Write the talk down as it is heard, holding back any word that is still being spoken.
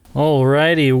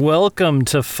Alrighty, welcome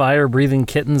to Fire Breathing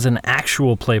Kittens, an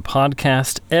actual play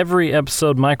podcast. Every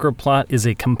episode microplot is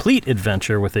a complete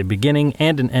adventure with a beginning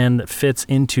and an end that fits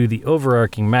into the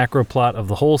overarching macroplot of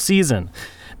the whole season.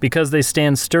 Because they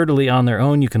stand sturdily on their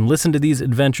own, you can listen to these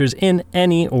adventures in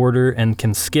any order and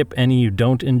can skip any you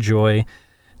don't enjoy.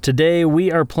 Today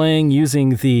we are playing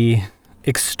using the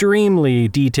extremely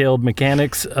detailed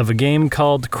mechanics of a game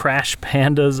called Crash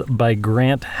Pandas by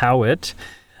Grant Howitt.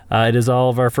 It is all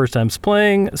of our first times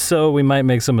playing, so we might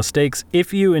make some mistakes.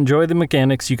 If you enjoy the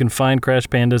mechanics, you can find Crash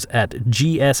Pandas at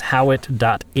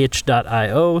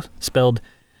gshowitt.itch.io, spelled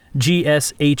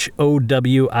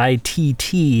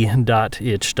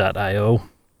gshowitt.itch.io,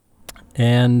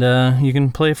 and you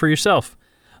can play for yourself.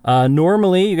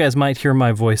 Normally, you guys might hear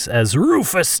my voice as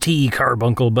Rufus T.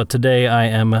 Carbuncle, but today I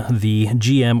am the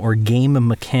GM or game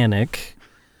mechanic.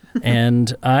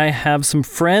 And I have some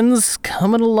friends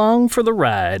coming along for the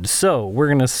ride. So we're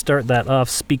going to start that off.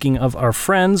 Speaking of our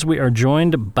friends, we are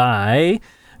joined by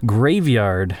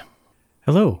Graveyard.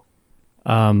 Hello.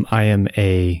 I am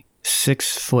a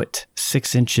 6 foot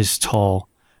 6 inches tall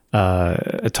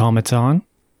automaton.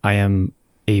 I am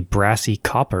a brassy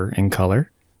copper in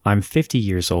color. I'm 50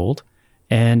 years old.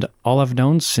 And all I've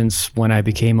known since when I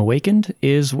became awakened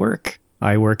is work.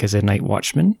 I work as a night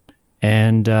watchman.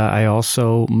 And I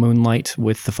also moonlight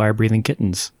with the fire-breathing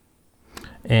kittens.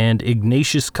 And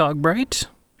Ignatius Cogbright.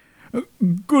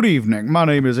 Good evening. My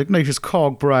name is Ignatius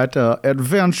Cogbright,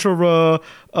 adventurer,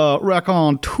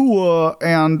 raconteur,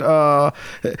 and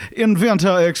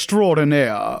inventor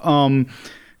extraordinaire. I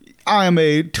am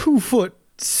a 2 foot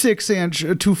 6 inch,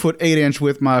 2 foot 8 inch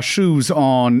with my shoes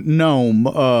on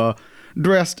gnome,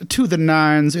 dressed to the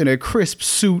nines in a crisp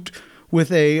suit, with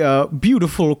a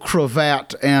beautiful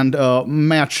cravat and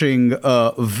matching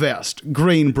vest.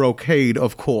 Green brocade,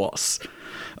 of course.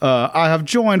 I have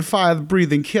joined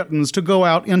Fire-Breathing Kittens to go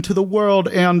out into the world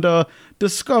and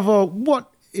discover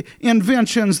what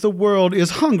inventions the world is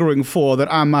hungering for that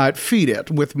I might feed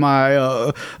it with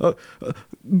my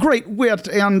great wit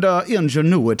and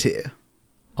ingenuity.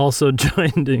 Also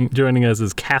joining us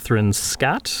is Catherine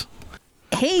Scott.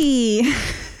 Hey!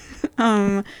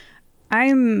 I'm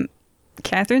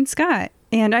Catherine Scott,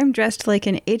 and I'm dressed like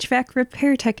an HVAC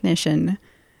repair technician.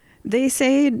 They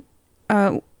say,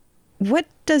 what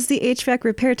does the HVAC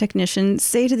repair technician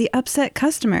say to the upset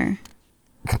customer?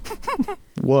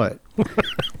 What?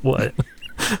 What?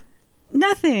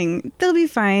 Nothing. They'll be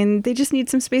fine. They just need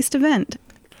some space to vent.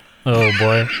 Oh,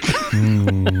 boy.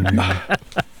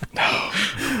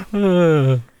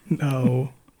 No.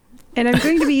 And I'm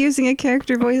going to be using a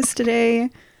character voice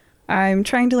today. I'm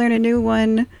trying to learn a new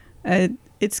one.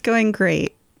 It's going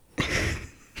great.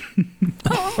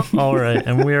 All right.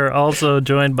 And we are also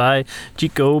joined by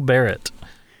Chico Barrett.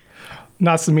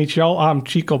 Nice to meet y'all. I'm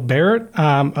Chico Barrett.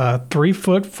 I'm a 3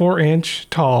 foot 4 inch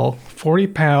tall, 40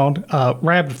 pound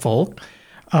rabbit folk.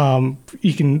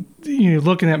 Looking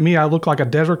at me, I look like a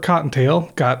desert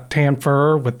cottontail. Got tan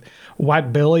fur with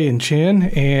white belly and chin,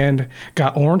 and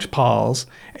got orange paws.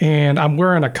 And I'm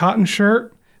wearing a cotton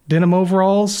shirt, denim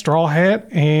overalls, straw hat,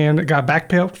 and got a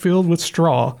backpack filled with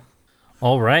straw.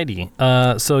 Alrighty.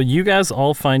 So you guys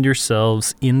all find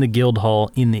yourselves in the guild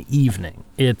hall in the evening.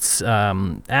 It's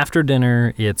after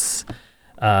dinner. It's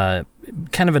kind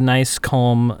of a nice,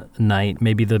 calm night.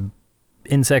 Maybe the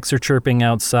insects are chirping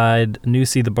outside.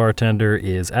 Nusi, the bartender,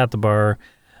 is at the bar.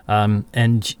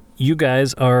 And you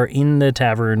guys are in the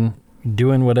tavern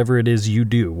doing whatever it is you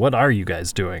do. What are you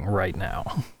guys doing right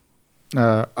now?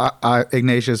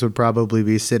 Ignatius would probably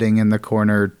be sitting in the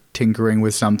corner tinkering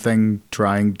with something,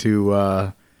 trying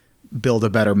to build a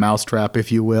better mousetrap, if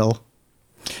you will.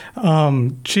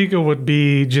 Chico would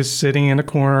be just sitting in a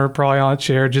corner, probably on a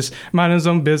chair, just minding his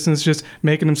own business, just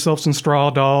making himself some straw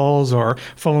dolls or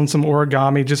folding some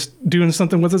origami, just doing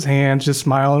something with his hands, just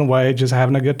smiling away, just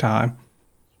having a good time.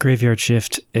 Graveyard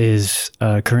Shift is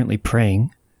currently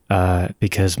praying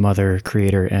because Mother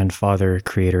Creator and Father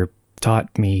Creator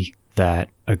taught me that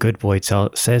a good boy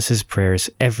says his prayers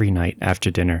every night after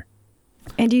dinner.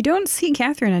 And you don't see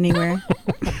Catherine anywhere.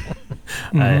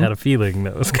 I had a feeling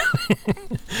that was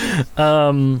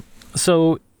coming.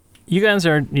 So you guys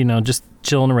are, just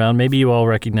chilling around. Maybe you all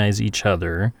recognize each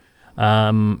other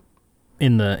in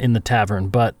the tavern,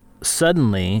 but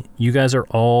suddenly you guys are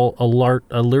all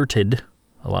alerted.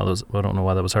 A lot of those, I don't know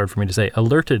why that was hard for me to say.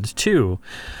 Alerted to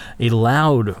a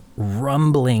loud,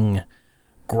 rumbling,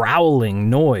 growling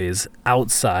noise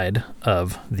outside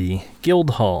of the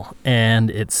guild hall, and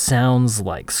it sounds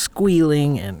like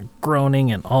squealing and groaning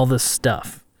and all this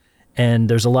stuff, and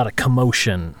there's a lot of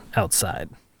commotion outside.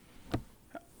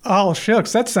 Oh,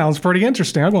 shucks, that sounds pretty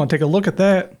interesting. I'm going to take a look at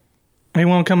that.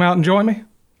 Anyone come out and join me?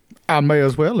 I may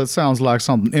as well. It sounds like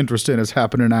something interesting is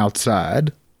happening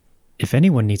outside. If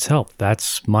anyone needs help,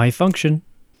 that's my function.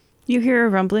 You hear a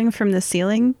rumbling from the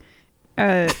ceiling,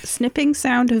 a snipping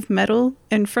sound of metal,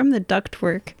 and from the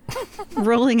ductwork,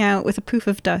 rolling out with a poof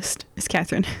of dust, is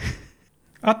Catherine.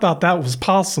 I thought that was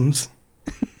possums.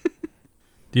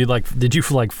 Did you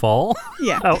fall?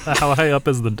 Yeah. How high up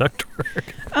is the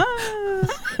ductwork?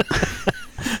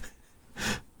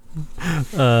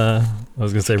 I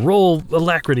was gonna say roll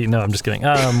alacrity. No, I'm just kidding.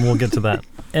 We'll get to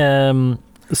that.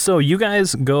 So you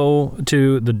guys go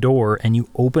to the door and you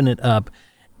open it up,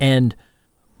 and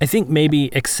I think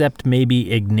except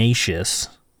maybe Ignatius,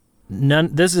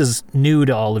 this is new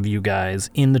to all of you guys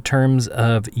in the terms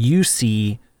of you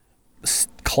see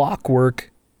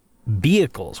clockwork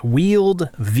vehicles, wheeled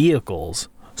vehicles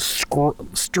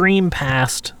stream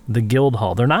past the guild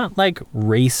hall. They're not like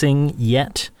racing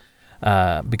yet.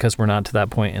 Because we're not to that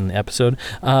point in the episode.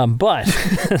 But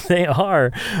they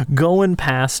are going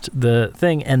past the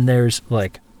thing, and there's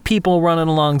like people running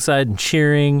alongside and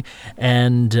cheering,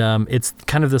 and it's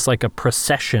kind of this like a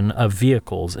procession of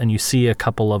vehicles, and you see a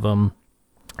couple of them,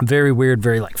 very weird,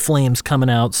 very like flames coming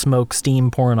out, smoke,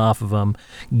 steam pouring off of them,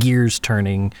 gears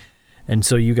turning, and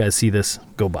so you guys see this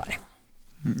go by.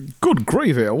 Good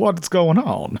gravy, what's going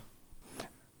on?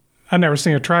 I've never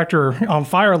seen a tractor on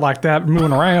fire like that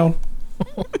moving around.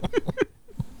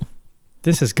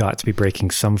 This has got to be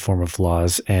breaking some form of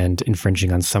laws and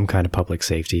infringing on some kind of public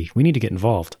safety. We need to get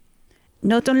involved.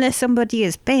 Not unless somebody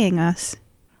is paying us.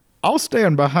 I'll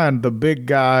stand behind the big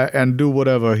guy and do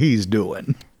whatever he's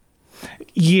doing.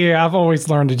 Yeah, I've always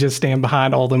learned to just stand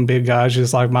behind all them big guys,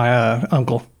 just like my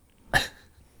uncle.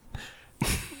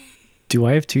 Do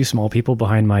I have two small people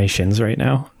behind my shins right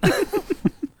now?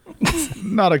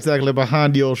 Not exactly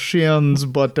behind your shins,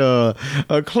 but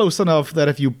close enough that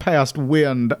if you passed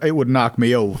wind, it would knock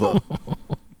me over.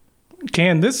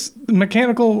 Can this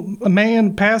mechanical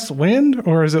man pass wind,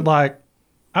 or is it like,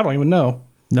 I don't even know?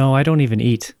 No, I don't even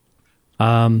eat.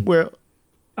 Well,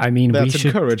 I mean, that's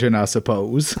encouraging, I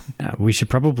suppose. We should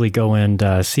probably go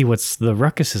and see what's the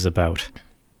ruckus is about.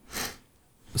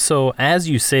 So as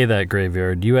you say that,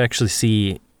 Graveyard, you actually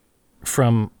see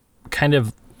from kind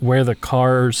of where the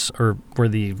cars or where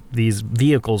these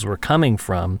vehicles were coming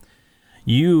from,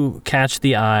 you catch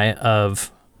the eye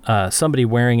of somebody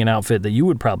wearing an outfit that you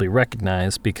would probably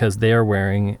recognize because they are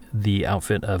wearing the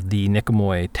outfit of the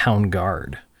Niqamui town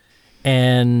guard.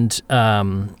 And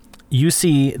you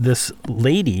see this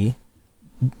lady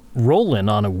rolling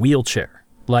on a wheelchair,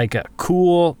 like a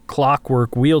cool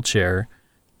clockwork wheelchair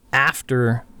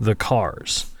after the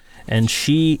cars. And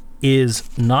she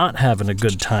is not having a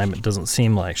good time, it doesn't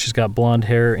seem like. She's got blonde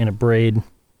hair in a braid.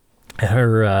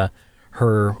 Her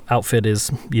outfit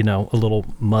is, a little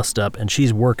mussed up, and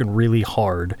she's working really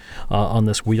hard on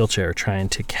this wheelchair trying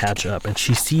to catch up. And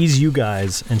she sees you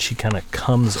guys, and she kind of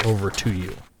comes over to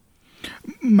you.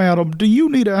 Madam, do you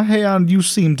need a hand? You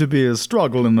seem to be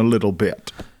struggling a little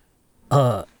bit.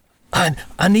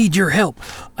 I need your help.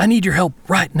 I need your help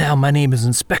right now. My name is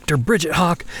Inspector Bridget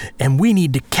Hawk, and we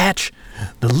need to catch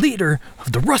the leader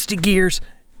of the Rusty Gears,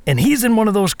 and he's in one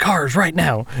of those cars right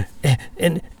now.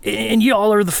 And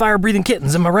y'all are the fire-breathing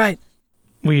kittens, am I right?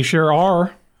 We sure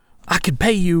are. I could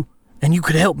pay you, and you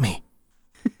could help me.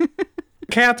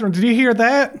 Catherine, did you hear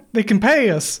that? They can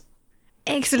pay us.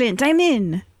 Excellent, I'm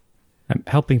in.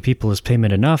 Helping people is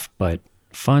payment enough, but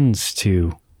funds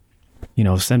to,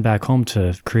 send back home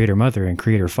to Creator Mother and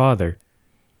Creator Father,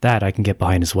 that I can get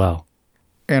behind as well.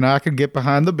 And I can get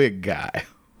behind the big guy.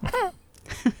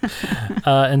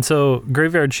 And so,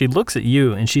 Graveyard, she looks at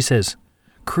you and she says,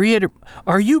 Creator,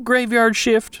 are you Graveyard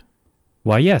Shift?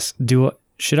 Why, yes.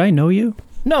 Should I know you?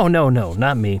 No,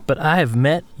 not me. But I have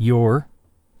met the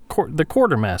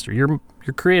quartermaster, your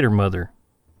Creator Mother.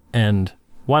 And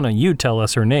why don't you tell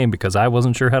us her name, because I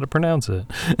wasn't sure how to pronounce it.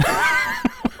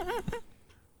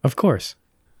 Of course.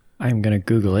 I am going to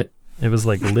Google it. It was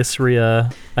like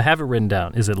Lysria. I have it written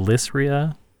down. Is it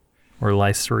Lysria or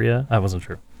Lysria? I wasn't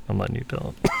sure. I'm letting you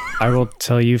tell it. I will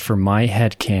tell you for my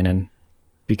headcanon,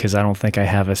 because I don't think I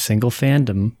have a single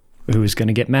fandom who's going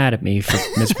to get mad at me for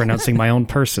mispronouncing my own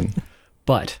person.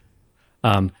 But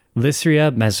Lysria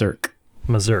Mazurk.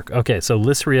 Mazurk. Okay, so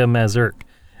Lysria Mazurk.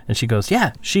 And she goes,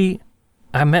 yeah,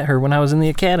 I met her when I was in the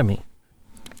academy.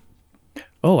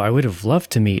 Oh, I would have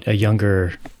loved to meet a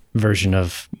younger version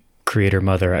of Creator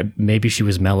Mother. Maybe she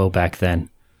was mellow back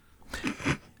then.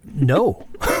 No,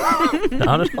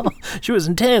 not at all. She was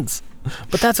intense,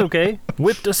 but that's okay.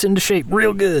 Whipped us into shape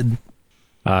real good.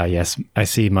 Yes, I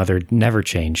see Mother never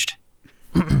changed.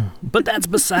 But that's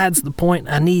besides the point.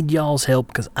 I need y'all's help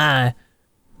because I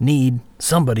need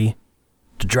somebody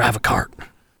to drive a cart.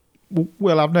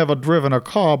 Well, I've never driven a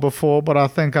car before, but I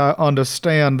think I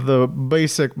understand the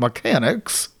basic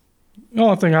mechanics. The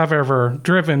only thing I've ever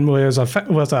driven was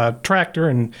a tractor,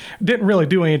 and didn't really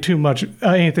do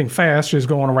anything fast, just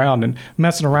going around and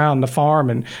messing around the farm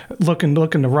and looking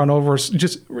to run over,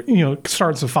 just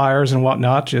starting some fires and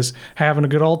whatnot, just having a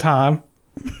good old time.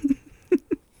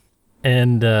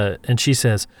 And she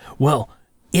says, well,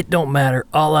 it don't matter.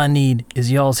 All I need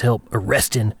is y'all's help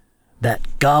arresting that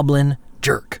goblin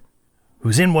jerk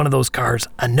who's in one of those cars.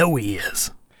 I know he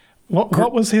is.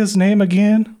 What was his name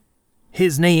again?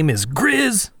 His name is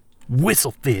Grizz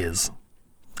Whistlefizz,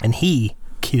 and he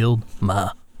killed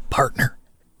my partner.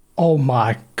 Oh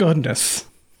my goodness.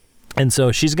 And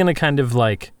so she's going to kind of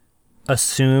like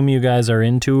assume you guys are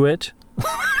into it.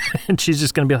 And she's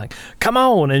just going to be like, come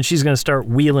on. And she's going to start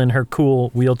wheeling her cool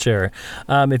wheelchair.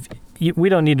 We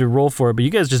don't need to roll for it, but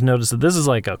you guys just notice that this is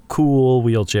like a cool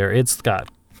wheelchair. It's got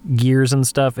gears and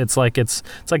stuff. It's like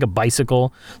a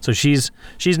bicycle. So she's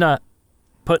not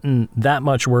putting that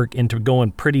much work into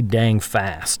going pretty dang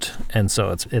fast. And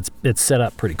so it's set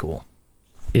up pretty cool.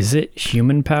 Is it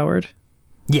human powered?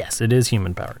 Yes, it is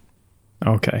human powered.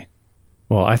 Okay.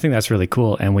 Well, I think that's really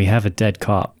cool. And we have a dead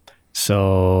cop.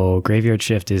 So Graveyard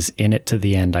Shift is in it to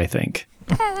the end, I think.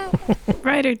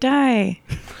 Ride or die.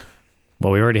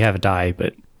 Well, we already have a die,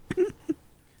 but...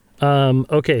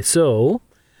 Okay, so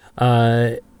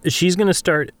she's going to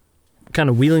start kind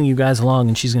of wheeling you guys along,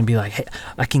 and she's going to be like, hey,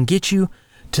 I can get you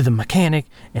to the mechanic,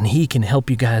 and he can help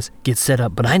you guys get set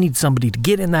up, but I need somebody to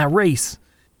get in that race.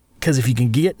 Because if you can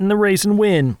get in the race and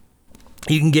win,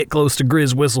 you can get close to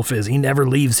Grizz Whistlefizz. He never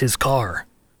leaves his car.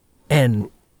 And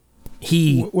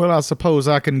Well, I suppose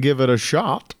I can give it a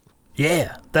shot.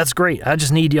 Yeah, that's great. I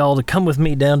just need y'all to come with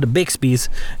me down to Bixby's,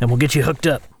 and we'll get you hooked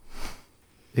up.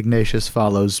 Ignatius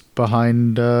follows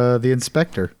behind the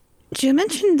inspector. You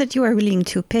mentioned that you are willing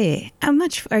to pay. How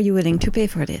much are you willing to pay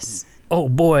for this? Oh,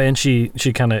 boy. And she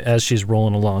kind of, as she's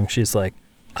rolling along, she's like,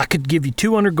 I could give you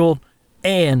 200 gold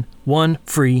and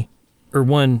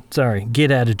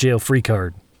get out of jail free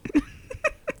card.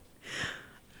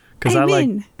 Because I like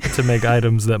to make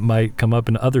items that might come up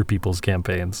in other people's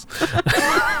campaigns.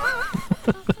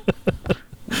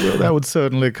 Well, that would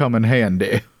certainly come in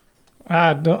handy.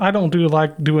 I don't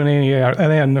like doing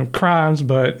any crimes,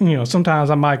 but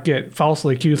sometimes I might get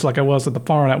falsely accused, like I was at the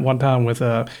farm at one time with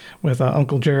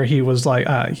Uncle Jerry. He was like,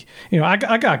 I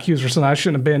got accused for something I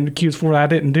shouldn't have been accused for that I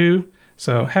didn't do.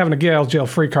 So having a get out of jail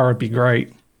free card would be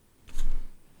great.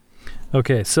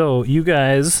 Okay, so you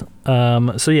guys,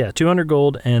 200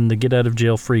 gold and the get out of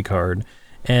jail free card.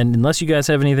 And unless you guys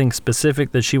have anything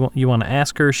specific that you want to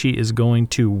ask her, she is going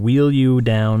to wheel you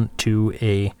down to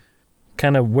a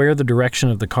kind of where the direction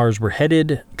of the cars were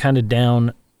headed, kind of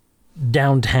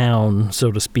downtown,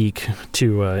 so to speak,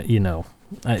 to,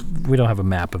 we don't have a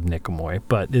map of Niqamui,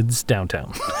 but it's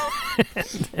downtown.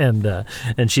 and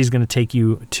she's going to take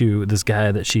you to this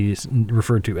guy that she's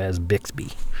referred to as Bixby.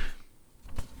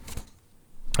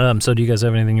 So do you guys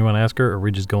have anything you want to ask her, or are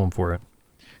we just going for it?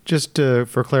 Just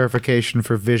for clarification,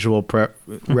 for visual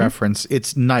reference,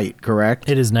 it's night, correct?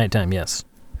 It is nighttime, yes.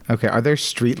 Okay, are there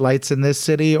street lights in this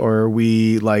city, or are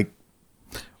we, like...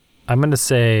 I'm going to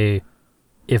say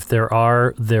if there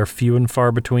are, they're few and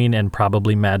far between and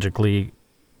probably magically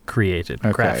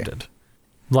crafted.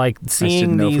 Like,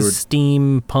 seeing these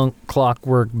steampunk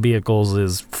clockwork vehicles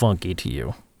is funky to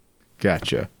you.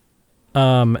 Gotcha.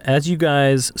 As you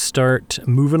guys start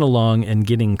moving along and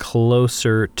getting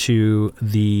closer to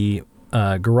the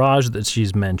garage that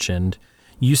she's mentioned,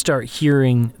 you start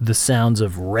hearing the sounds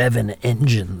of revving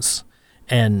engines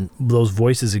and those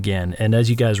voices again. And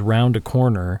as you guys round a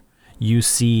corner, you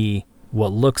see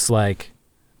what looks like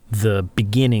the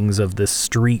beginnings of this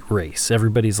street race.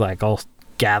 Everybody's like all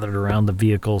gathered around the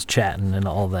vehicles, chatting and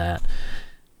all that.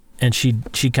 And she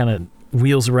kind of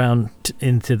wheels around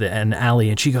into an alley,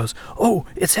 and she goes, oh,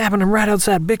 it's happening right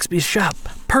outside Bixby's shop.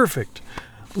 Perfect.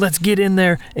 Let's get in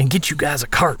there and get you guys a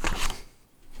cart.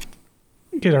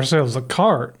 Get ourselves a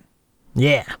cart?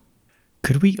 Yeah.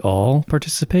 Could we all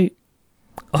participate?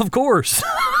 Of course.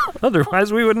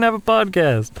 Otherwise, we wouldn't have a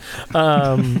podcast.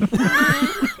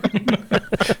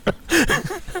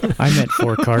 I meant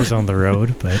 4 cars on the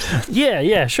road, but...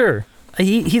 Yeah, sure.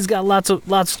 He's got lots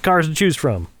of cars to choose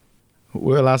from.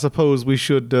 Well, I suppose we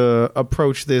should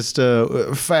approach this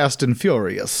fast and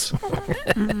furious.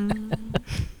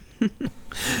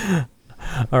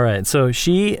 All right, so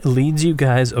she leads you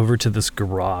guys over to this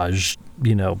garage,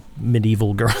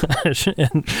 medieval garage,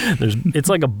 and it's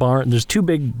like a barn. There's 2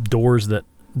 big doors that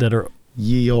are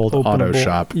Ye old auto openable.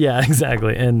 shop. Yeah,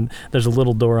 exactly. And there's a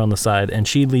little door on the side, and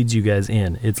she leads you guys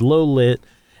in. It's low lit,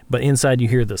 but inside you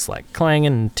hear this like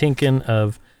clanging and tinking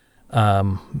of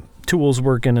tools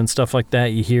working and stuff like that.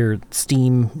 You hear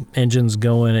steam engines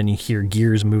going, and you hear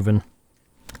gears moving.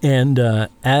 And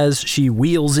as she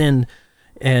wheels in,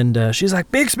 and she's like,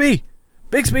 Bixby,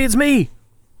 it's me.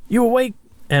 You awake?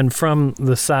 And from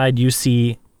the side, you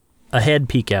see a head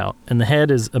peek out, and the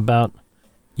head is about,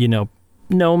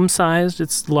 gnome-sized.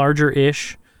 It's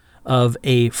larger-ish, of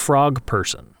a frog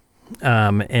person.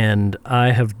 And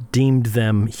I have deemed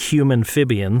them human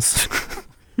amphibians,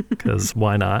 because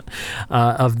why not,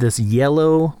 of this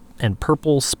yellow and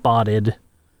purple spotted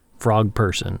frog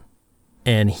person.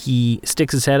 And he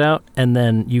sticks his head out, and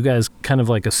then you guys kind of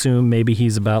like assume maybe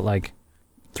he's about like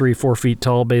 3-4 feet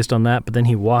tall based on that, but then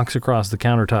he walks across the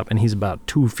countertop, and he's about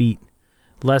 2 feet,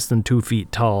 less than 2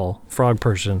 feet tall frog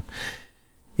person.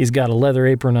 He's got a leather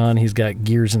apron on, he's got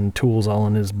gears and tools all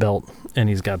in his belt, and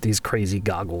he's got these crazy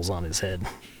goggles on his head.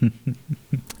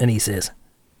 And he says,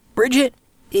 Bridget,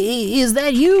 is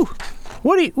that you?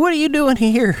 What are you doing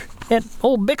here at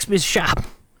old Bixby's shop?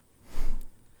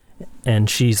 And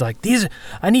she's like,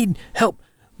 I need help.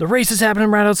 The race is happening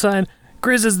right outside.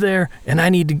 Grizz is there, and I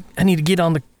need to get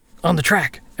on the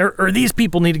track. Or these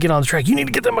people need to get on the track. You need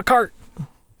to get them a cart.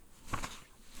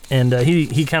 And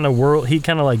he kind of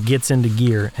like gets into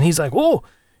gear, and he's like, whoa,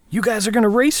 you guys are gonna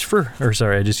race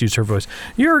I just used her voice.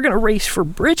 You're gonna race for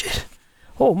Bridget?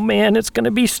 Oh man, it's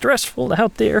gonna be stressful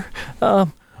out there.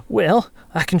 Well,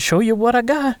 I can show you what I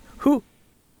got. Who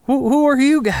are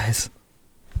you guys?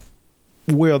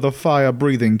 We're the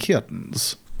fire-breathing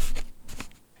kittens.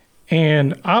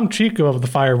 And I'm Chico of the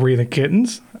Fire Breathing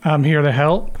Kittens. I'm here to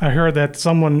help. I heard that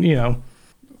someone,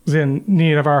 is in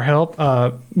need of our help.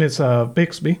 Miss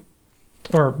Bixby,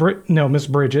 or Miss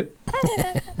Bridget.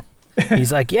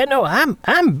 He's like, yeah, no,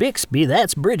 I'm Bixby.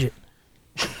 That's Bridget.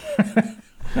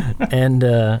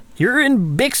 And you're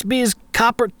in Bixby's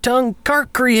Copper Tongue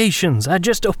Cart Creations. I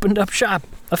just opened up shop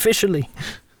officially.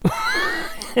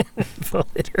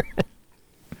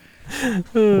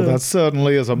 Well, that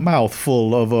certainly is a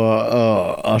mouthful of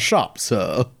a shop,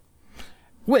 sir.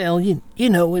 Well,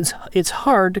 it's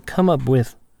hard to come up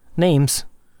with names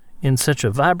in such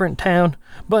a vibrant town.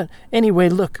 But anyway,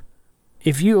 look,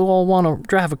 if you all want to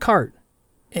drive a cart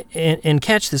and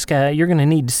catch this guy, you're going to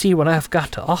need to see what I've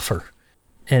got to offer.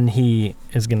 And he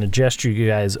is going to gesture you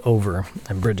guys over,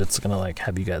 and Bridget's going to like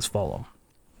have you guys follow.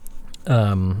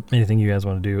 Anything you guys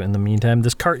want to do in the meantime?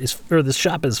 This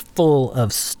shop is full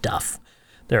of stuff.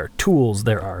 There are tools,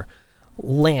 there are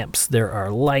lamps, there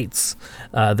are lights,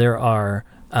 there are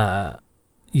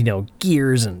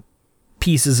gears and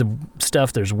pieces of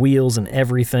stuff. There's wheels and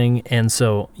everything. And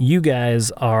so you guys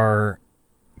are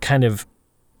kind of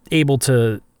able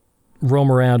to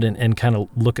roam around and kind of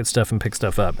look at stuff and pick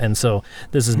stuff up. And so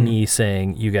this is me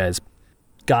saying you guys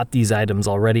got these items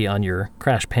already on your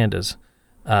Crash Pandas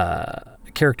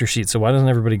character sheet. So why doesn't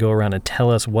everybody go around and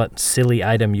tell us what silly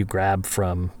item you grab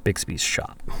from Bixby's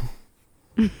shop?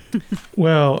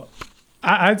 Well,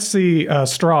 I'd see a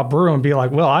straw brew and be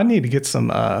like, well, I need to get some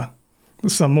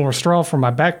more straw for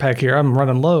my backpack here. I'm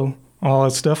running low on all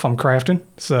that stuff I'm crafting.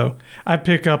 So I'd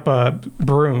pick up a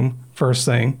broom first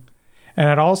thing. And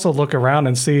I'd also look around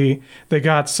and see they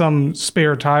got some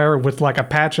spare tire with like a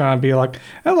patch on it and be like,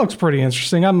 that looks pretty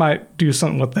interesting. I might do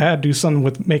something with that. Do something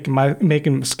with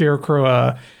making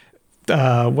Scarecrow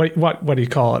what do you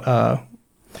call it?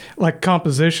 Like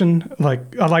composition.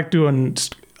 Like I like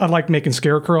making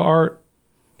Scarecrow art.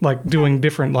 Like doing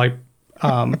different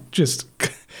just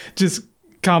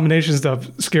combinations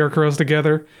of scarecrows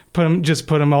together. Put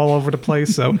them all over the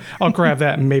place. So I'll grab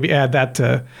that and maybe add that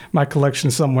to my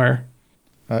collection somewhere.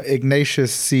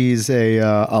 Ignatius sees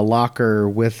a locker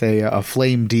with a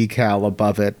flame decal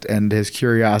above it, and his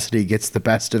curiosity gets the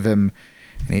best of him.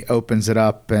 And he opens it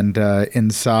up, and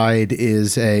inside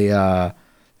is a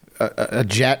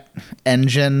jet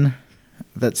engine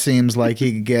that seems like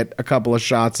he could get a couple of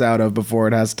shots out of before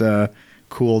it has to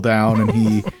cool down.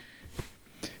 And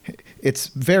it's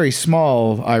very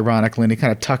small, ironically, and he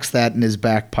kind of tucks that in his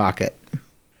back pocket.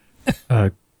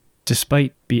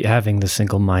 Despite having the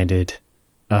single-minded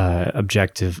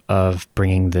objective of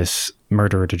bringing this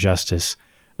murderer to justice,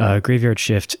 Graveyard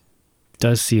Shift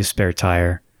does see a spare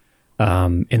tire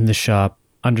in the shop,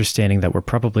 understanding that we're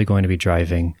probably going to be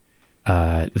driving,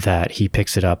 that he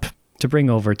picks it up to bring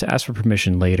over to ask for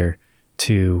permission later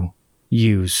to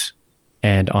use.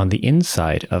 And on the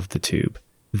inside of the tube,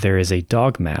 there is a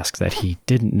dog mask that he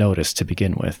didn't notice to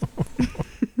begin with.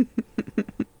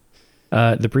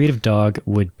 The breed of dog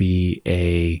would be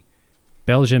a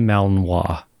Belgian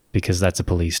Malinois, because that's a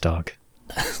police dog.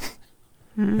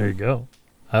 There you go.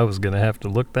 I was going to have to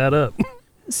look that up.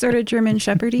 Sort of German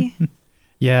Shepherdy.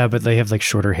 Yeah, but they have like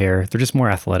shorter hair. They're just more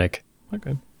athletic.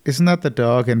 Okay. Isn't that the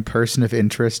dog in Person of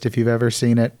Interest, if you've ever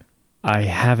seen it? I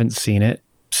haven't seen it,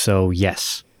 so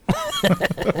yes.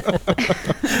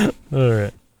 All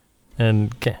right.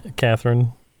 And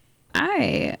Catherine?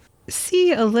 I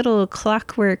see a little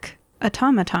clockwork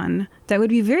automaton that would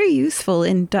be very useful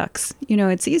in ducks. You know,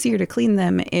 it's easier to clean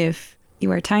them if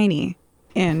you are tiny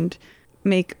and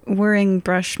make whirring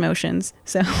brush motions.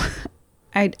 So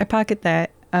I pocket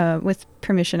that with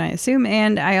permission, I assume.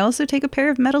 And I also take a pair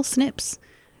of metal snips.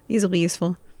 These will be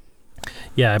useful.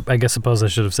 Yeah, I suppose I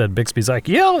should have said Bixby's like,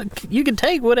 yo, you can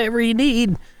take whatever you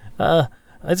need.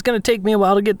 It's going to take me a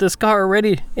while to get this car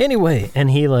ready anyway.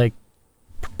 And he like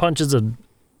punches a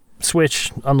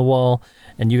switch on the wall,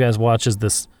 and you guys watch as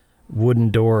this wooden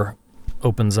door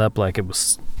opens up like it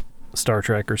was Star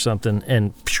Trek or something,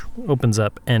 and opens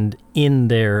up, and in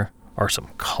there are some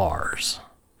cars.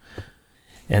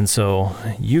 And so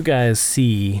you guys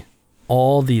see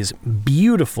all these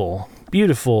beautiful,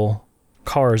 beautiful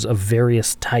cars of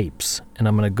various types. And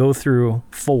I'm going to go through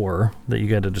 4 that you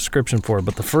got a description for.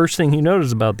 But the first thing you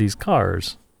notice about these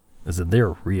cars is that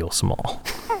they're real small.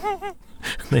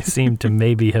 They seem to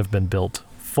maybe have been built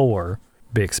for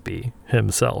Bixby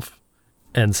himself.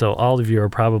 And so all of you are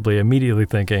probably immediately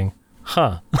thinking,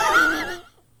 how's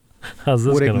this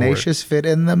Would going to work? Ignatius fit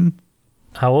in them?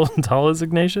 How tall is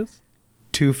Ignatius?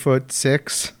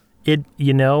 2'6".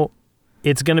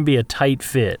 It's going to be a tight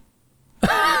fit.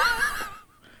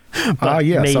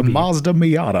 Yes, a maybe. Mazda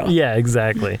Miata. Yeah,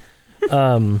 exactly.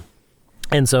 And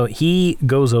so he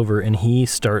goes over and he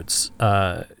starts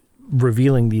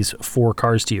revealing these 4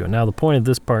 cars to you. Now, the point of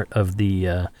this part of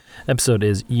the episode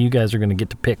is you guys are going to get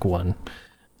to pick one,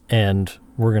 and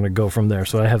we're going to go from there.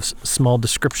 So I have small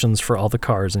descriptions for all the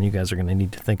cars, and you guys are going to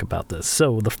need to think about this.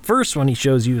 So the first one he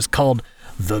shows you is called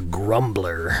the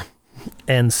Grumbler.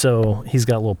 And so he's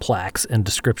got little plaques and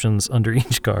descriptions under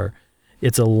each car.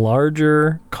 It's a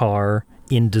larger car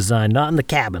in design, not in the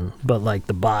cabin, but like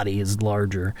the body is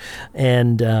larger.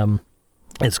 And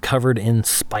it's covered in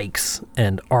spikes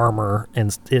and armor,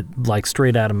 and it like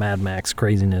straight out of Mad Max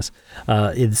craziness.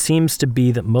 It seems to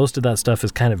be that most of that stuff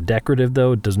is kind of decorative,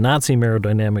 though. It does not seem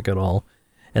aerodynamic at all.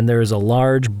 And there is a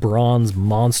large bronze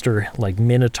monster, like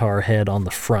Minotaur head on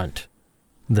the front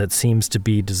that seems to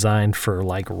be designed for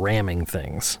like ramming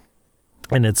things.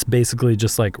 And it's basically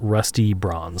just like rusty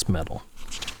bronze metal.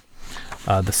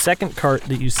 The second cart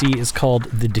that you see is called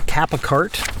the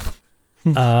Decapicart.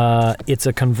 It's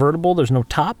a convertible. There's no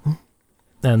top,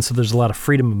 and so there's a lot of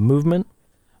freedom of movement,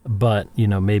 but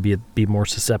maybe it'd be more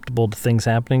susceptible to things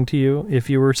happening to you if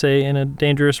you were, say, in a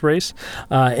dangerous race.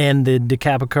 And the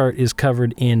Decapicart is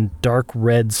covered in dark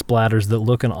red splatters that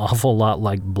look an awful lot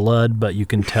like blood, but you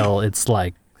can tell it's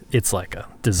like a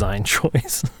design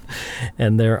choice.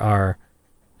 And there are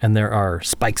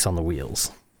spikes on the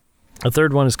wheels. A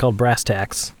third one is called Brass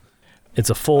Tacks.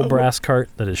 It's a full brass cart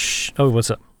that is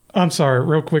what's up? I'm sorry,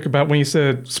 real quick about when you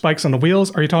said spikes on the wheels.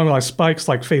 Are you talking about spikes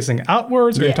like facing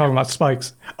outwards, or are you talking about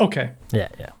spikes? Okay.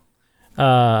 Yeah.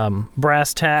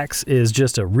 Brass Tacks is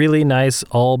just a really nice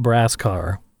all brass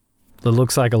car that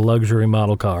looks like a luxury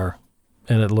model car,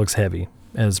 and it looks heavy,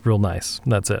 and it's real nice.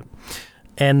 That's it.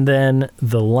 And then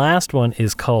the last one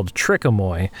is called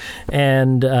Trickamui,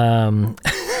 and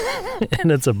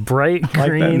and it's a bright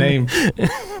green like that name.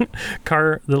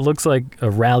 car that looks like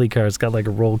a rally car. It's got like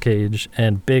a roll cage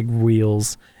and big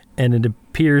wheels, and it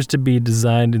appears to be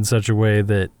designed in such a way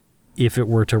that if it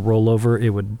were to roll over, it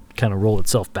would kind of roll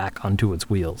itself back onto its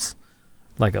wheels,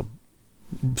 like a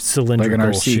cylindrical like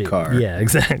an RC shape. car. Yeah,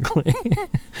 exactly.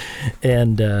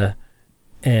 and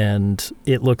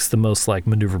it looks the most like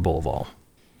maneuverable of all.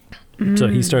 So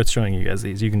he starts showing you guys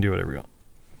these. You can do whatever you want.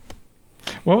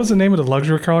 What was the name of the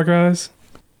luxury car, guys?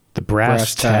 The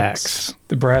Brass Tacks.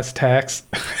 The Brass Tacks.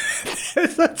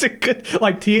 That's a good,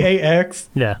 like TAX.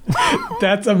 Yeah.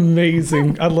 That's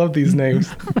amazing. I love these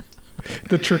names.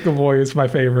 The Trickamui is my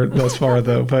favorite thus far,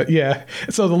 though. But yeah,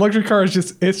 so the luxury car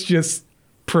is just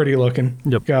pretty looking.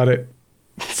 Yep. Got it.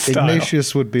 Style.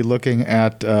 Ignatius would be looking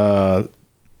at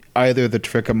either the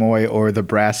Trickamui or the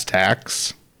Brass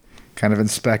Tacks, kind of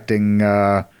inspecting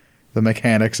the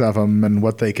mechanics of them and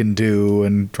what they can do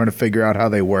and trying to figure out how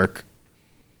they work.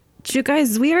 You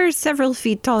guys, we are several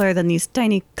feet taller than these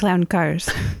tiny clown cars.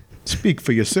 Speak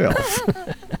for yourself.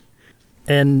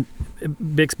 And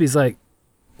Bixby's like,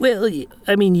 well,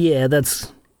 I mean, yeah,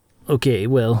 that's okay.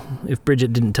 Well, if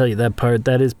Bridget didn't tell you that part,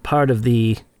 that is part of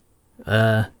the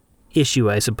issue,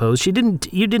 I suppose. You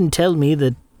didn't tell me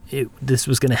that this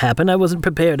was going to happen. I wasn't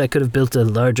prepared. I could have built a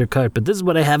larger cart, but this is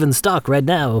what I have in stock right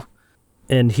now.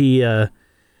 And he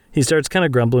starts kind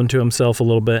of grumbling to himself a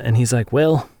little bit, and he's like,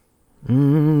 well,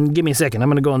 give me a second. I'm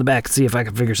going to go in the back and see if I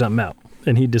can figure something out.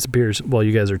 And he disappears while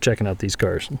you guys are checking out these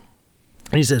cars. And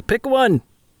he says, pick one.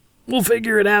 We'll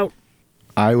figure it out.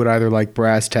 I would either like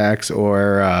brass tacks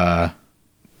or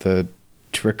the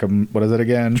what is it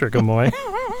again? Trickamui.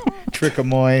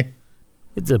 Trickamui.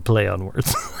 It's a play on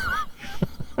words.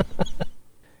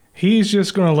 He's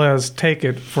just going to let us take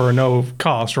it for no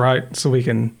cost, right? So we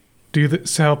can do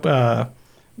this, help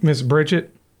Miss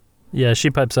Bridget. Yeah, she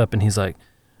pipes up and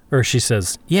she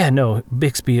says, yeah, no,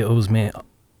 Bixby owes me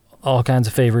all kinds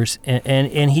of favors.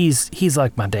 And he's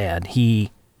like my dad.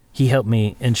 He helped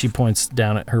me, and she points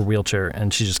down at her wheelchair,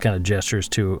 and she just kind of gestures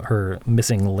to her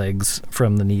missing legs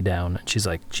from the knee down. And she's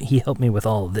like, he helped me with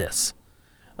all of this.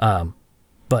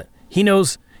 But he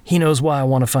knows why I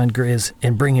want to find Grizz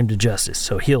and bring him to justice.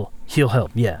 So he'll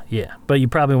help. Yeah. But you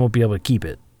probably won't be able to keep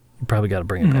it. You probably got to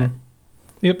bring it back.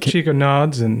 Yep, Chico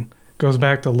nods and goes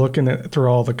back to looking through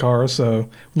all the cars. So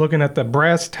looking at the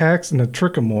brass tacks and the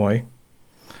Trickamui.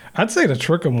 I'd say the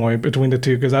Trickamui between the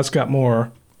two because that's got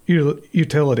more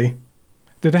utility.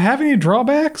 Did it have any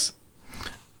drawbacks?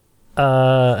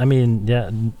 I mean,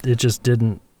 yeah, it just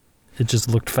didn't. It just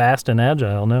looked fast and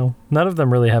agile. No, none of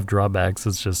them really have drawbacks.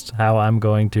 It's just how I'm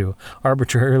going to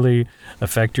arbitrarily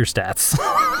affect your stats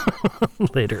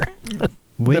later.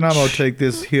 Then I'm going to take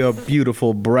this here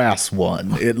beautiful brass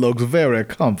one. It looks very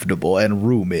comfortable and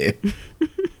roomy.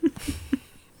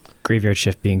 Graveyard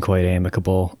Shift being quite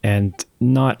amicable and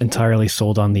not entirely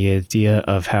sold on the idea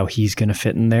of how he's going to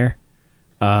fit in there.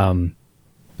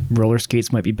 Roller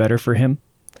skates might be better for him.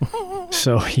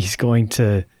 So he's going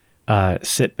to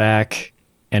sit back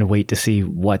and wait to see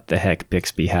what the heck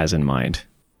Bixby has in mind.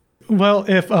 Well,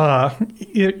 if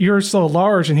you're so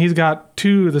large and he's got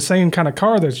two of the same kind of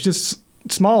car that's just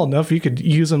small enough, you could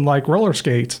use them like roller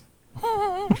skates.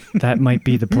 That might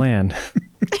be the plan.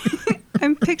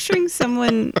 I'm picturing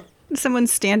someone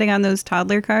standing on those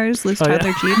toddler cars, those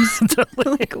toddler Jeeps.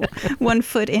 Totally. Like 1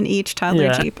 foot in each toddler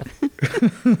Jeep.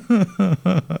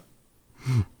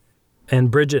 And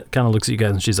Bridget kind of looks at you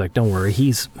guys and she's like, don't worry,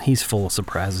 he's full of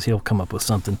surprises. He'll come up with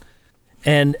something.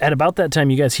 And at about that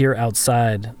time, you guys hear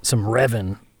outside some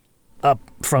revving up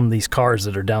from these cars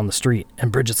that are down the street.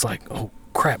 And Bridget's like, oh,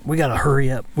 crap, we got to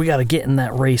hurry up. We got to get in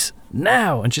that race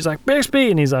now. And she's like,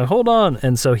 Bixby. And he's like, hold on.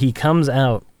 And so he comes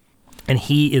out and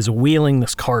he is wheeling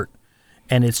this cart.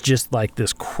 And it's just like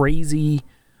this crazy,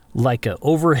 like a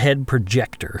overhead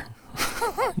projector.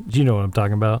 Do you know what I'm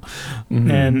talking about?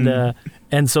 Mm-hmm.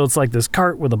 And so it's like this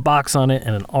cart with a box on it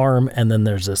and an arm, and then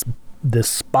there's this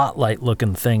spotlight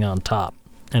looking thing on top,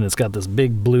 and it's got this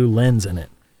big blue lens in it.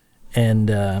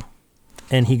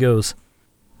 And he goes,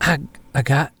 I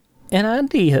got an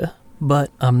idea,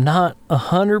 but I'm not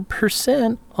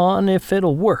 100% on if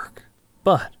it'll work.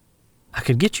 But I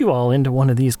could get you all into one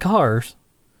of these cars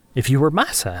if you were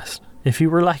my size, if you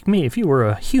were like me, if you were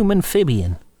a human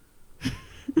amphibian.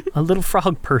 A little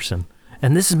frog person.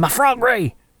 And this is my frog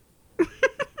ray.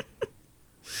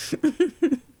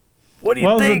 What do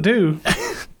you think?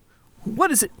 What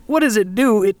does it do? What does it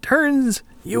do? It turns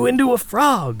you into a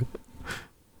frog.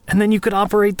 And then you could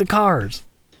operate the cars.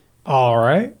 All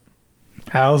right.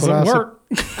 How does it work?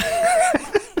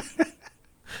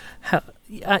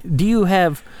 Do you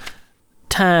have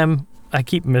time? I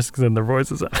keep mixing their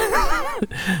voices up.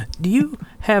 Do you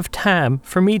have time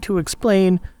for me to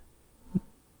explain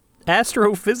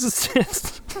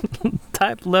astrophysicist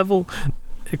type level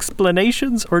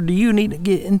explanations, or do you need to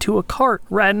get into a cart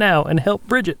right now and help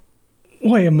Bridget?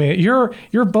 Wait a minute,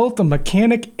 you're both a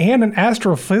mechanic and an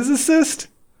astrophysicist?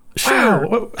 Sure.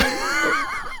 Wow.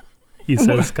 He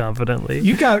says confidently.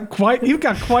 You've got quite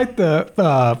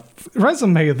the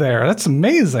resume there. That's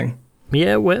amazing.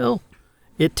 Yeah, well,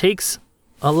 it takes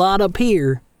a lot up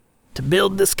here to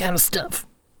build this kind of stuff.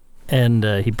 And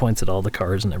he points at all the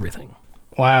cars and everything.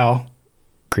 Wow.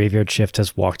 Graveyard Shift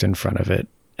has walked in front of it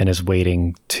and is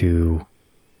waiting to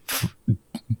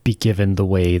be given the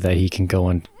way that he can go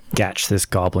and catch this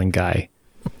goblin guy.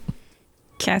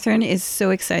 Catherine is so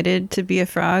excited to be a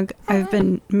frog. I've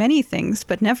been many things,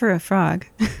 but never a frog.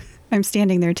 I'm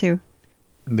standing there too.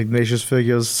 Ignatius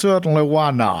figures, certainly,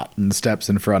 why not? And steps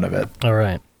in front of it. All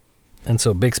right. And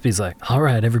so Bixby's like, all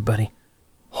right, everybody,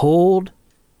 hold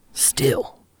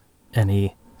still. And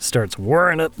he starts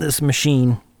whirring up this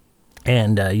machine,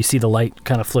 and you see the light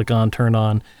kind of flick on, turn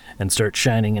on, and start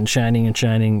shining and shining and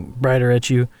shining brighter at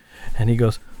you. And he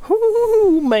goes,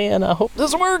 "Ooh, man, I hope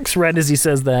this works." Right as he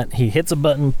says that, he hits a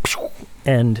button,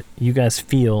 and you guys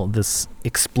feel this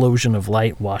explosion of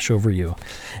light wash over you,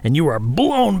 and you are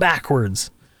blown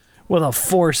backwards with a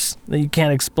force that you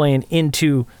can't explain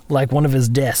into like one of his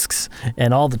desks,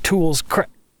 and all the tools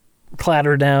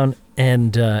clatter down,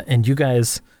 and you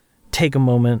guys take a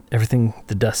moment,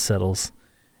 the dust settles,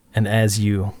 and as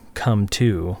you come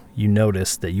to, you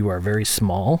notice that you are very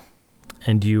small,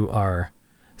 and you are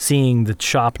seeing the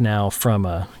shop now from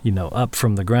up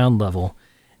from the ground level,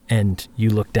 and you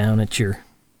look down at your,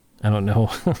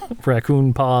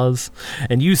 raccoon paws,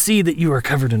 and you see that you are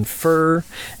covered in fur,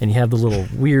 and you have the little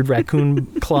weird raccoon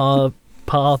paw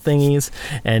thingies,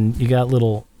 and you got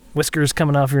little whiskers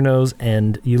coming off your nose,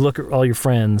 and you look at all your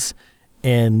friends,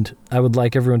 and I would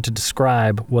like everyone to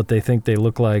describe what they think they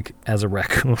look like as a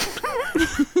raccoon.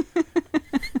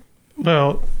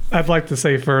 Well, I'd like to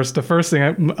say first, the first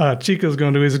thing Chico's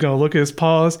going to do is he's going to look at his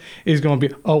paws. He's going to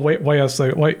be, oh, wait a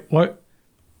second. Wait, what?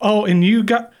 Oh, and you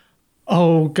got,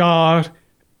 oh, God,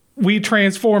 we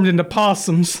transformed into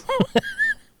possums.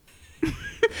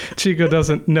 Chico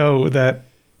doesn't know that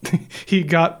he's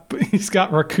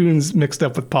got raccoons mixed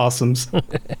up with possums.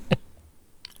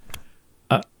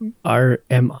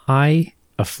 Am I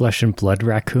a flesh and blood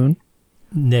raccoon?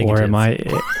 Negative. Or am I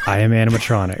am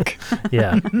animatronic?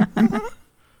 Yeah.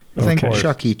 Think Okay.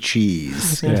 Chuck E.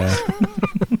 Cheese. Yeah.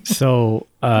 So,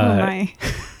 Oh my.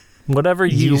 Whatever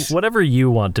you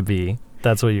want to be,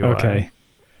 that's what you are. okay.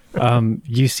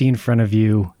 You see in front of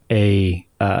you a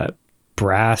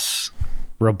brass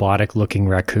robotic-looking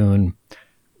raccoon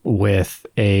with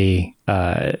a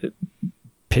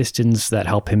pistons that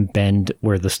help him bend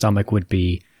where the stomach would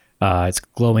be. It's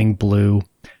glowing blue.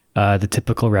 The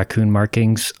typical raccoon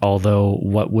markings, although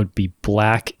what would be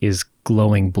black is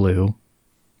glowing blue.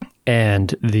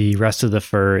 And the rest of the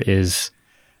fur is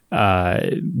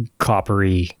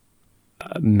coppery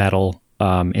metal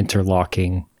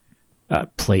interlocking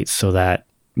plates so that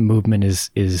movement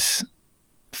is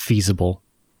feasible.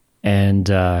 And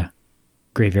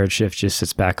Graveyard Shift just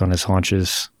sits back on his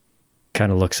haunches,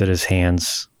 kind of looks at his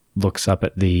hands, looks up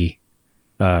at the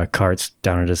carts,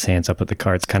 down at his hands, up at the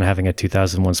carts, kind of having a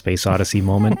 2001 Space Odyssey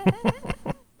moment.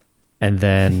 And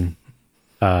then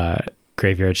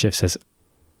Graveyard Shift says,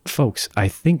 "Folks, I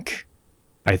think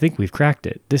we've cracked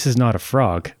it. This is not a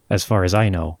frog, as far as I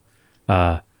know.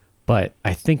 But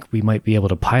I think we might be able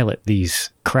to pilot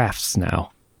these crafts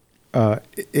now."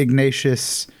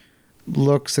 Ignatius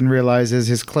looks and realizes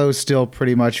his clothes still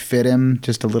pretty much fit him,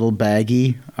 just a little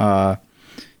baggy.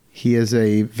 He is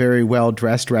a very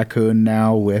well-dressed raccoon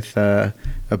now with a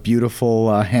beautiful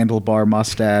handlebar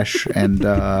mustache and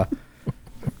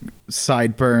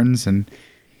sideburns, and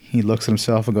he looks at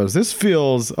himself and goes, "This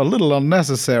feels a little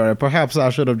unnecessary. Perhaps I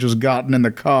should have just gotten in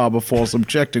the car before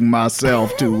subjecting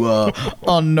myself to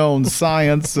unknown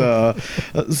science.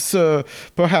 Sir,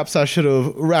 perhaps I should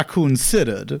have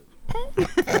raccoon-sitted."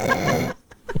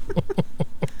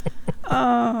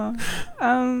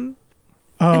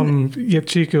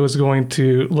 Chico is going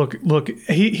to look.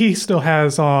 He still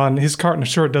has on his carton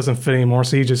shirt doesn't fit anymore,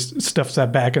 so he just stuffs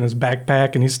that back in his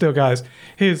backpack, and he still got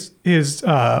his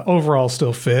overalls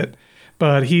still fit,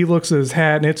 but he looks at his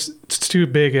hat and it's too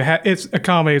big. It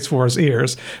accommodates for his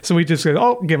ears, so he just goes,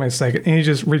 "Oh, give me a second," and he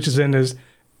just reaches in his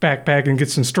backpack and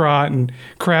gets some straw and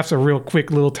crafts a real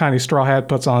quick little tiny straw hat,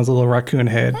 puts on his little raccoon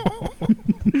head.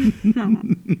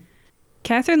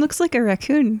 Catherine looks like a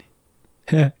raccoon.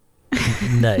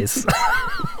 Nice.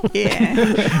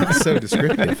 Yeah. So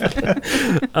descriptive.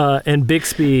 And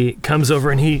Bixby comes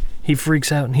over and he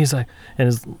freaks out and he's like, and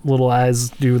his little eyes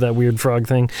do that weird frog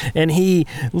thing. And he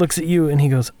looks at you and he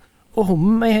goes, "Oh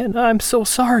man, I'm so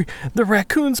sorry. The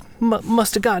raccoons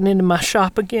must have gotten into my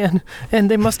shop again,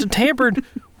 and they must have tampered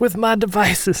with my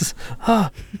devices.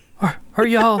 Are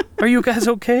you guys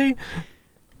okay?"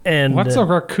 And What's a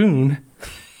raccoon?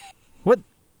 what?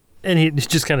 And he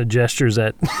just kind of gestures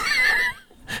at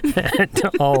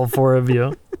all four of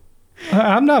you.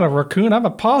 I'm not a raccoon. I'm a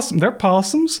possum. They're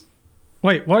possums.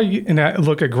 Wait, what are you? And I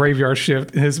look at Graveyard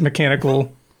Shift, his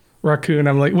mechanical raccoon.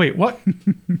 I'm like, wait, what?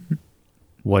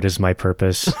 What is my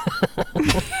purpose?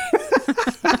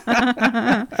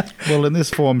 Well, in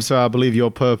this form, sir, I believe your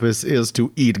purpose is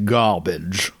to eat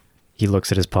garbage. He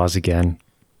looks at his paws again,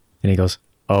 and he goes,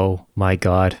 "Oh my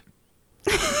God."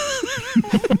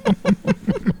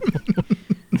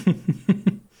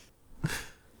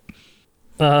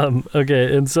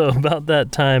 Okay, and so about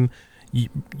that time,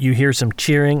 you hear some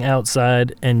cheering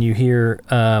outside, and you hear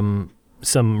some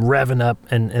revving up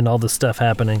and all this stuff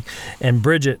happening. And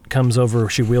Bridget comes over,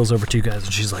 she wheels over to you guys,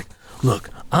 and she's like, look,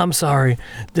 I'm sorry,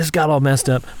 this got all messed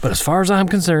up, but as far as I'm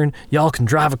concerned, y'all can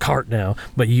drive a cart now,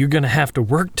 but you're going to have to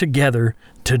work together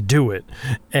to do it.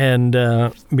 And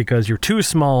because you're too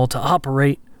small to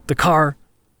operate the car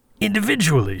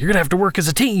individually, you're going to have to work as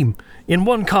a team in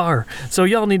one car. So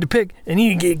y'all need to pick, and you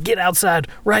need to get outside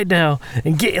right now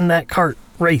and get in that cart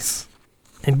race.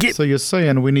 And get. So you're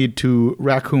saying we need to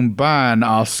raccoon bind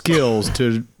our skills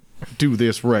to do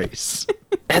this race?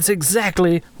 That's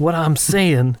exactly what I'm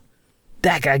saying.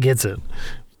 That guy gets it.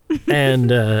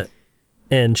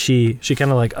 And she kind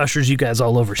of like ushers you guys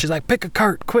all over. She's like, pick a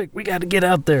cart, quick, we got to get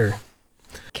out there.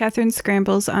 Catherine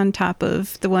scrambles on top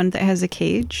of the one that has a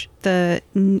cage, the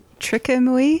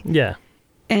Trickamui. Yeah.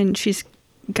 And she's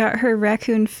got her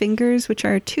raccoon fingers, which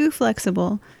are too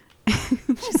flexible.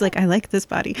 She's like, I like this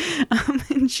body.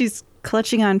 And she's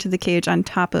clutching onto the cage on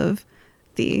top of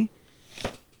the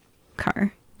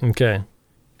car. Okay.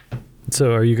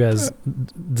 So are you guys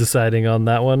deciding on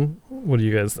that one? What do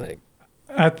you guys think?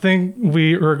 I think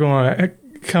we are going to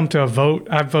come to a vote.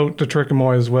 I vote the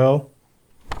Trickamui as well.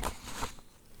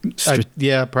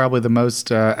 Yeah, probably the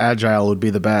most agile would be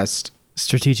the best.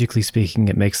 Strategically speaking,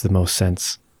 it makes the most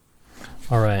sense.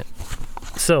 All right.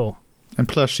 So. And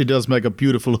plus, she does make a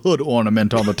beautiful hood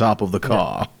ornament on the top of the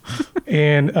car.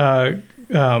 And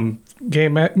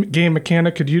game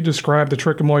mechanic, could you describe the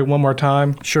Trickamui one more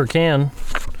time? Sure can.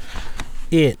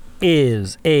 It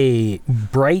is a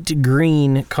bright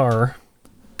green car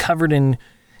covered in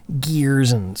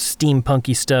gears and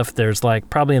steampunky stuff. There's like,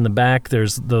 probably in the back,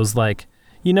 there's those like,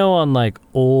 you know, on like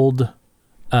old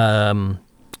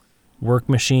work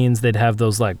machines, they'd have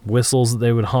those like whistles that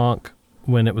they would honk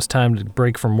when it was time to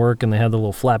break from work, and they had the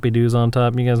little flappy doos on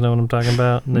top. You guys know what I'm talking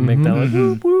about? And they make that like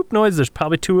whoop whoop noise. There's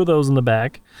probably 2 of those in the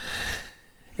back.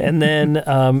 And then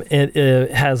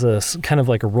it has a kind of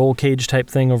like a roll cage type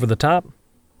thing over the top,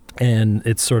 and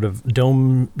it's sort of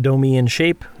domey in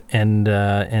shape, and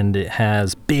it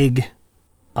has big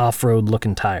off-road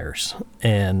looking tires,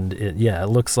 and it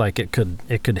looks like it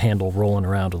could handle rolling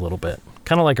around a little bit,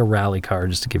 kind of like a rally car,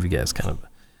 just to give you guys kind of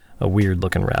a weird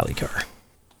looking rally car.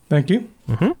 Thank you.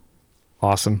 Mm-hmm.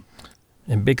 Awesome.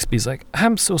 And Bixby's like,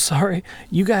 I'm so sorry.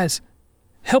 You guys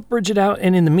help Bridget out,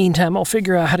 and in the meantime, I'll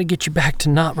figure out how to get you back to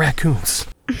not raccoons.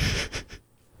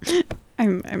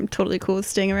 I'm totally cool with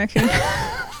staying a raccoon.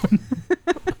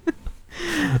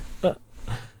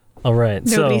 All right.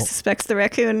 Nobody suspects the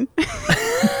raccoon.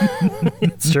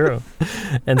 It's true.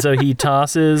 And so he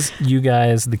tosses you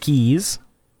guys the keys,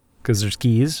 because there's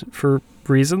keys for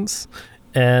reasons,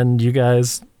 and you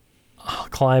guys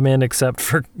climb in except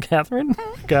for Catherine.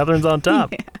 Catherine's on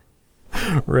top.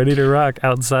 Yeah. Ready to rock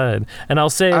outside. And I'll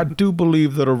say, I do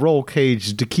believe that a roll cage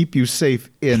is to keep you safe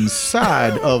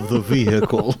inside of the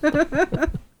vehicle.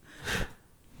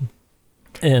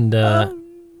 And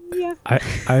yeah.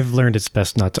 I've learned it's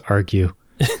best not to argue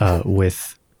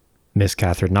with Miss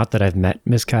Catherine. Not that I've met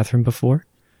Miss Catherine before,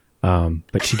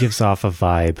 but she gives off a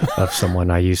vibe of someone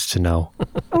I used to know.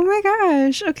 Oh my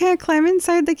gosh. Okay, I climb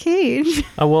inside the cage.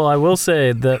 well, I will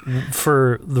say that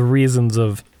for the reasons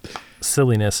of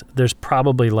silliness, there's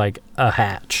probably like a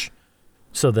hatch,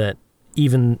 so that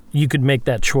even you could make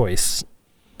that choice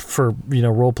for,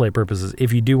 role play purposes.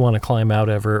 If you do want to climb out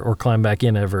ever or climb back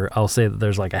in ever, I'll say that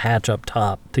there's like a hatch up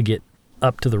top to get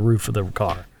up to the roof of the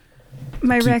car.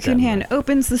 My raccoon hand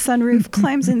opens the sunroof,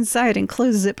 climbs inside, and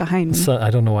closes it behind me. So, I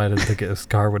don't know why I didn't think this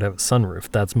car would have a sunroof.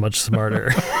 That's much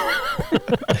smarter.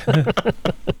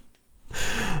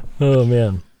 Oh,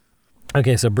 man.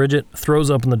 Okay, so Bridget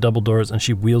throws open the double doors, and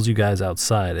she wheels you guys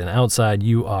outside. And outside,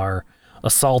 you are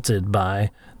assaulted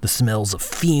by the smells of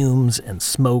fumes and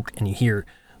smoke, and you hear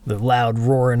the loud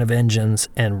roaring of engines.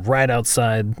 And right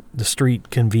outside the street,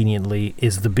 conveniently,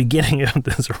 is the beginning of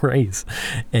this race.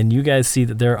 And you guys see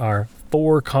that there are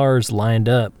 4 cars lined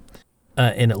up,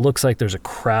 and it looks like there's a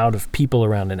crowd of people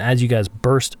around. And as you guys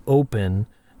burst open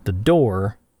the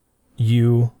door,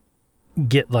 you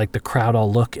get like the crowd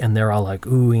all look, and they're all like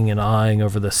oohing and aahing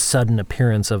over the sudden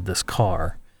appearance of this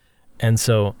car. And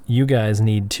so you guys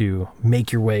need to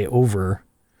make your way over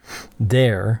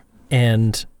there,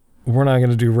 and we're not going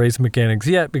to do race mechanics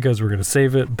yet because we're going to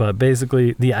save it. But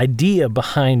basically the idea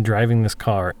behind driving this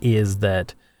car is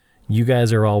that you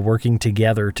guys are all working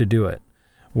together to do it.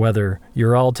 Whether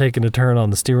you're all taking a turn on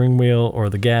the steering wheel or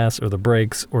the gas or the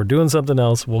brakes or doing something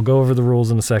else, we'll go over the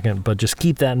rules in a second, but just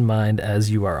keep that in mind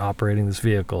as you are operating this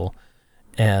vehicle,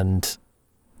 and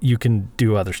you can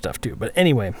do other stuff too. But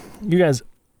anyway, you guys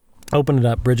open it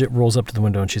up. Bridget rolls up to the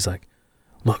window and she's like,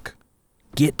 look,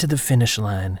 get to the finish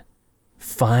line,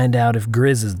 find out if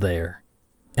Grizz is there,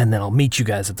 and then I'll meet you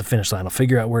guys at the finish line. I'll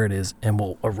figure out where it is, and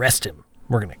we'll arrest him.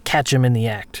 We're going to catch him in the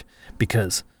act,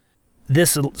 because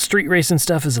this street racing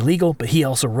stuff is illegal, but he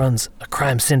also runs a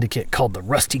crime syndicate called the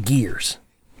Rusty Gears.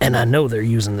 And I know they're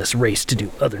using this race to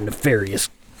do other nefarious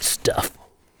stuff.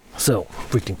 So,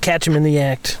 if we can catch him in the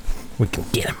act, we can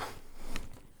get him.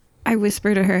 I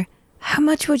whisper to her, "How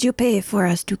much would you pay for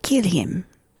us to kill him?"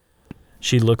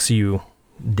 She looks you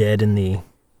dead in the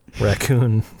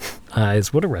raccoon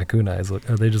eyes. What do raccoon eyes look?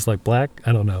 Are they just like black?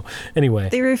 I don't know. Anyway.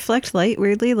 They reflect light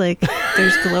weirdly, like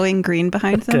there's glowing green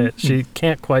behind them. Okay, she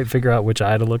can't quite figure out which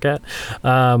eye to look at.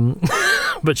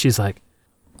 But she's like,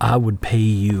 I would pay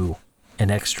you an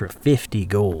extra 50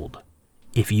 gold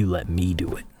if you let me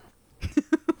do it.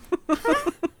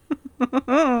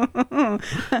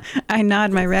 I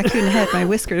nod my raccoon head, my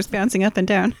whiskers bouncing up and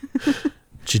down.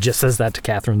 She just says that to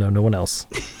Catherine, though, no one else.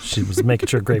 She was making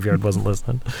sure Graveyard wasn't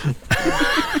listening.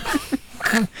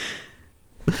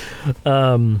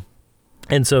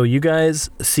 And so you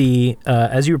guys see,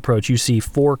 as you approach, you see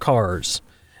 4 cars.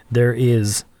 There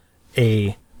is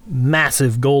a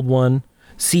massive gold one,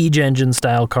 siege engine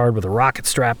style car with a rocket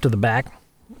strapped to the back.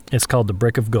 It's called the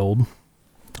Brick of Gold.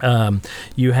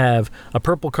 You have a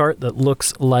purple cart that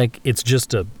looks like it's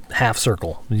just a half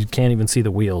circle. You can't even see the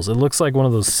wheels. It looks like one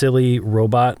of those silly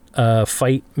robot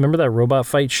fight. Remember that robot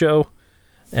fight show?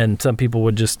 And some people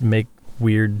would just make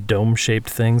weird dome-shaped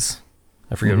things.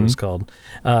 I forget what it's called.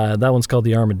 That one's called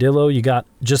the Armadillo. You got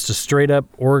just a straight-up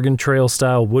Oregon Trail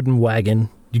style wooden wagon.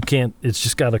 It's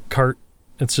just got a cart.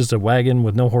 It's just a wagon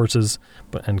with no horses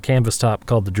and canvas top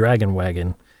called the Dragon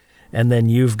Wagon. And then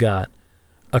you've got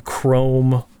a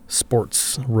chrome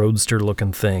sports roadster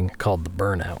looking thing called the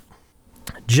Burnout.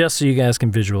 Just so you guys can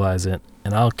visualize it,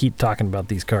 and I'll keep talking about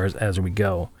these cars as we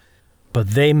go,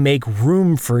 but they make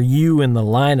room for you in the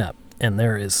lineup, and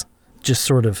there is just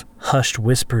sort of hushed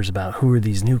whispers about who are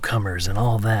these newcomers and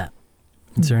all that.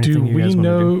 Is there anything you guys want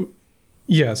to do?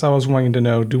 Yes, I was wanting to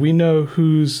know, do we know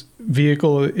whose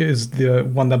vehicle is the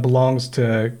one that belongs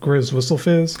to Grizz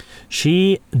Whistlefizz?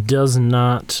 She does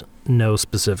not know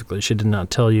specifically. She did not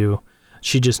tell you.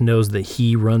 She just knows that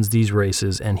he runs these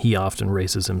races and he often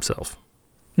races himself.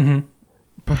 Mm-hmm.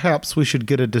 Perhaps we should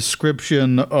get a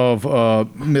description of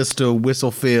Mr.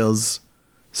 Whistlefizz,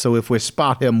 so if we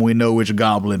spot him, we know which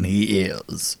goblin he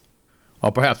is.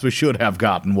 Or perhaps we should have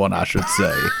gotten one, I should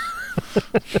say.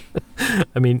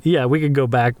 I mean, yeah, we could go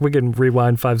back. We can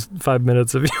rewind five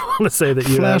minutes if you want to say that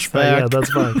you asked that. Yeah,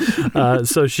 that's fine.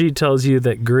 So she tells you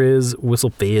that Grizz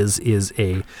Whistlefizz is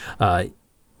a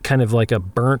kind of like a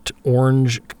burnt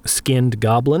orange skinned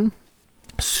goblin.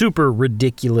 Super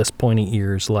ridiculous pointy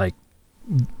ears, like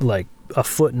a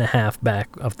foot and a half back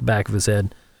off the back of his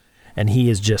head. And he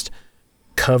is just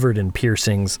covered in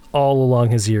piercings all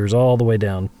along his ears, all the way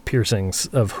down, piercings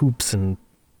of hoops and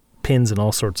pins and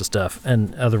all sorts of stuff.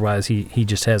 And otherwise he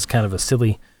just has kind of a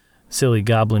silly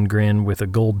goblin grin with a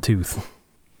gold tooth.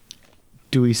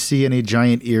 Do we see any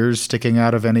giant ears sticking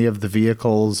out of any of the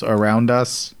vehicles around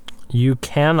us? You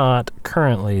cannot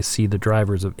currently see the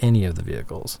drivers of any of the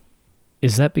vehicles.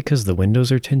 Is that because the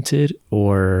windows are tinted,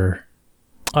 or?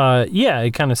 Yeah,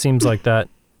 it kind of seems like that.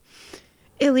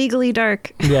 Illegally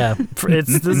dark. Yeah, this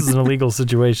is an illegal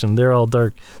situation. They're all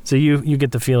dark. So you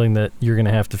get the feeling that you're going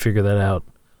to have to figure that out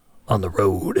on the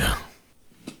road.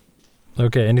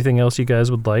 Okay, anything else you guys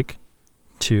would like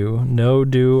to know,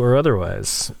 do, or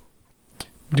otherwise?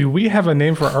 Do we have a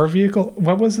name for our vehicle?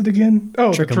 What was it again?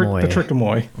 Oh, Trickamui. The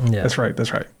Trickamui. Yeah. That's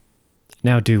right.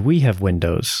 Now, do we have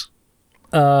windows?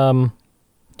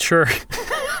 Sure.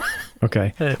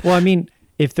 Okay. Well, I mean,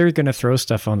 if they're going to throw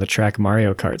stuff on the track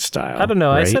Mario Kart style. I don't know.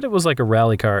 Right? I said it was like a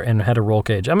rally car and had a roll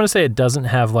cage. I'm going to say it doesn't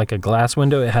have like a glass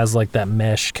window. It has like that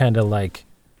mesh kind of like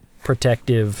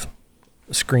protective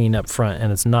screen up front,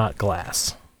 and it's not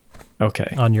glass.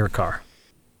 Okay. On your car.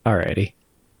 Alrighty.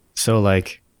 So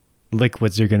like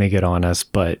liquids are going to get on us,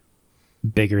 but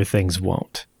bigger things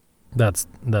won't. That's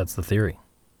the theory.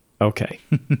 Okay.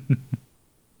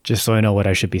 Just so I know what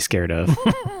I should be scared of.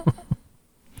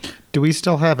 Do we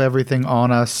still have everything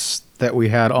on us that we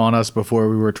had on us before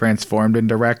we were transformed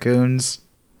into raccoons?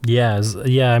 Yeah,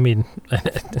 I mean,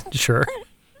 sure.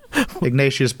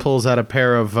 Ignatius pulls out a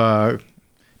pair of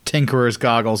tinkerer's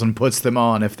goggles and puts them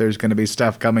on if there's going to be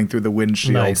stuff coming through the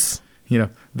windshield. Nice. You know,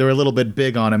 they're a little bit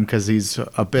big on him because he's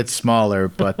a bit smaller,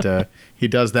 but he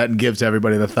does that and gives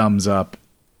everybody the thumbs up.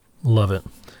 Love it.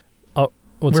 Oh,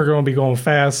 We're going to be going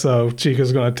fast, so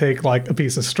Chico's going to take like a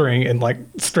piece of string and like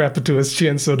strap it to his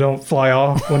chin so don't fly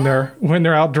off when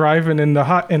they're out driving in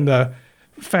the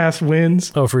fast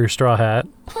winds. Oh, for your straw hat.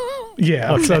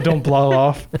 Yeah, okay. So don't blow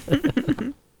off.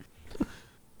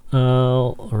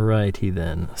 Alrighty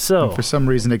then. So and for some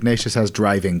reason, Ignatius has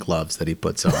driving gloves that he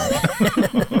puts on.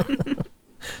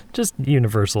 Just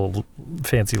universal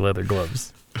fancy leather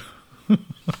gloves.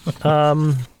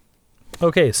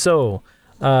 Okay, so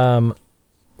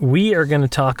we are going to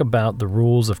talk about the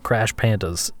rules of Crash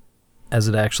Pandas as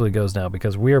it actually goes now,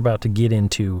 because we're about to get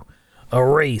into a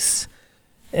race.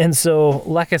 And so,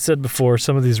 like I said before,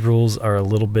 some of these rules are a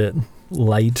little bit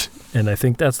light, and I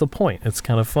think that's the point. It's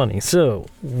kind of funny. So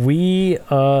we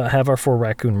have our 4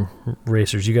 raccoon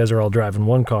racers. You guys are all driving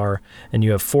one car, and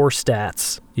you have 4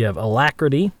 stats. You have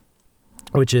alacrity,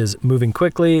 which is moving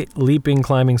quickly, leaping,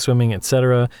 climbing, swimming,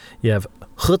 etc. You have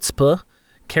chutzpah,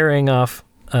 carrying off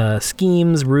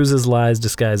schemes, ruses, lies,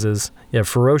 disguises. You have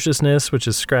ferociousness, which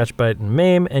is scratch, bite, and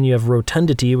maim. And you have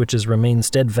rotundity, which is remain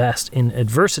steadfast in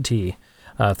adversity,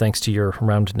 thanks to your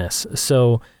roundness.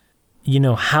 So,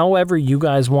 however you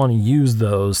guys want to use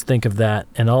those, think of that.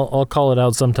 And I'll call it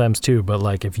out sometimes too, but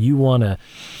like if you want to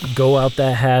go out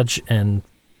that hatch and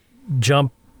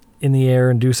jump in the air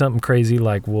and do something crazy,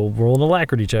 like we'll roll an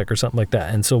alacrity check or something like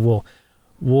that. And so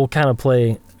we'll kind of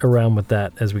play around with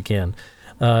that as we can.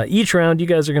 Each round you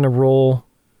guys are going to roll,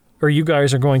 or you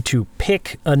guys are going to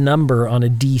pick a number on a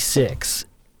D6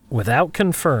 without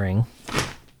conferring,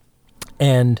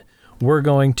 and we're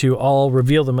going to all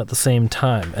reveal them at the same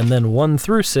time. And then 1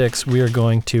 through 6, we are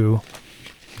going to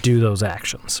do those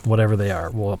actions, whatever they are.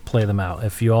 We'll play them out.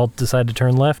 If you all decide to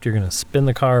turn left, you're going to spin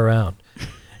the car around.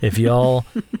 If you all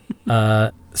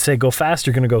say go fast,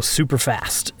 you're going to go super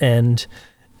fast. And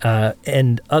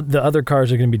the other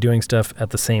cars are going to be doing stuff at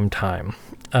the same time.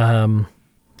 And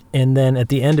then at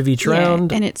the end of each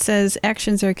round... And it says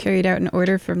actions are carried out in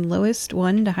order from lowest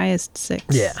 1 to highest 6.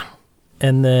 Yeah.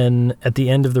 And then at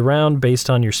the end of the round, based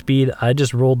on your speed, I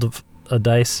just rolled a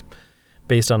dice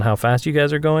based on how fast you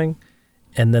guys are going.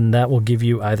 And then that will give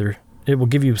you it will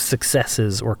give you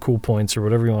successes or cool points or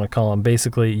whatever you want to call them.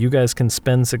 Basically, you guys can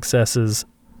spend successes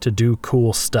to do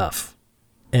cool stuff.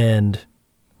 And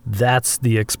that's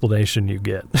the explanation you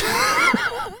get.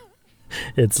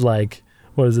 It's like,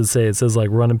 what does it say? It says like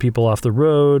running people off the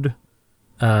road.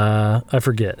 I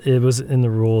forget. It was in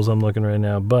the rules I'm looking right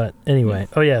now. But anyway,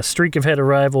 streak of head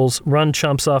arrivals, run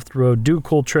chumps off the road, do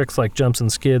cool tricks like jumps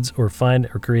and skids, or find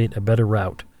or create a better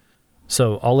route.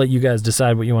 So I'll let you guys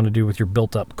decide what you want to do with your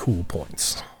built-up cool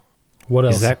points. What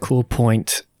else? Is that cool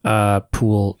point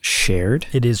pool shared?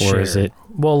 It is shared. Or is it?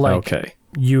 Well, okay.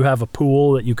 You have a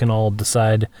pool that you can all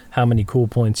decide how many cool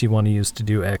points you want to use to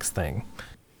do X thing.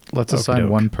 Let's assign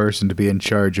one person to be in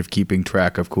charge of keeping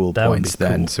track of cool points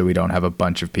then, so we don't have a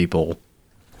bunch of people.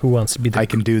 Who wants to be the... I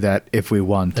can do that if we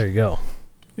want. There you go.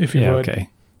 If you would. Okay.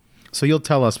 So you'll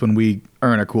tell us when we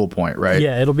earn a cool point, right?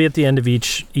 Yeah, it'll be at the end of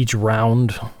each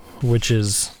round, which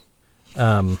is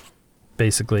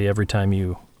basically every time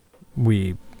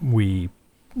we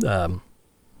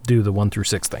do the 1 through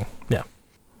 6 thing. Yeah.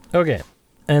 Okay.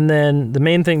 And then the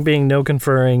main thing being no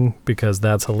conferring, because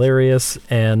that's hilarious.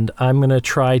 And I'm going to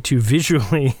try to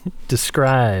visually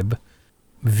describe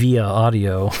via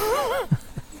audio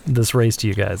this race to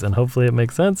you guys. And hopefully it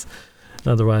makes sense.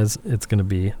 Otherwise, it's going to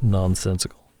be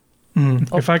nonsensical.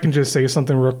 If I can just say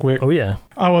something real quick. Oh, yeah.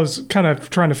 I was kind of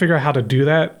trying to figure out how to do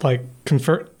that, like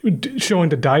showing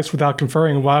the dice without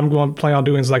conferring. What I'm going to plan on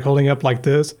doing is like holding up like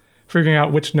this, figuring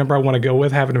out which number I want to go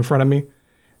with, have it in front of me.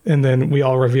 And then we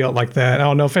all reveal it like that. I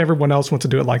don't know if everyone else wants to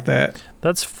do it like that.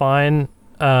 That's fine.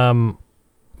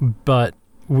 But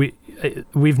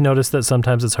we've noticed that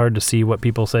sometimes it's hard to see what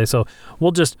people say. So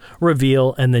we'll just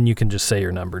reveal, and then you can just say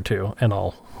your number too, and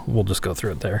we'll just go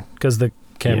through it there because the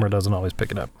camera doesn't always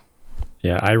pick it up.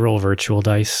 Yeah, I roll virtual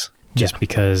dice just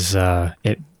because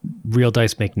real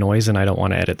dice make noise, and I don't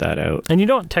want to edit that out. And you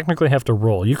don't technically have to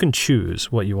roll. You can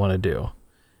choose what you want to do.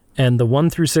 And the 1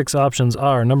 through 6 options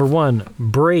are, number 1,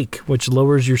 brake, which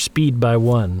lowers your speed by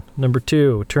 1. Number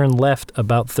 2, turn left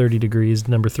about 30 degrees.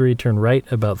 Number 3, turn right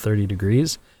about 30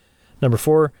 degrees. Number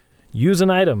 4, use an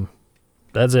item.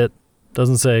 That's it.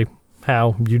 Doesn't say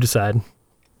how, you decide.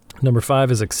 Number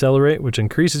 5 is accelerate, which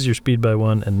increases your speed by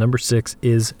 1. And number 6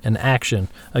 is an action.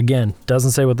 Again,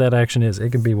 doesn't say what that action is.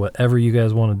 It can be whatever you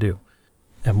guys want to do.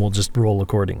 And we'll just roll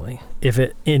accordingly. If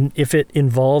it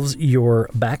involves your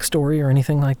backstory or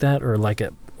anything like that, or like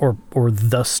or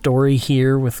the story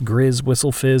here with Grizz,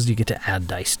 Whistle Fizz, you get to add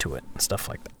dice to it and stuff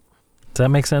like that. Does that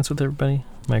make sense with everybody?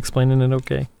 Am I explaining it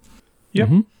okay? Yep.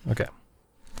 Mm-hmm. Okay.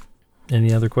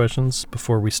 Any other questions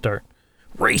before we start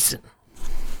racing?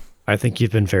 I think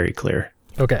you've been very clear.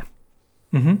 Okay.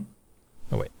 Mm-hmm.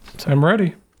 Oh, wait. Sorry. I'm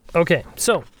ready. Okay,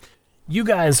 so you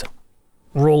guys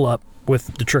roll up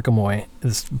with the Trickamui,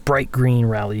 this bright green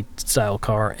rally style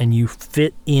car, and you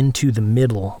fit into the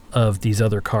middle of these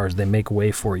other cars. They make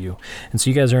way for you. And so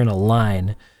you guys are in a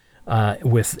line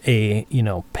with a,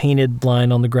 painted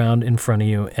line on the ground in front of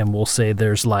you, and we'll say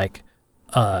there's like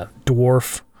a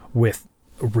dwarf with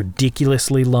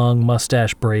ridiculously long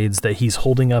mustache braids that he's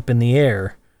holding up in the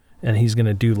air, and he's going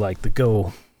to do like the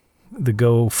go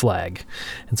flag.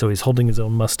 And so he's holding his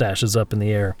own mustaches up in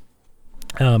the air.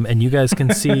 And you guys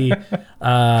can see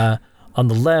on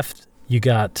the left, you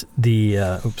got the,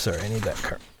 I need that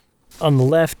card. On the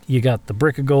left, you got the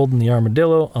brick of gold and the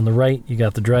armadillo. On the right, you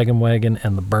got the dragon wagon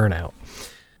and the burnout.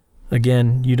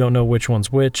 Again, you don't know which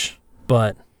one's which,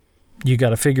 but you got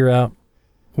to figure out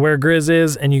where Grizz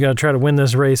is, and you got to try to win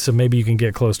this race so maybe you can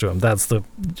get close to him. That's the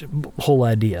whole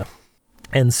idea.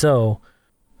 And so,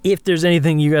 if there's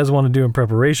anything you guys want to do in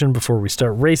preparation before we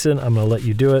start racing, I'm going to let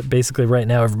you do it. Basically, right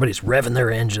now, everybody's revving their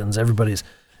engines. Everybody's,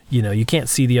 you can't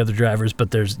see the other drivers,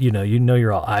 but there's,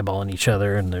 you're all eyeballing each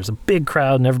other, and there's a big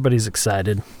crowd, and everybody's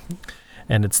excited.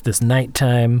 And it's this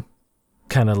nighttime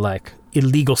kind of like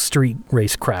illegal street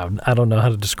race crowd. I don't know how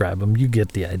to describe them. You get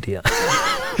the idea.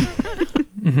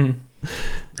 Mm-hmm.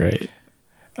 Great.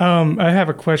 I have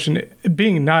a question.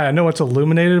 Being night, I know it's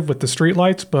illuminated with the street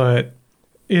lights, but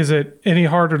is it any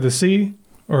harder to see,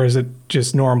 or is it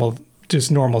just normal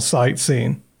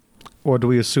sightseeing? Or do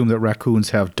we assume that raccoons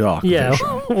have dark Yeah,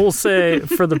 vision? we'll say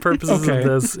for the purposes Okay.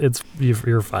 of this,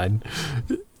 you're fine.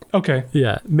 Okay.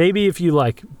 Yeah, maybe if you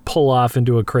like pull off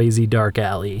into a crazy dark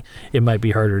alley, it might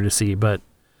be harder to see, but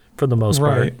for the most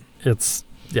Right. part,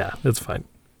 it's fine.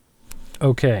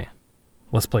 Okay,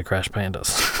 let's play Crash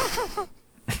Pandas.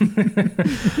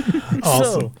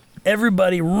 Awesome. So,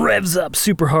 everybody revs up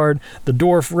super hard. The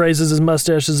dwarf raises his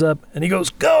mustaches up, and he goes,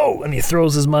 go! And he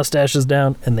throws his mustaches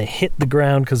down, and they hit the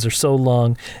ground because they're so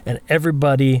long. And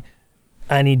everybody,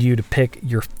 I need you to pick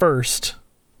your first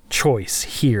choice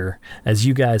here as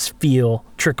you guys feel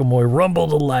Trickamui rumble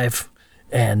to life,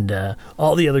 and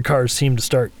all the other cars seem to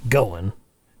start going.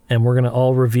 And we're going to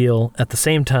all reveal at the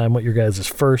same time what your guys'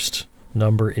 first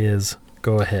number is.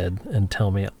 Go ahead and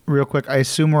tell me. Real quick, I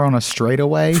assume we're on a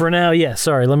straightaway. For now, yes.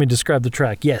 Sorry, let me describe the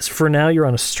track. Yes, for now you're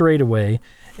on a straightaway,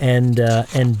 and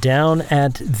down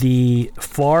at the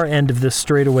far end of this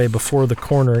straightaway before the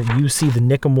corner, you see the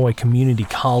Niqamui Community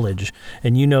College,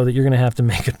 and you know that you're going to have to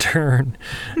make a turn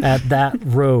at that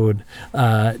road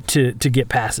to get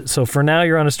past it. So for now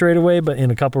you're on a straightaway, but in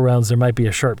a couple rounds there might be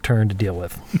a sharp turn to deal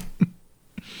with.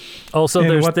 Also, In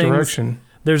there's what things. direction?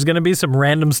 There's going to be some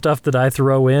random stuff that I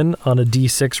throw in on a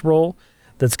D6 roll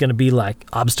that's going to be like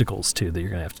obstacles, too, that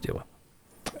you're going to have to deal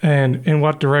with. And in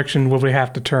what direction will we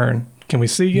have to turn? Can we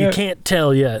see yet? You can't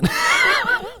tell yet.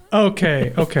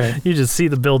 Okay. You just see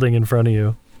the building in front of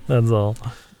you. That's all.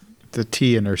 The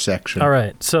T intersection. All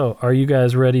right. So are you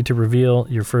guys ready to reveal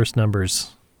your first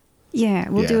numbers? Yeah,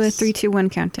 we'll do a Yes. 3, 2, 1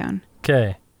 countdown.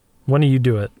 Okay. When do you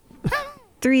do it?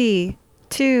 3,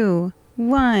 2,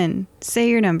 1. Say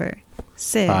your number.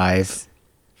 6.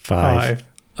 Five.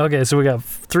 Okay, so we got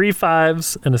 3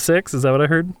 5s and a 6. Is that what I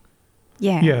heard?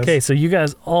 Yeah. Yes. Okay, so you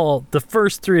guys all, the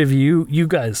first 3 of you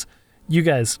guys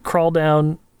crawl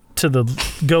down to the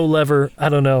go lever, I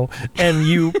don't know, and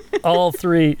you all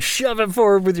 3 shove it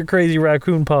forward with your crazy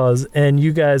raccoon paws, and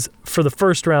you guys, for the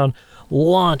first round,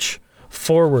 launch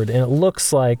forward, and it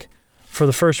looks like for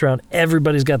the first round,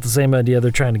 everybody's got the same idea.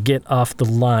 They're trying to get off the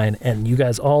line, and you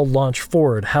guys all launch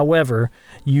forward. However,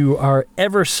 you are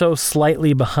ever so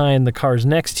slightly behind the cars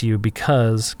next to you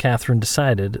because Catherine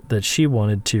decided that she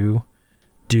wanted to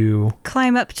do...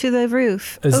 Climb up to the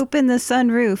roof, Is- open the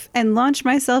sunroof, and launch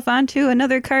myself onto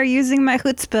another car using my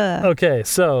chutzpah. Okay,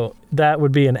 so that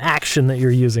would be an action that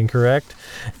you're using, correct?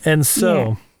 And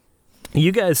so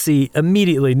you guys see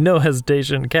immediately, no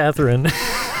hesitation, Catherine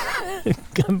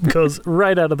goes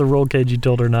right out of the roll cage you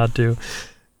told her not to.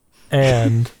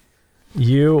 And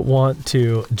you want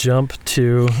to jump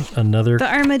to another...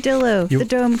 The armadillo, You- the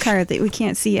dome car that we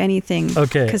can't see anything.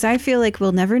 Okay. Because I feel like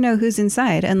we'll never know who's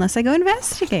inside unless I go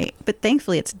investigate. But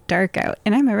thankfully it's dark out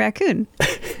and I'm a raccoon.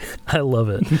 I love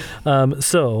it.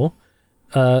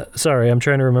 Sorry, I'm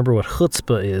trying to remember what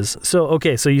chutzpah is. So,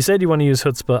 okay, so you said you want to use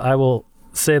chutzpah. I will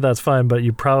say that's fine, but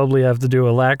you probably have to do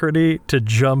alacrity to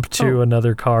jump to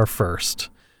another car first.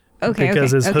 Okay,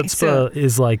 Because his okay. chutzpah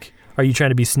is like, are you trying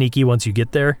to be sneaky once you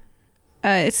get there?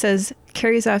 It says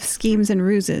carries off schemes and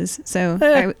ruses. So,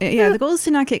 the goal is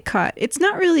to not get caught. It's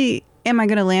not really, am I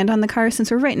going to land on the car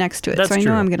since we're right next to it? That's so I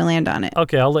true. know I'm going to land on it.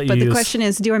 Okay, I'll let you But use... the question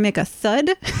is, do I make a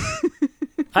thud?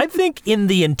 I think in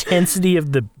the intensity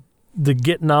of the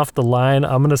getting off the line,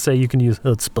 I'm going to say you can use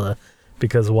chutzpah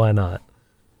because why not?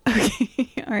 Okay,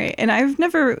 all right. And I've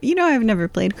never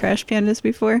played Crash Pandas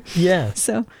before. Yeah.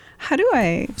 So how do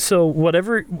I? So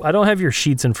whatever, I don't have your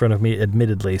sheets in front of me,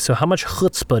 admittedly. So how much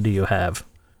chutzpah do you have?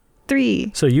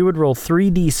 3. So you would roll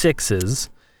 3d6s,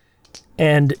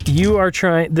 and you are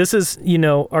trying. This is,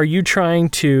 are you trying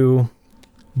to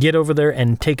get over there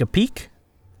and take a peek?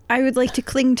 I would like to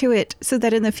cling to it so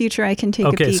that in the future I can take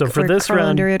a peek. Okay, so for or this crawl round,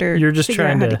 under it or you're just figure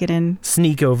trying out how to to get in.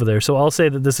 sneak over there. So I'll say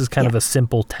that this is kind of a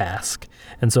simple task.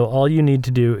 And so all you need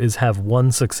to do is have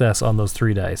one success on those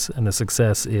 3 dice. And the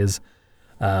success is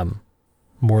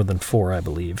more than 4, I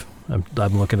believe.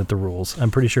 I'm looking at the rules.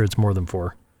 I'm pretty sure it's more than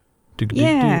 4.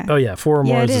 Yeah. Oh, yeah. 4 or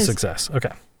more Yeah, is it a is. success.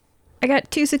 Okay. I got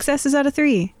 2 successes out of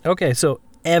 3. Okay, so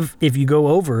if you go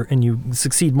over and you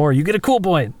succeed more, you get a cool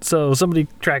point. So somebody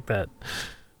track that.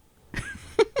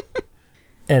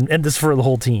 and this is for the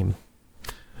whole team.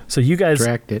 So you guys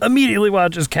immediately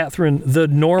watch as Catherine, the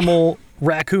normal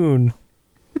raccoon,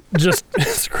 just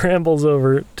scrambles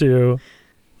over to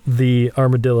the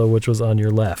armadillo, which was on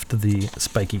your left, the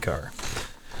spiky car.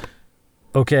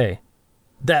 Okay.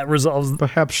 That resolves...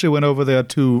 Perhaps she went over there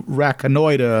to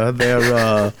reconnoiter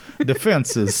their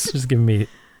defenses. Just give me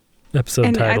episode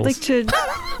titles. I'd like to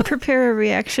prepare a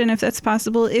reaction if that's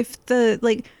possible. If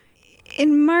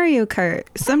in Mario Kart,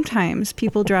 sometimes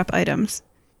people drop items,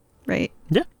 right?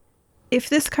 Yeah. If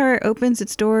this car opens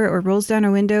its door or rolls down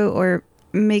a window or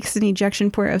makes an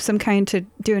ejection port of some kind to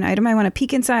do an item, I want to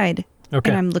peek inside. Okay.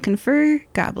 And I'm looking for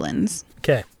goblins.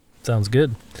 Okay. Sounds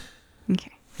good.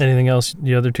 Okay. Anything else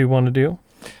the other two want to do?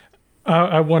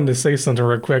 I wanted to say something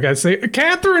real quick. I'd say,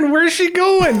 Catherine, where's she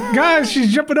going? Guys,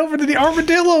 she's jumping over to the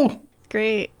armadillo.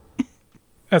 Great.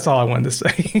 That's all I wanted to say.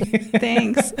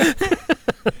 Thanks.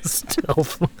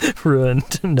 Stealth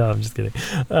ruined. No, I'm just kidding.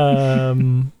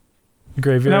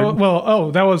 Graveyard.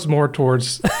 That was more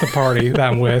towards the party that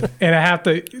I'm with. And I have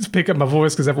to pick up my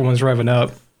voice because everyone's revving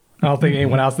up. I don't think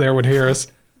anyone out there would hear us.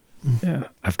 Yeah.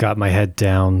 I've got my head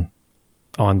down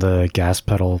on the gas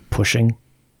pedal pushing,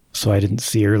 so I didn't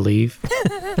see her leave.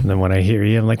 And then when I hear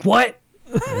you, I'm like, what?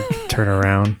 Turn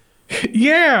around.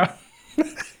 Yeah.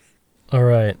 All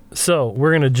right. So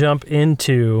we're going to jump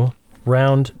into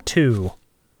round 2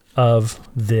 of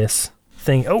this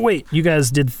thing. Oh, wait. You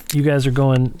guys are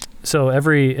going... So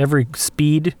every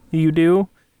speed you do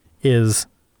is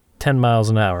 10 miles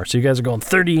an hour. So you guys are going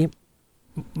 30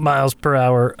 miles per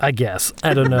hour, I guess.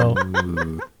 I don't know.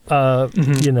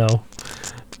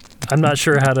 I'm not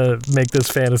sure how to make this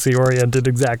fantasy oriented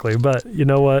exactly, but you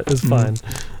know what? It's fine.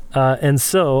 And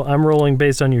so I'm rolling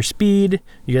based on your speed.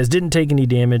 You guys didn't take any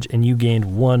damage, and you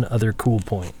gained 1 other cool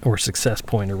point or success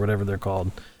point or whatever they're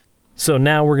called. So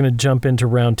now we're going to jump into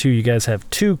round 2. You guys have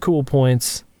 2 cool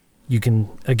points. You can,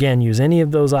 again, use any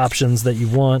of those options that you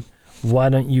want. Why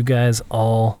don't you guys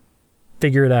all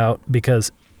figure it out?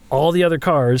 Because all the other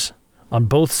cars on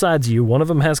both sides of you, one of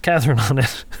them has Catherine on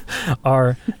it,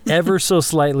 are ever so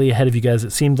slightly ahead of you guys.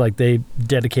 It seems like they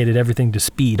dedicated everything to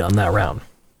speed on that round.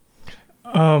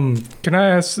 Can I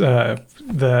ask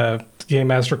the game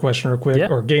master question real quick,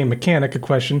 or game mechanic a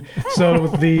question? So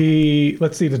the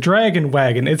dragon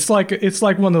wagon. It's like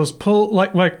one of those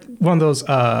like one of those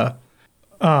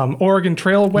Oregon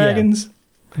Trail wagons,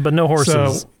 but no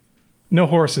horses. So, no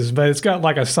horses, but it's got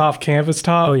like a soft canvas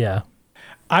top. Oh yeah.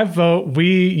 I vote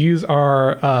we use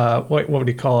our what would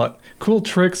you call it? Cool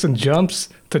tricks and jumps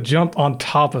to jump on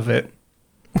top of it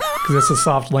because it's a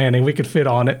soft landing. We could fit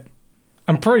on it.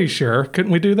 I'm pretty sure.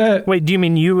 Couldn't we do that? Wait, do you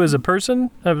mean you as a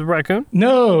person, a raccoon?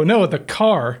 No, the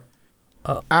car.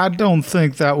 I don't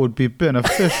think that would be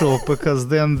beneficial because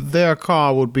then their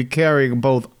car would be carrying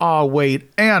both our weight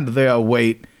and their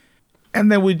weight,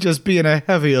 and then we'd just be in a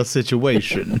heavier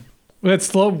situation. Let's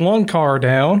slow one car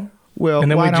down. Well,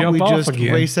 and then why don't we jump just off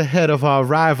again. race ahead of our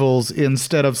rivals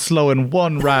instead of slowing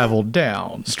one rival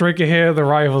down? Streak ahead of the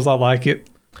rivals. I like it.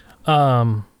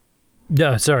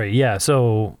 Yeah, sorry. Yeah,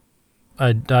 so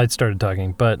I started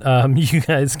talking, but you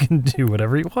guys can do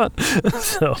whatever you want.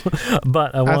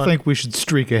 But I think we should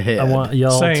streak ahead. I want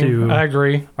y'all to... I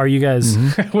agree. Are you guys...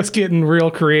 I was getting real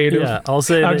creative. Yeah, I'll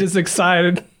say I'm just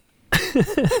excited.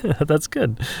 That's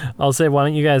good. I'll say, why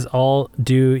don't you guys all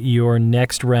do your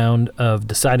next round of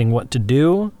deciding what to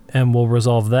do, and we'll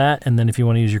resolve that, and then if you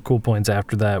want to use your cool points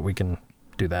after that, we can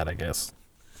do that, I guess.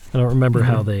 I don't remember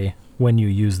when you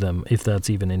use them, if that's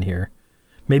even in here.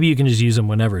 Maybe you can just use them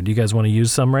whenever. Do you guys want to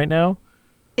use some right now?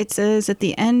 It says at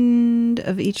the end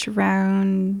of each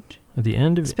round. At the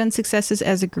end of spend successes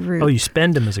as a group. Oh, you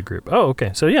spend them as a group. Oh,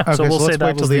 okay. So yeah. Okay, so we'll say let's that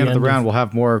wait till was the end of the round.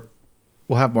 of-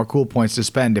 We'll have more cool points to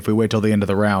spend if we wait till the end of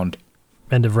the round.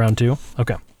 End of round 2.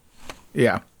 Okay.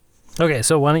 Yeah. Okay.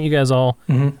 So why don't you guys all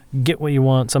get what you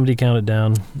want? Somebody count it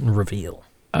down and reveal.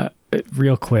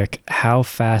 Real quick, how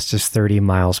fast is 30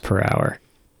 miles per hour?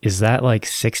 Is that like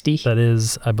 60? That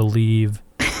is, I believe,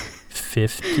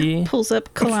 50. Pulls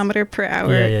up kilometer per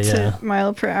hour Yeah. to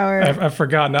mile per hour. I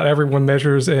forgot. Not everyone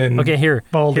measures in Okay, here.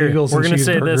 bald eagles We're and going to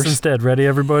say this cheeseburgers. instead. Ready,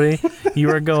 everybody? You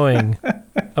are going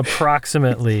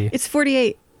approximately. It's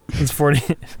 48. It's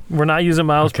 40. We're not using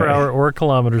miles per Okay. hour or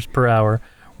kilometers per hour.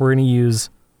 We're going to use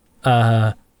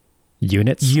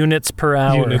Units? per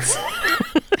hour. Units.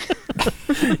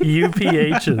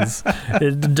 UPHs.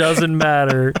 It doesn't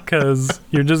matter because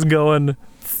you're just going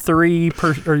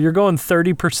you're going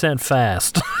 30%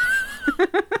 fast.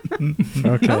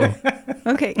 Okay.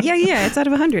 Okay. Yeah. It's out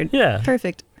of 100. Yeah.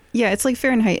 Perfect. Yeah, it's like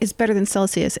Fahrenheit is better than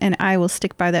Celsius, and I will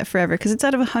stick by that forever because it's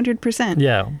out of 100%.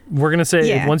 Yeah. We're going to say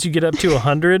Yeah. once you get up to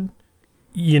 100,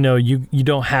 you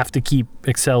don't have to keep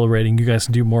accelerating. You guys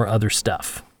can do more other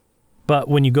stuff. But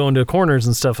when you go into corners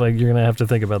and stuff, like, you're going to have to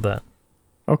think about that.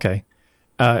 Okay.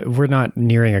 We're not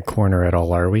nearing a corner at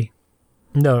all, are we?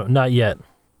 No, not yet.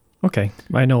 Okay.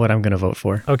 I know what I'm going to vote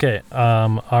for. Okay.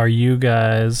 Are you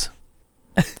guys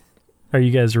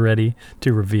ready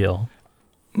to reveal?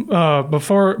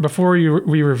 Before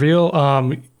we reveal,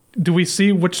 do we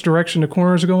see which direction the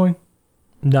corners are going?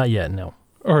 Not yet, no.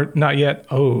 Or not yet?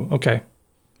 Oh, okay.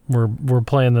 We're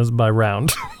playing this by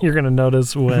round. You're going to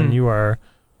notice when you are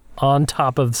on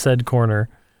top of said corner.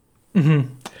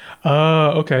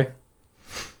 Okay.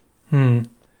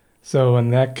 So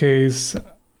in that case,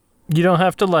 You don't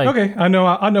have to okay, I know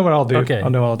what I'll do. Okay. I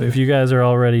know what I'll do. If you guys are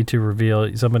all ready to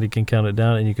reveal, somebody can count it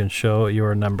down and you can show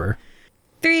your number.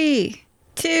 3,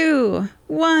 2,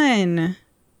 1,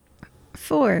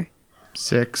 4.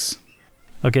 6.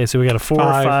 Okay, so we got a 4,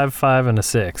 Five. 5, and a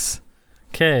 6.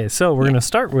 Okay, so we're going to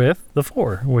start with the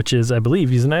 4, which is, I believe,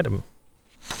 use an item.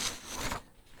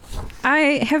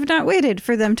 I have not waited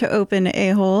for them to open a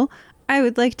hole. I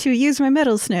would like to use my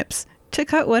metal snips to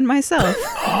cut one myself.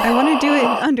 I want to do it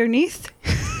underneath.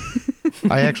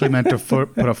 I actually meant to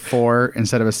put a 4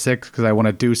 instead of a 6 because I want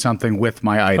to do something with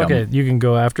my item. Okay, you can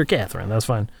go after Catherine. That's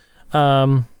fine.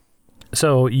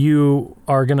 So you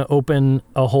are going to open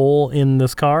a hole in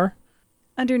this car?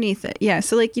 Underneath it. Yeah,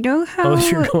 so like, you know how Oh,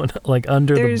 you're going like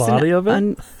under the there's body of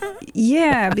it?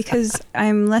 Yeah, because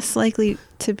I'm less likely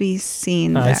to be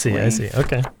seen I that see. way.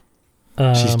 Okay.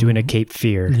 She's doing a Cape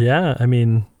Fear. Yeah, I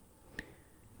mean,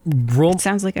 roll. It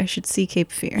sounds like I should see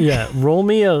Cape Fear. Yeah, roll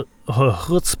me a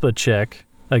chutzpah check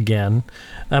again.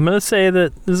 I'm gonna say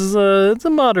that this is it's a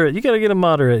moderate. You gotta get a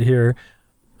moderate here,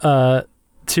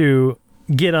 to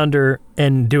get under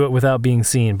and do it without being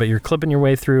seen. But you're clipping your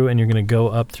way through, and you're gonna go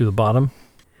up through the bottom.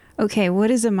 Okay, what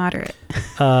is a moderate?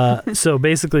 So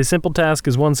basically, simple task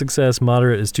is 1 success,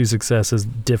 moderate is 2 successes,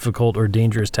 difficult or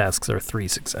dangerous tasks are 3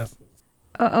 success.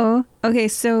 Uh-oh. Okay,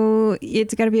 so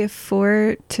it's got to be a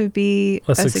 4 to be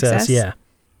A success, yeah.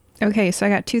 Okay, so I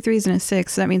got 2 3s and a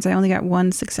 6. So that means I only got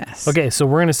 1 success. Okay, so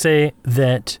we're going to say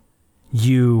that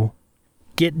you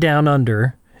get down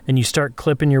under and you start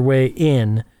clipping your way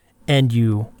in and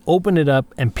you open it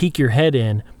up and peek your head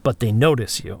in, but they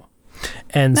notice you.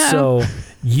 And so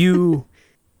you,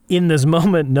 in this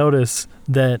moment, notice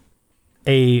that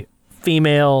a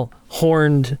female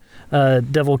horned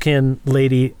devilkin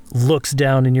lady looks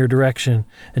down in your direction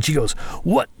and she goes,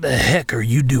 "What the heck are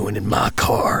you doing in my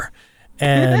car?"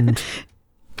 And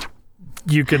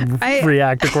you can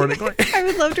react accordingly. I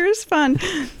would love to respond.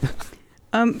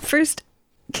 First,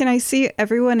 can I see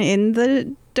everyone in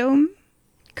the dome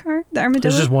car? The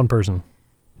armadillo? There's just one person.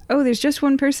 Oh, there's just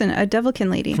one person, a devilkin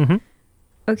lady. Mm-hmm.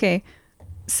 Okay,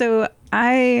 so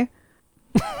I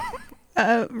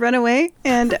run away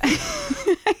and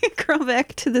I crawl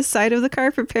back to the side of the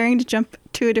car, preparing to jump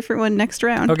to a different one next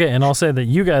round. Okay, and I'll say that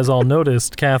you guys all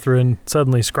noticed Catherine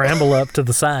suddenly scramble up to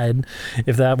the side,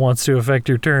 if that wants to affect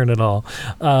your turn at all.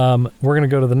 We're going to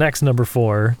go to the next number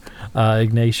 4,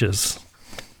 Ignatius.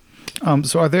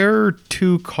 So are there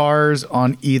 2 cars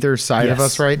on either side of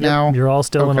Yes. us right Yep, now? You're all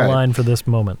still in a Okay. line for this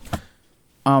moment.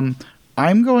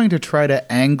 I'm going to try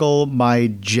to angle my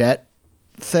jet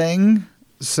thing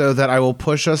so that I will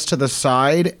push us to the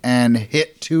side and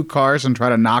hit 2 cars and try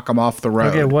to knock them off the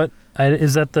road. Okay,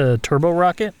 is that the turbo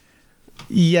rocket?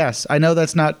 Yes, I know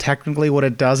that's not technically what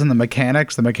it does in the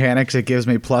mechanics. The mechanics, it gives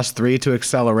me +3 to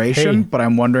acceleration, Hey. but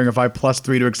I'm wondering if I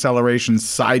 +3 to acceleration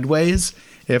sideways,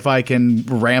 if I can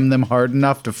ram them hard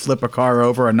enough to flip a car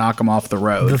over and knock them off the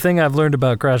road. The thing I've learned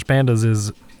about Crash Pandas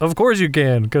is, of course you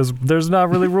can, because there's not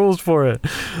really rules for it.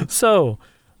 So,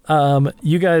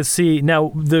 you guys see,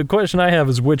 now the question I have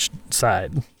is which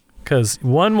side? Because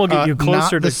one will get you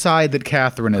closer not the to... side that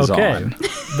Catherine is Okay, on.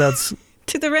 that's...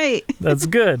 To the right. That's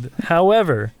good.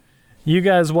 However, you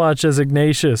guys watch as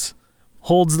Ignatius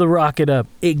holds the rocket up,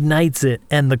 ignites it,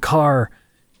 and the car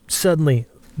suddenly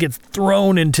gets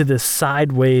thrown into this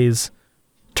sideways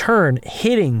turn,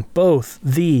 hitting both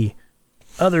the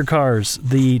other cars.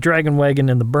 The Dragon Wagon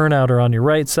and the Burnout are on your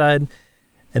right side,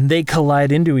 and they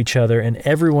collide into each other, and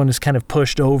everyone is kind of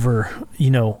pushed over,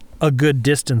 a good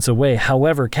distance away.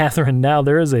 However, Catherine, now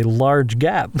there is a large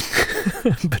gap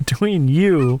between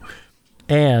you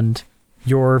and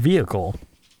your vehicle.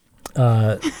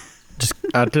 Just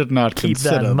I did not keep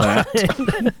that consider in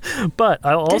that. mind. But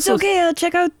I'll It's also okay, I'll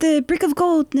check out the brick of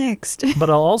gold next. But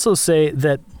I'll also say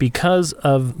that because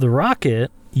of the rocket,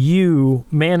 you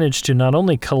managed to not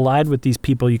only collide with these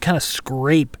people, you kind of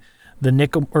scrape the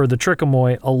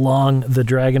Trickamui along the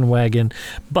Dragon Wagon,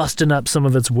 busting up some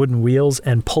of its wooden wheels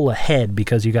and pull ahead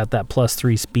because you got that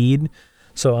 +3 speed.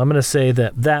 So I'm going to say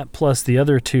that plus the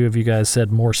other two of you guys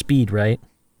said more speed, right?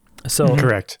 So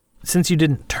Correct. Since you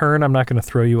didn't turn, I'm not going to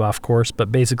throw you off course,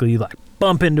 but basically you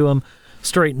bump into him,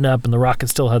 straighten up, and the rocket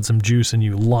still had some juice, and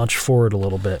you launch forward a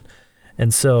little bit.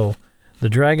 And so the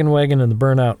Dragon Wagon and the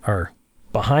Burnout are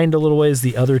behind a little ways.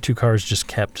 The other two cars just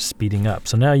kept speeding up.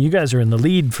 So now you guys are in the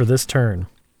lead for this turn,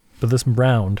 for this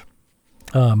round,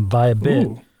 by a bit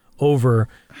over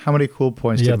How many cool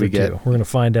points the did other we get? two. We're going to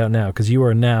find out now, because you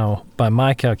are now, by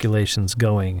my calculations,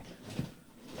 going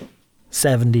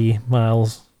 70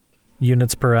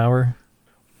 units per hour.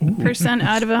 Percent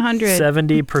out of 100.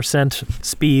 70%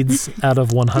 speeds out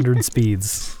of 100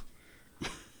 speeds.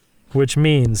 Which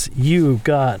means you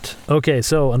got... Okay,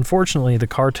 so unfortunately the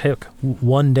car took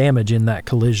 1 damage in that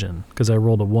collision because I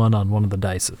rolled a 1 on one of the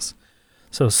dices.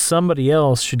 So somebody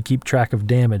else should keep track of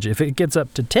damage. If it gets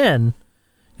up to 10,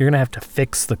 you're going to have to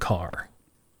fix the car.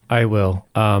 I will.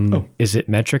 Is it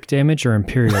metric damage or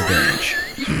imperial damage?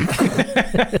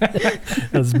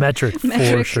 That's metric for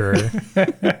Metric. sure.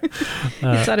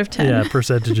 It's out of 10. Yeah,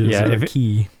 percentages are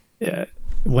key.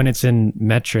 When it's in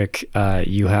metric,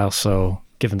 you also,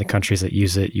 given the countries that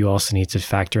use it, you also need to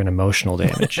factor in emotional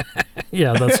damage.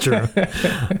 Yeah, that's true.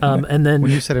 And then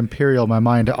When you said Imperial, my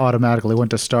mind automatically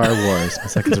went to Star Wars.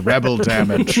 It's like it's rebel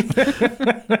damage.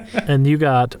 and you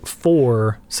got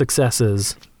 4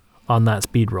 successes on that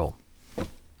speed roll.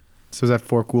 So is that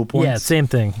 4 cool points? Yeah, same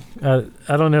thing.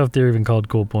 I don't know if they're even called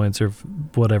cool points or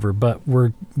whatever, but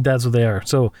that's what they are.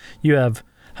 So you have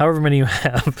however many you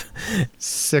have.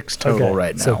 6 total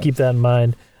right now. So keep that in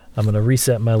mind. I'm going to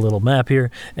reset my little map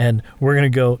here, and we're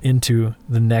going to go into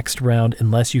the next round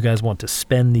unless you guys want to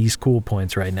spend these cool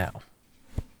points right now.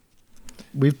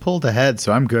 We've pulled ahead,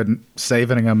 so I'm good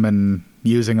saving them and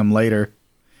using them later.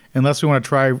 Unless we want to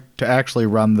try to actually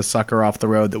run the sucker off the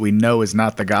road that we know is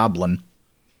not the goblin.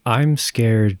 I'm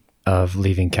scared of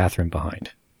leaving Catherine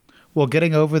behind. Well,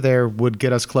 getting over there would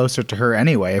get us closer to her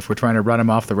anyway. If we're trying to run him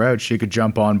off the road, she could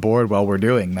jump on board while we're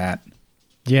doing that.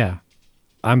 Yeah,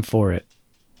 I'm for it.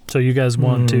 So you guys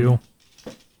want to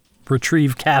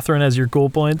retrieve Catherine as your cool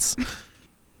points?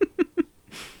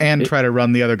 And try to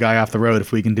run the other guy off the road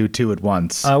if we can do 2 at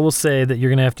once. I will say that you're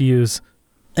going to have to use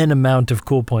an amount of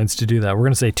cool points to do that. We're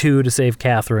going to say 2 to save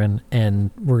Catherine,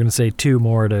 and we're going to say 2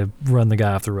 more to run the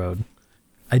guy off the road.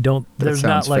 There's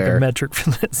not like fair. a metric for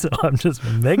this, so I'm just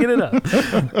making it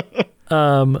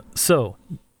up. So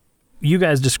you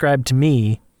guys described to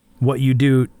me what you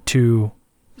do to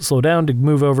slow down, to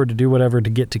move over, to do whatever to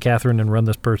get to Catherine and run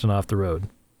this person off the road.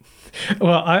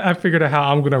 Well, I figured out how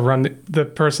I'm going to run the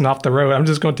person off the road. I'm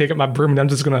just going to take up my broom and I'm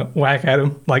just going to whack at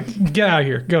him. Like, get out of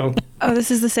here. Go. Oh, this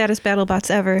is the saddest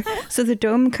BattleBots ever. So the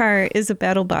dome car is a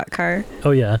BattleBot car,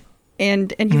 Oh, yeah.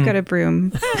 and you've got a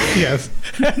broom. Yes.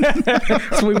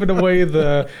 Sweeping away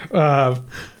the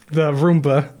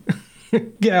Roomba.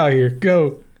 Get out of here.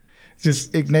 Go.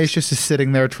 Just Ignatius is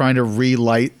sitting there trying to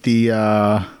relight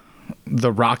the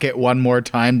rocket one more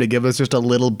time to give us just a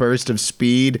little burst of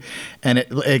speed, and it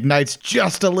ignites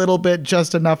just a little bit,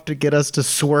 just enough to get us to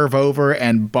swerve over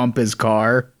and bump his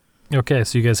car. Okay,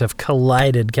 so you guys have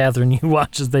collided. Catherine, you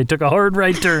watch as they took a hard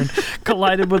right turn,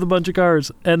 collided with a bunch of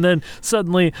cars, and then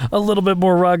suddenly a little bit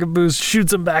more rocket boost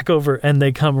shoots them back over, and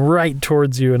they come right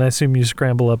towards you, and I assume you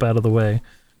scramble up out of the way.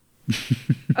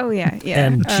 Oh, yeah.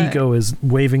 And Chico is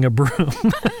waving a broom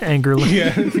angrily.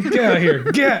 yeah, get out of here.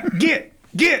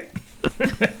 Get.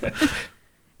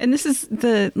 And this is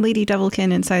the Lady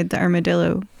Devilkin inside the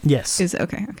armadillo. Yes. Is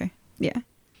okay. Yeah.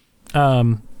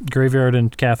 Graveyard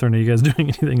and Catherine, are you guys doing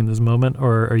anything in this moment,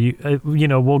 or are you?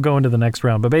 We'll go into the next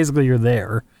round, but basically you're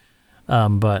there.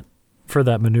 But for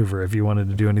that maneuver, if you wanted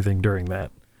to do anything during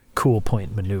that cool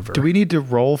point maneuver, Do we need to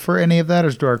roll for any of that,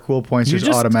 or do our cool points just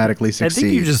automatically succeed? I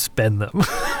think you just spend them.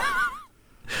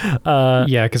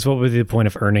 Yeah, because what would be the point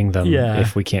of earning them Yeah.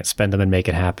 if we can't spend them and make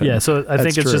it happen? Yeah, so I think That's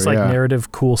it's just true, like yeah.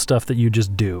 narrative cool stuff that you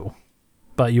just do,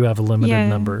 but you have a limited Yeah.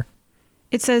 number.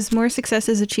 It says more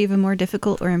successes achieve a more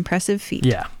difficult or impressive feat.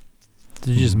 Yeah.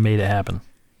 You just made it happen.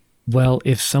 Well,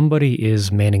 if somebody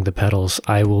is manning the pedals,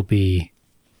 I will be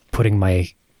putting my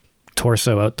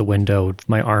torso out the window with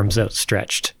my arms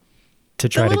outstretched to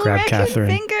try to grab Catherine.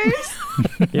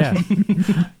 Fingers. Yeah.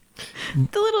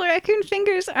 The little raccoon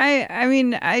fingers.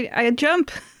 I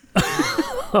jump.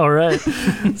 All right.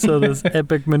 So this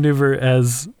epic maneuver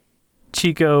as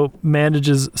Chico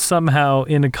manages somehow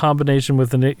in a combination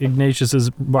with Ignatius's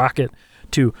rocket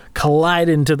to collide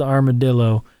into the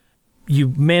armadillo.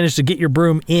 You manage to get your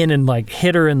broom in and like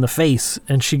hit her in the face,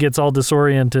 and she gets all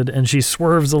disoriented and she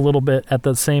swerves a little bit. At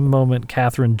the same moment,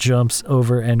 Catherine jumps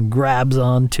over and grabs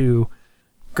onto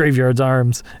Graveyard's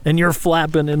arms, and you're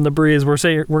flapping in the breeze. We're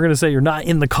going to say you're not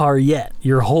in the car yet.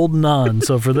 You're holding on.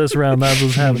 So for this round, that's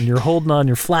what's happening. You're holding on.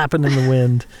 You're flapping in the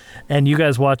wind, and you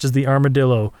guys watch as the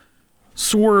armadillo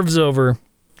swerves over,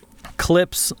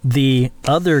 clips the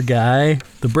other guy,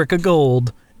 the brick of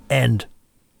gold, and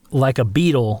like a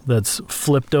beetle that's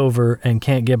flipped over and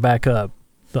can't get back up,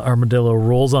 the armadillo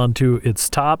rolls onto its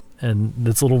top, and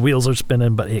its little wheels are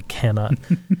spinning, but it cannot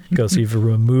go. So you've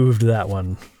removed that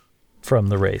one from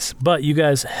the race. But you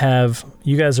guys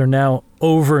are now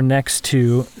over next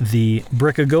to the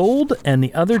Brick of Gold, and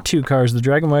the other two cars, the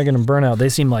Dragon Wagon and Burnout, they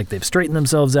seem like they've straightened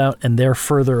themselves out and they're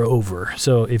further over.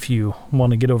 So if you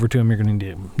want to get over to them, you're going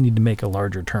to need to make a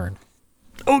larger turn.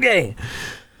 Okay,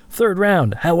 third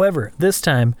round. However, this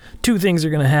time, two things are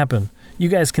going to happen. You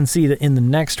guys can see that in the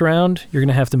next round, you're going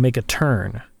to have to make a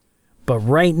turn. But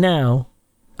right now,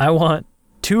 I want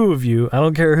two of you, I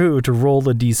don't care who, to roll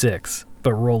the D6.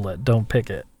 But roll it. Don't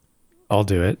pick it. I'll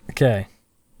do it. Okay.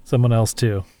 Someone else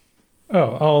too.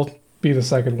 Oh, I'll be the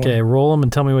second one. Okay, roll them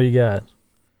and tell me what you got.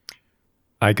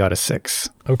 I got a 6.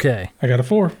 Okay. I got a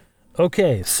 4.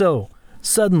 Okay, so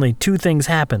suddenly two things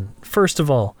happen. First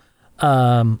of all,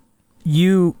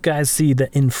 you guys see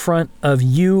that in front of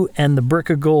you and the Brick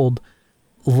of Gold,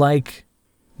 like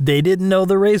they didn't know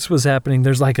the race was happening.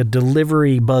 There's like a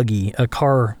delivery buggy, a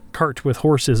cart with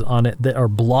horses on it that are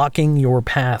blocking your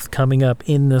path coming up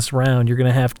in this round. You're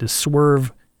going to have to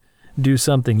swerve, do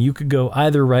something. You could go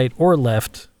either right or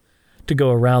left to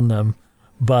go around them,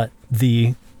 but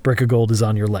the Brick of Gold is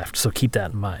on your left, so keep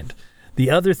that in mind. The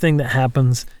other thing that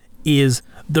happens is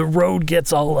the road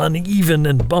gets all uneven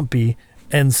and bumpy,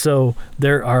 and so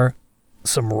there are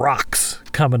some rocks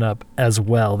coming up as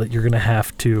well that you're going to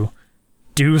have to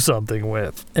do something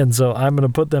with. And so I'm going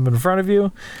to put them in front of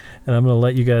you, and I'm going to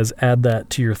let you guys add that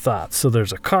to your thoughts. So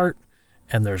there's a cart,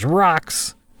 and there's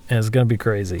rocks, and it's going to be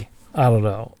crazy. I don't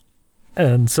know.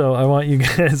 And so I want you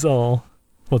guys all...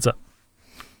 What's up?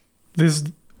 Does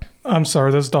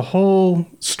the whole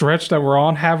stretch that we're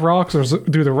on have rocks, or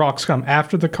do the rocks come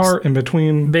after the cart in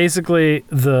between? Basically,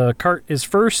 the cart is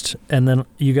first, and then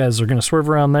you guys are going to swerve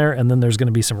around there, and then there's going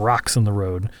to be some rocks in the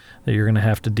road that you're going to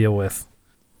have to deal with.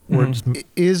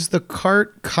 Is the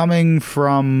cart coming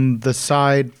from the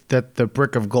side that the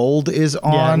Brick of Gold is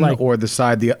on, or the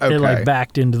side the... Okay. It like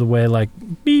backed into the way, like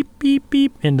beep, beep,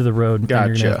 beep, into the road. Gotcha. And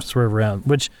you're going to have to swerve around,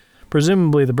 which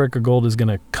presumably the Brick of Gold is going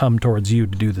to come towards you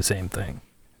to do the same thing.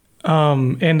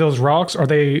 And those rocks, are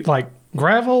they like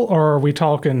gravel, or are we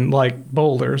talking like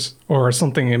boulders or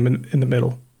something in the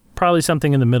middle? Probably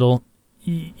something in the middle.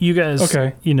 You guys,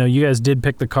 okay. You guys did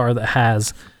pick the car that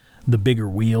has the bigger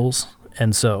wheels.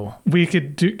 And so we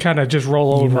could kind of just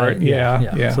roll over it.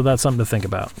 Yeah. So that's something to think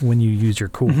about when you use your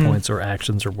cool points or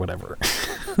actions or whatever.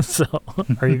 So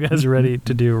are you guys ready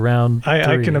to do round 3?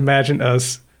 I can imagine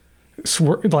us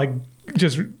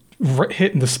just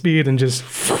hitting the speed and just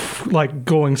like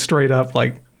going straight up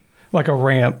like a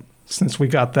ramp, since we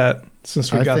got that.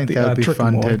 I think that would be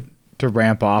fun to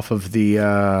ramp off of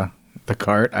the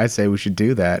cart. I say we should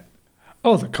do that.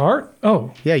 Oh, the cart?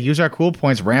 Oh. Yeah, use our cool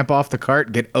points, ramp off the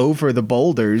cart, get over the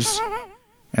boulders,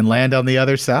 and land on the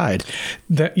other side.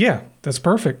 That's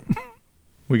perfect.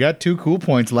 We got 2 cool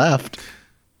points left.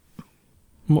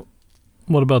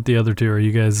 What about the other two? Are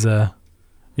you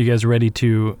guys ready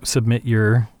to submit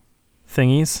your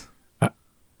thingies?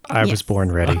 I was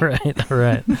born ready. All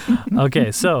right.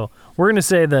 Okay, so we're going to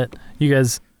say that you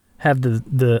guys have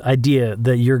the idea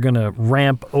that you're going to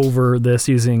ramp over this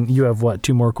using, you have what,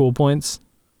 2 more cool points?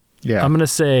 Yeah. I'm going to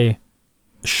say,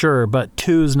 sure, but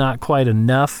 2's not quite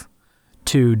enough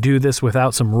to do this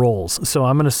without some rolls. So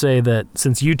I'm going to say that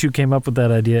since you two came up with that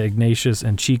idea, Ignatius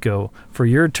and Chico, for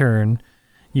your turn,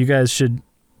 you guys should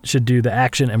do the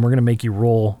action, and we're going to make you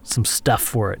roll some stuff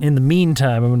for it. In the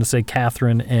meantime, I'm going to say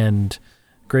Catherine and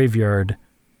Graveyard,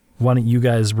 why don't you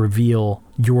guys reveal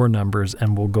your numbers,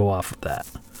 and we'll go off of that.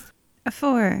 A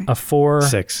 4. A 4.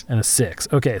 6. And a 6.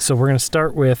 Okay, so we're going to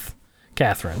start with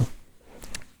Catherine.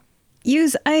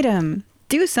 Use item.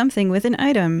 Do something with an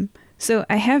item. So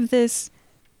I have this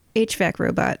HVAC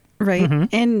robot, right? Mm-hmm.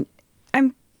 And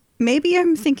I'm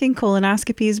thinking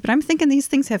colonoscopies, but I'm thinking these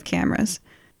things have cameras.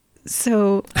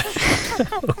 So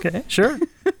Okay, sure.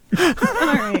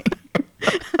 all right.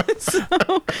 So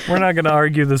We're not going to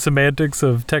argue the semantics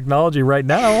of technology right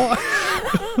now.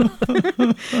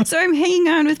 So I'm hanging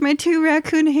on with my 2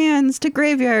 raccoon hands to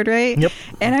graveyard, right? Yep.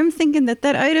 And I'm thinking that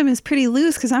item is pretty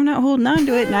loose because I'm not holding on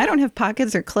to it, and I don't have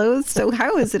pockets or clothes. So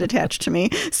how is it attached to me?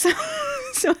 So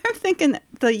I'm thinking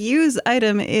the use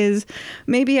item is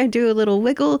maybe I do a little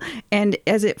wiggle, and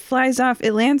as it flies off,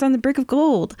 it lands on the brick of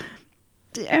gold.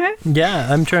 Yeah,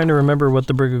 I'm trying to remember what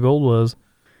the brick of gold was.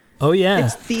 Oh, yeah.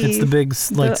 It's the big,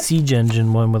 siege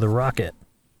engine one with a rocket.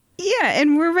 Yeah,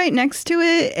 and we're right next to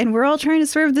it, and we're all trying to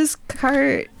swerve this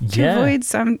cart to avoid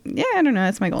some. Yeah, I don't know.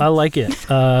 That's my goal. I like it.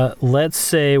 Let's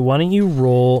say, why don't you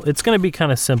roll? It's going to be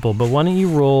kind of simple, but why don't you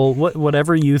roll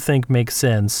whatever you think makes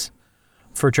sense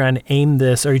for trying to aim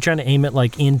this? Are you trying to aim it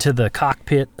like into the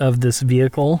cockpit of this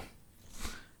vehicle?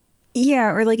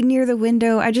 Yeah, or like near the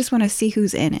window. I just want to see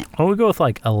who's in it. I would go with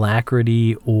like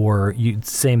alacrity, or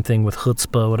same thing with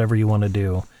chutzpah, whatever you want to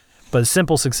do. But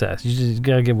simple success. You just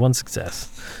got to get one success.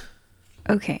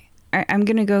 Okay. I'm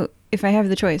going to go, if I have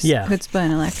the choice, chutzpah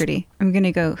and alacrity. I'm going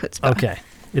to go chutzpah. Okay.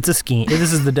 It's a scheme.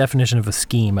 This is the definition of a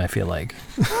scheme, I feel like.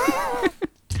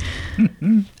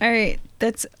 All right.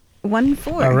 That's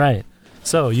 1-4. All right.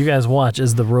 So you guys watch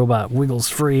as the robot wiggles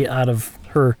free out of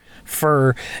her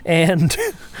fur and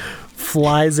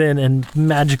flies in and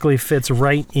magically fits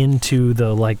right into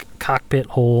the like cockpit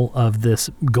hole of this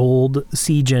gold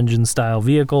siege engine style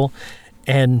vehicle,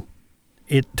 and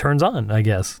it turns on, I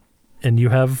guess. And you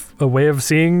have a way of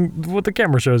seeing what the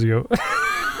camera shows you.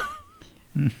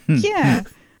 Yeah.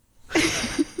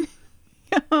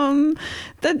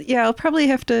 I'll probably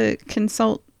have to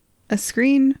consult a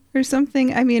screen or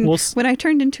something. I mean, when I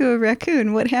turned into a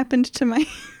raccoon, what happened to my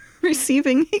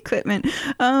receiving equipment?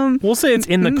 We'll say it's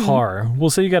in the car. We'll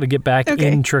say you got to get back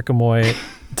in Trickamui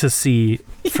to see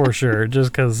for sure,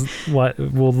 just because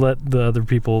we'll let the other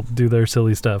people do their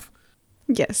silly stuff.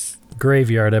 Yes.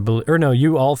 Graveyard, I believe. Or no,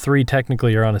 you all 3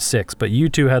 technically are on a 6, but you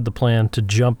 2 had the plan to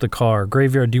jump the car.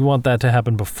 Graveyard, do you want that to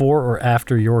happen before or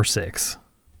after your 6?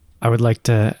 I would like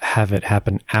to have it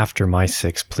happen after my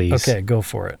 6, please. Okay, go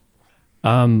for it.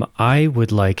 I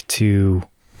would like to...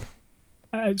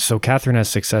 so Catherine has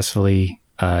successfully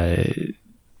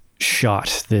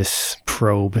shot this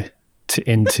probe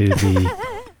into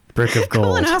the brick of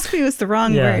gold. Colonoscopy was the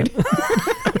wrong word.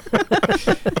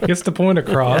 Gets the point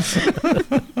across.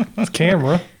 It's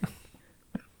camera.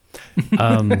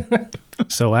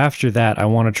 So after that, I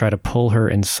want to try to pull her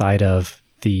inside of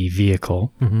the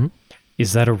vehicle. Mm-hmm.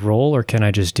 Is that a roll, or can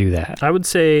I just do that? I would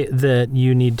say that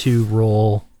you need to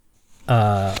roll...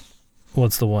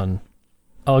 what's the one?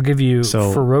 I'll give you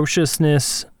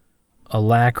ferociousness,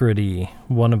 alacrity,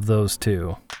 one of those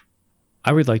 2.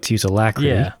 I would like to use alacrity.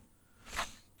 Yeah.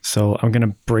 So I'm going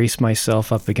to brace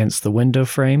myself up against the window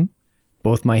frame,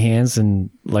 both my hands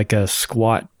in like a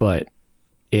squat, but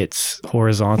it's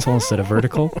horizontal instead of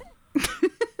vertical,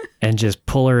 and just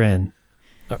pull her in.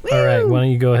 All right, why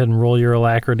don't you go ahead and roll your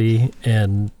alacrity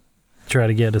and try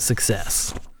to get a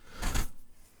success.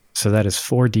 So that is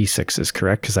 4d6s,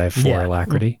 correct? Because I have 4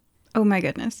 alacrity. Oh my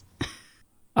goodness.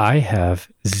 I have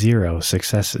 0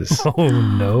 successes. Oh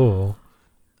no.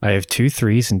 I have 2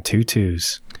 3s and 2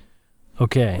 2s.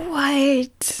 Okay.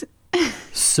 What?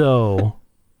 So,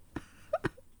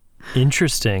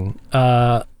 interesting.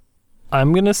 I'm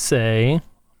going to say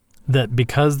that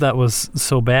because that was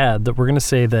so bad, that we're going to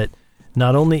say that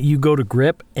not only you go to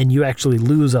grip and you actually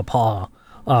lose a paw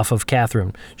off of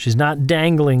Catherine. She's not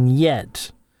dangling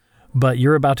yet, but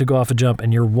you're about to go off a jump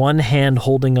and you're one hand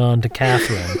holding on to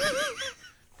Catherine.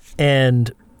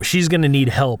 And she's going to need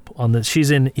help on this. She's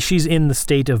in the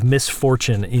state of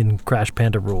misfortune in Crash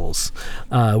Panda rules,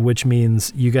 which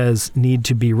means you guys need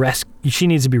to be she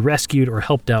needs to be rescued or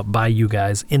helped out by you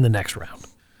guys in the next round,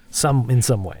 in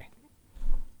some way.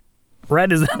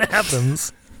 Right as that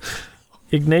happens,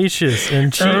 Ignatius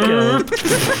and Chico,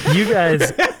 you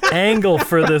guys angle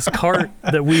for this cart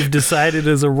that we've decided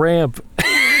is a ramp.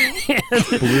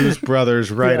 Blues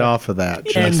Brothers off of that.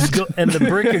 And the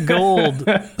brick of gold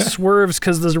swerves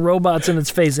because there's robots in its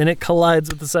face, and it collides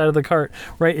with the side of the cart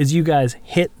right as you guys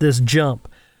hit this jump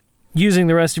using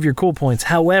the rest of your cool points.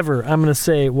 However, I'm going to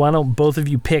say, why don't both of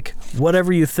you pick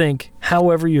whatever you think,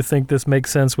 however you think this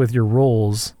makes sense with your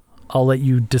rolls. I'll let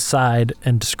you decide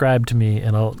and describe to me,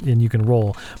 and you can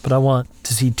roll. But I want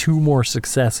to see 2 more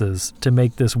successes to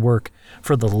make this work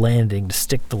for the landing, to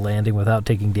stick the landing without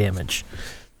taking damage.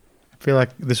 I feel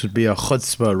like this would be a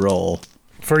chutzpah roll.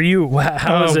 For you,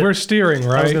 how is it? We're steering,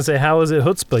 right? I was gonna say, how is it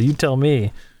chutzpah? You tell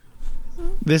me.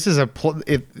 This is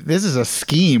a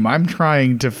scheme. I'm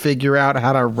trying to figure out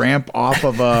how to ramp off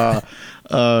of a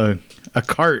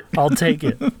cart. I'll take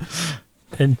it.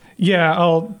 And Yeah,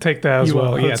 I'll take that as You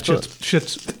well. want Yeah, chutzpah?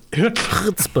 shit's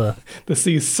chutzpah. the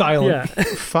C's silent. Yeah.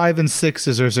 5 and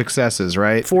 6s are successes,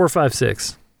 right? 4, 5,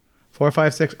 6. 4,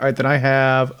 5, 6. All right, then I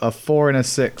have a 4 and a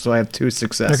 6, so I have 2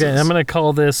 successes. Okay, I'm gonna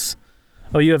call this.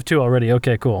 Oh, you have 2 already.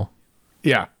 Okay, cool.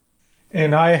 Yeah.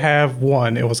 And I have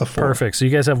 1. It was a 4. Perfect. So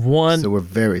you guys have 1. So we're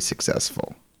very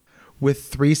successful. With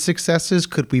 3 successes,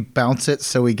 could we bounce it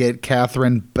so we get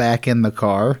Catherine back in the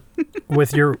car?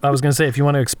 With your, I was gonna say, if you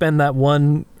want to expend that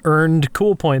 1 earned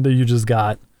cool point that you just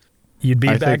got, you'd be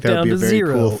I back think that down would be to a very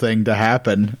 0. cool thing to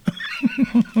happen.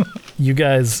 You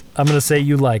guys, I'm gonna say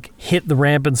you like hit the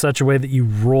ramp in such a way that you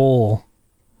roll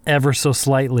ever so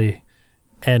slightly,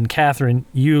 and Catherine,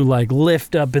 you like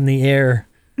lift up in the air,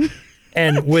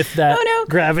 and with that Oh, no.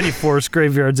 gravity force,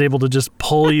 Graveyard's able to just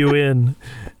pull you in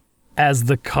as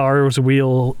the car's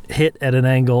wheel hit at an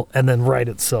angle and then right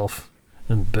itself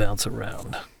and bounce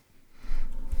around.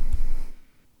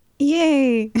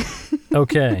 Yay.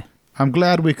 Okay. I'm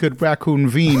glad we could raccoon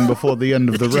veen before the end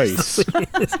of the race.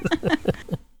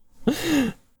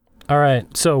 All right,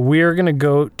 so we're going to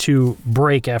go to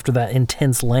break after that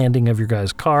intense landing of your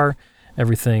guys' car.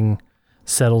 Everything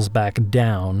settles back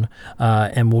down,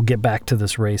 and we'll get back to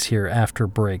this race here after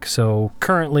break. So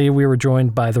currently we were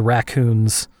joined by the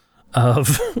raccoons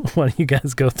of, why don't you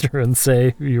guys go through and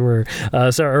say who you were,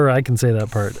 sorry, or I can say that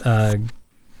part,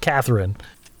 Catherine,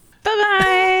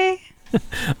 Bye-bye.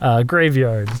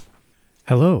 Graveyard,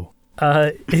 Hello.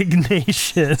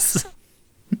 Ignatius,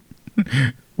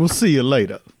 We'll see you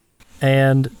later.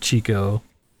 and Chico.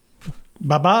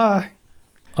 Bye-bye.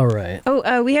 All right.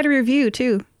 Oh, we had a review,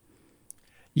 too.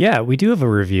 Yeah, we do have a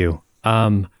review.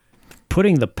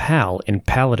 Putting the PAL in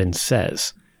Paladin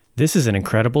says, "This is an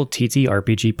incredible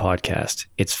TTRPG podcast.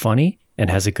 It's funny and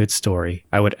has a good story.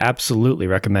 I would absolutely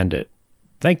recommend it.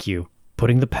 Thank you.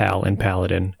 Putting the PAL in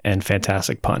Paladin, and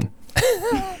fantastic pun."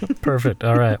 Perfect.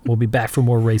 All right. We'll be back for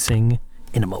more racing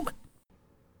in a moment.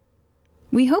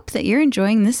 We hope that you're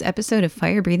enjoying this episode of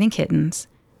Fire Breathing Kittens.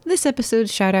 This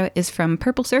episode's shout out is from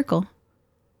Purple Circle,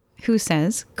 who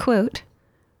says, quote,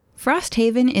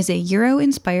 "Frosthaven is a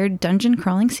Euro-inspired dungeon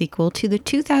crawling sequel to the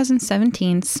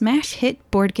 2017 smash hit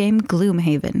board game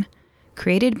Gloomhaven,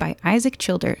 created by Isaac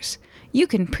Childers. You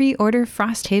can pre-order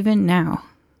Frosthaven now."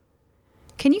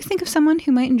 Can you think of someone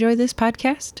who might enjoy this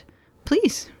podcast?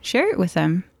 Please share it with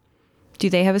them. Do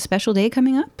they have a special day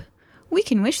coming up? We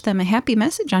can wish them a happy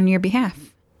message on your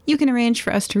behalf. You can arrange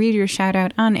for us to read your shout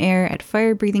out on air at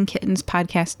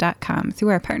firebreathingkittenspodcast.com through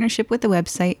our partnership with the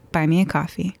website Buy Me a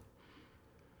Coffee.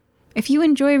 If you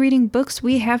enjoy reading books,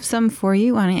 we have some for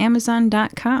you on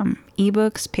Amazon.com.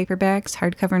 Ebooks, paperbacks,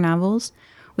 hardcover novels.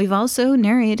 We've also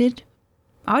narrated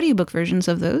audiobook versions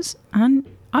of those on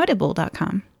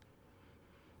Audible.com.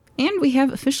 And we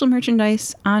have official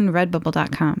merchandise on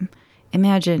Redbubble.com.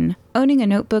 Imagine owning a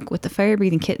notebook with the Fire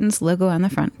Breathing Kittens logo on the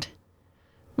front.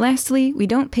 Lastly, we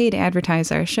don't pay to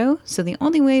advertise our show, so the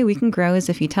only way we can grow is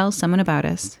if you tell someone about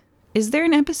us. Is there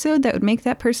an episode that would make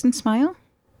that person smile?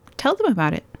 Tell them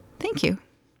about it. Thank you.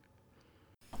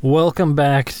 Welcome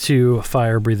back to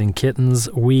Fire Breathing Kittens.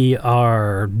 We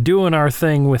are doing our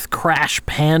thing with Crash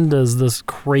Pandas, this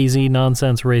crazy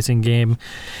nonsense racing game.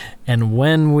 And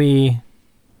when we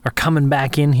are coming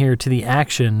back in here to the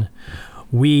action,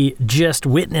 we just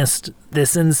witnessed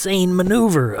this insane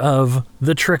maneuver of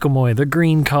the Trickamui, the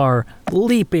green car,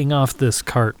 leaping off this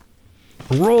cart,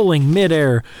 rolling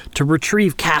midair to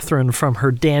retrieve Catherine from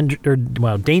her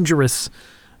dangerous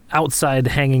outside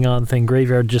hanging on thing.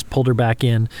 Graveyard just pulled her back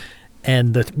in,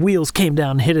 and the wheels came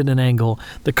down, hit at an angle.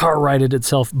 The car righted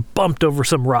itself, bumped over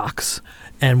some rocks,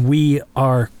 and we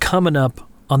are coming up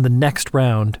on the next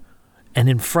round. And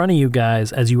in front of you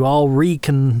guys, as you all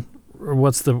raccoon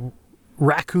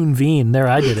veen, there,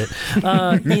 I did it,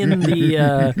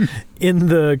 in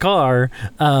the car,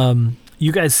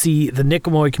 you guys see the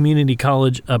Niqamui Community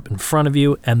College up in front of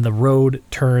you, and the road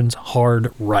turns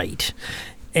hard right.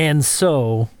 And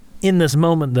so, in this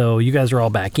moment, though, you guys are all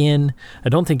back in. I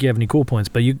don't think you have any cool points,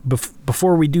 but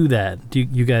before we do that, do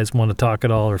you guys want to talk at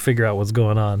all or figure out what's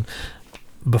going on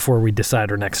before we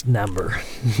decide our next number?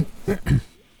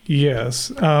 Yes.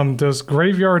 Does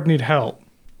Graveyard need help?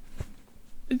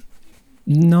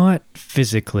 Not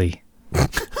physically.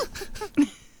 The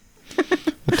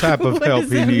type of help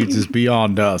he needs is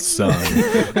beyond us, son.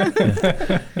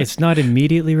 It's not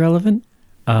immediately relevant.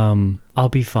 I'll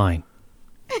be fine.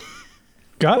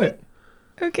 Got it.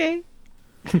 Okay.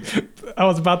 I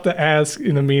was about to ask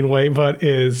in a mean way, but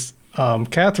is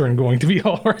Catherine going to be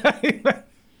all right?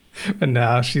 But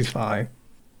no, she's fine.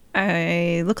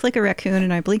 I look like a raccoon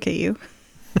and I blink at you.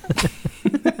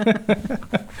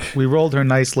 We rolled her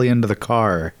nicely into the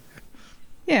car.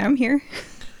 Yeah, I'm here.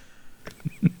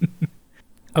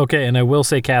 Okay, and I will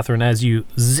say, Catherine, as you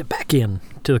zip back in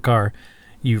to the car,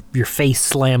 your face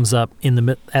slams up in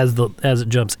the as it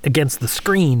jumps against the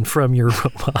screen from your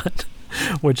robot,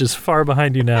 which is far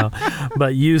behind you now.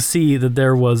 But you see that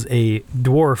there was a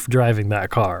dwarf driving that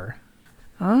car.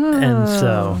 Oh. And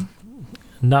so,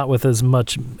 not with as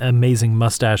much amazing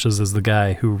mustaches as the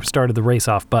guy who started the race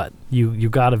off, but you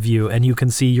got a view, and you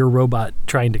can see your robot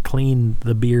trying to clean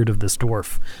the beard of this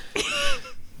dwarf.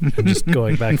 And just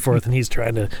going back and forth, and he's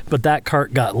trying to... But that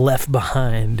cart got left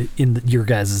behind in your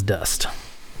guys' dust.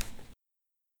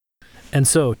 And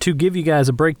so, to give you guys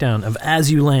a breakdown of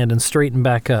as you land and straighten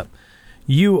back up,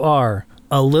 you are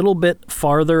a little bit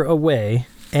farther away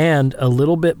and a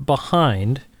little bit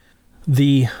behind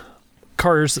the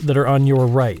cars that are on your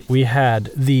right. We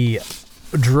had the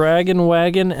Dragon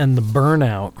Wagon and the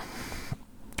Burnout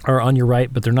are on your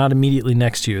right, but they're not immediately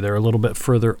next to you. They're a little bit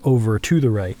further over to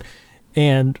the right.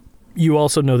 And you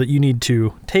also know that you need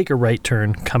to take a right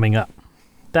turn coming up.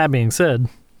 That being said,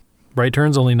 right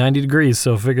turn's only 90 degrees,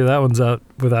 so figure that one's out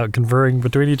without conferring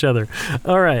between each other.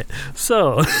 All right,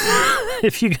 so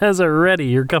if you guys are ready,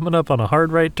 you're coming up on a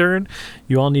hard right turn.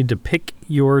 You all need to pick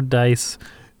your dice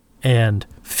and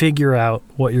figure out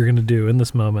what you're going to do in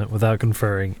this moment without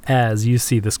conferring as you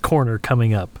see this corner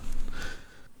coming up.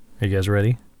 Are you guys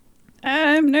ready?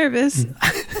 I'm nervous.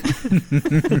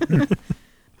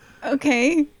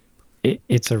 Okay.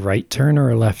 It's a right turn or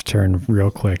a left turn,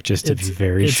 real quick, just to be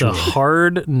very sure. It's a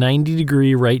hard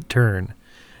 90-degree right turn.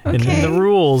 Okay. And in the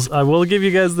rules, I will give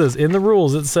you guys this. In the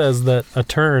rules, it says that a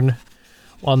turn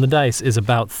on the dice is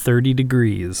about 30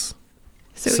 degrees.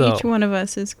 So each one of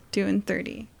us is doing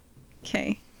 30.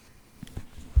 Okay.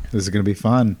 This is going to be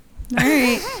fun. All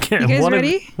right. You guys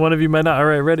ready? One of you might not. All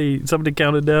right, ready. Somebody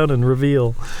count it down and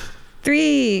reveal.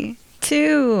 3,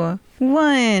 2,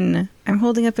 1. I'm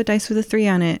holding up a dice with a 3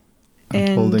 on it.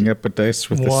 I'm holding up a dice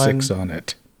with a 6 on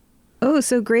it. Oh,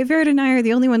 so Graveyard and I are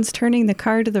the only ones turning the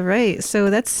car to the right. So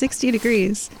that's 60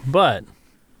 degrees. But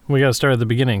we got to start at the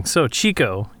beginning. So,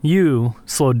 Chico, you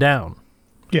slowed down.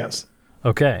 Yes.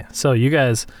 Okay, so you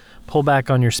guys pull back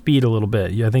on your speed a little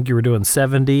bit. I think you were doing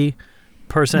 70%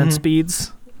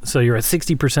 speeds. So you're at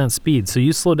 60% speed. So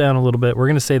you slow down a little bit. We're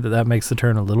going to say that makes the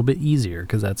turn a little bit easier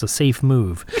because that's a safe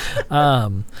move.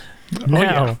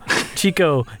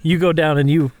 Chico, you go down and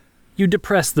you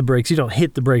depress the brakes. You don't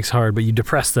hit the brakes hard, but you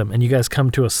depress them, and you guys come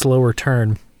to a slower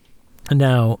turn.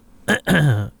 Now,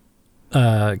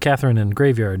 Catherine and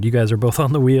Graveyard, you guys are both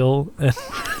on the wheel. Our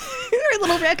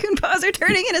little raccoon paws are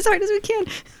turning it as hard as we can.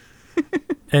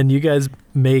 And you guys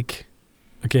make...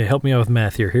 Okay, help me out with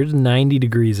math here. Here's 90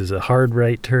 degrees is a hard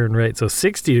right turn, right? So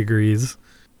 60 degrees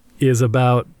is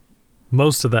about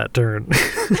most of that turn.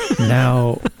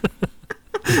 Now,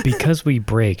 because we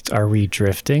braked, are we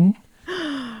drifting?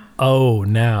 Oh,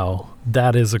 now,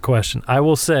 that is a question. I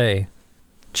will say,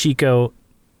 Chico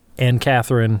and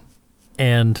Catherine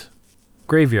and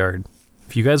Graveyard,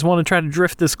 if you guys want to try to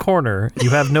drift this corner,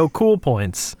 you have no cool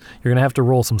points. You're going to have to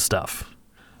roll some stuff.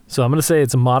 So I'm going to say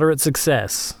it's a moderate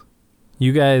success.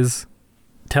 You guys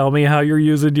tell me how you're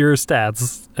using your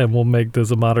stats, and we'll make this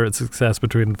a moderate success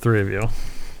between the three of you.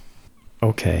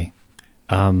 Okay.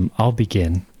 I'll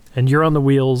begin. And you're on the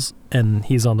wheels, and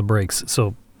he's on the brakes,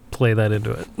 so play that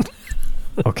into it.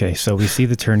 Okay, so we see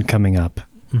the turn coming up.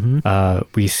 Mm-hmm.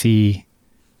 We see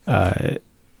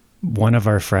one of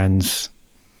our friends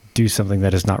do something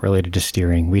that is not related to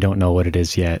steering. We don't know what it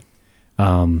is yet.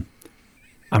 I'm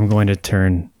going to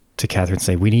turn to Catherine and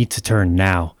say, we need to turn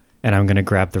now. And I'm going to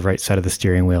grab the right side of the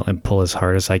steering wheel and pull as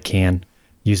hard as I can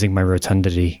using my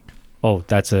rotundity. Oh,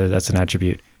 that's an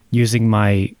attribute. Using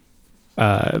my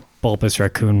bulbous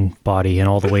raccoon body and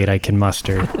all the weight I can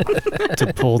muster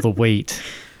to pull the weight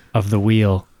of the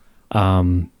wheel,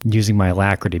 using my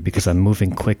alacrity because I'm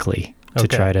moving quickly to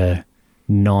try to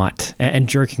not, and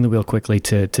jerking the wheel quickly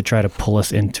to try to pull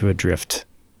us into a drift,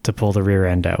 to pull the rear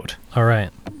end out. All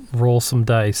right. Roll some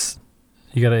dice.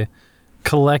 You got to,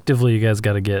 collectively, you guys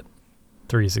got to get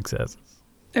 3 successes.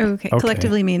 Okay.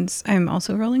 Collectively means I'm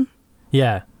also rolling?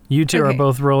 Yeah. You two are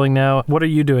both rolling now. What are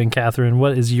you doing, Catherine?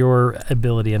 What is your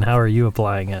ability and how are you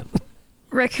applying it?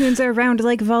 Raccoons are round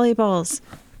like volleyballs.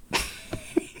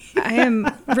 I am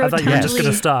rotundly... I thought you were just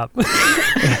going to stop.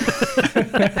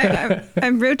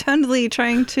 I'm rotundly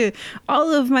trying to,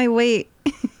 all of my weight,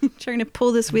 trying to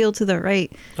pull this wheel to the right.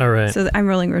 All right. So I'm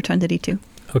rolling rotundity too.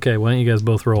 Okay, why don't you guys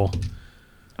both roll?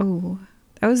 Oh,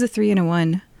 that was a 3 and a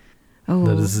 1. Oh,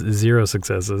 That is 0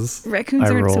 successes. raccoons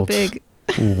I aren't so rolled big.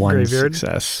 one Graveyard?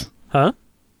 success. Huh?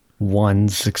 One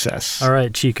success. All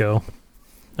right, Chico.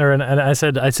 And I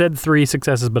said 3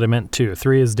 successes, but I meant 2.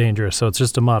 3 is dangerous, so it's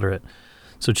just a moderate.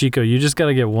 So Chico, you just got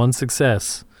to get 1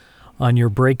 success on your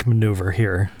brake maneuver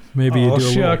here. Maybe you do a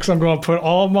little. Shucks, I'm going to put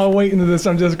all my weight into this.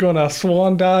 I'm just going to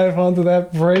swan dive onto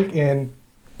that brake and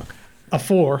a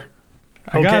 4.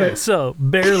 I got it. So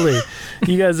barely.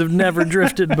 You guys have never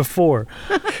drifted before,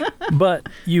 but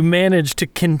you manage to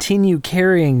continue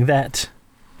carrying that.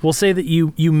 We'll say that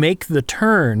you make the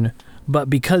turn, but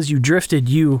because you drifted,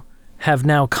 you have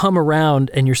now come around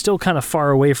and you're still kind of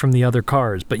far away from the other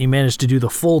cars, but you managed to do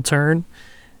the full turn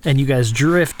and you guys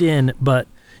drift in, but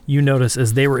you notice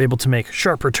as they were able to make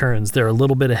sharper turns, they're a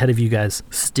little bit ahead of you guys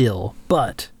still,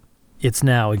 but it's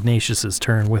now Ignatius's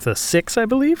turn with a 6, I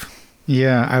believe.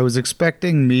 Yeah, I was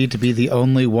expecting me to be the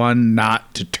only one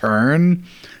not to turn.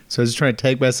 So I was trying to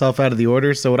take myself out of the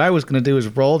order. So what I was going to do is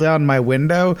roll down my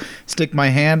window, stick my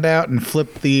hand out, and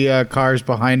flip the cars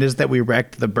behind us that we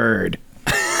wrecked the bird.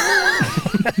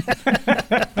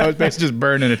 I was basically just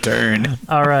burning a turn.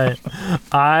 All right.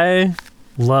 I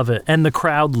love it. And the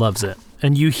crowd loves it.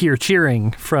 And you hear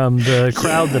cheering from the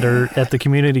crowd that are at the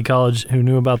community college who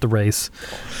knew about the race.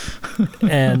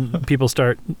 And people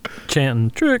start chanting,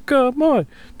 Trickamui,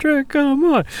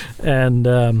 Trickamui.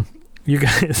 And you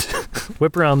guys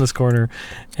whip around this corner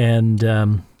and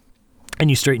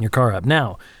you straighten your car up.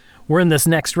 Now, we're in this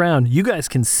next round. You guys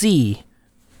can see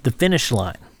the finish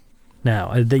line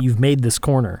now that you've made this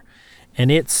corner. And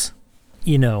it's,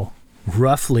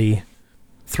 roughly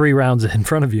 3 rounds in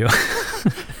front of you.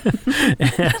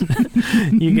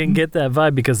 And you can get that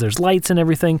vibe because there's lights and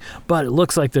everything, but it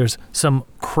looks like there's some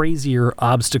crazier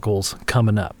obstacles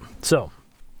coming up. So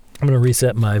I'm going to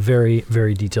reset my very,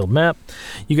 very detailed map.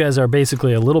 You guys are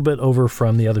basically a little bit over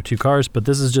from the other 2 cars, but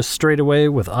this is just straight away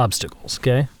with obstacles,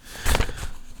 okay?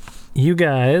 You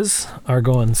guys are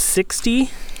going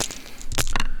 60.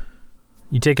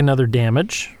 You take another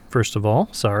damage, first of all.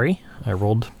 Sorry, I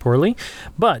rolled poorly.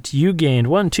 But you gained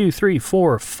 1, 2, 3,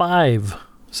 4, 5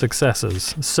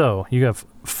 successes. So you have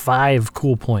 5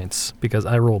 cool points because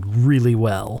I rolled really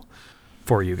well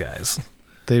for you guys.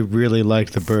 They really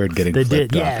liked the bird getting They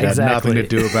flipped did, off. yeah, It had exactly. nothing to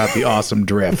do about the awesome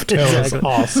drift. That was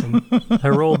awesome. I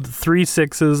rolled 3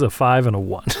 6s, a 5, and a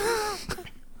 1.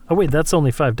 Oh, wait, that's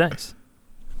only 5 dice.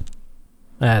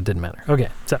 It didn't matter. Okay,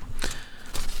 so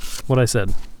what I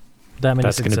said. That many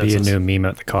That's going successes. to be a new meme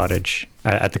at the cottage,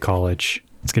 at the college.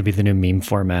 It's going to be the new meme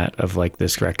format of like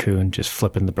this raccoon just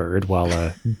flipping the bird while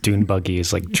a dune buggy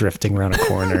is like drifting around a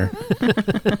corner.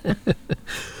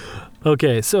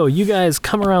 Okay, so you guys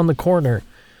come around the corner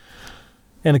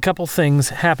and a couple things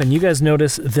happen. You guys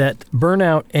notice that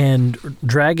Burnout and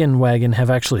Dragon Wagon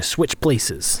have actually switched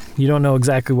places. You don't know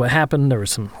exactly what happened. There was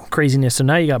some craziness. So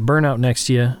now you got Burnout next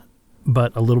to you,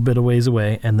 but a little bit of ways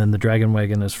away, and then the Dragon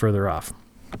Wagon is further off.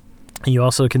 You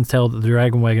also can tell that the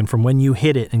Dragon Wagon, from when you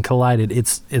hit it and collided,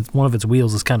 it's one of its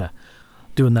wheels is kind of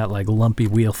doing that like lumpy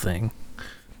wheel thing.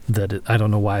 I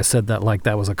don't know why I said that like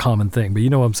that was a common thing, but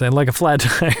you know what I'm saying? Like a flat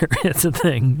tire, it's a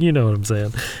thing. You know what I'm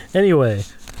saying? Anyway,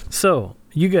 so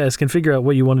you guys can figure out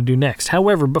what you want to do next.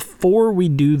 However, before we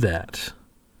do that,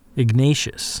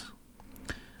 Ignatius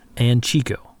and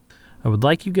Chico, I would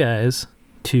like you guys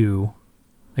to,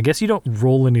 I guess you don't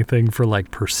roll anything for like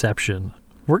perception.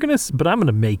 But I'm going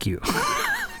to make you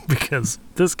because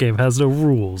this game has no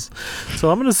rules. So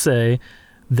I'm going to say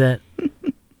that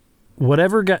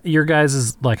whatever your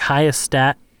guys' like highest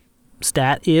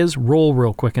stat is, roll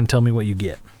real quick and tell me what you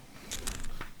get.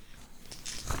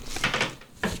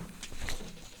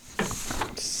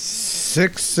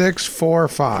 6, 6, 4,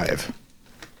 5.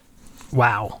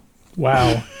 Wow.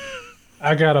 Wow.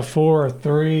 I got a 4, a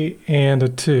 3, and a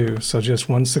 2, so just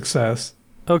 1 success.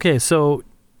 Okay, so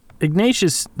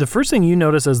Ignatius, the first thing you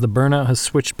notice as the Burnout has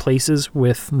switched places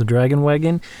with the Dragon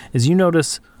Wagon is you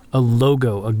notice a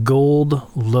logo, a gold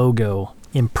logo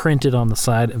imprinted on the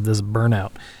side of this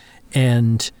Burnout.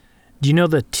 And do you know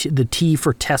the T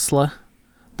for Tesla?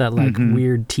 That like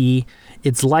weird T?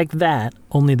 It's like that,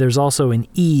 only there's also an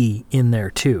E in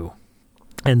there too.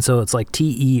 And so it's like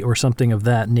TE or something of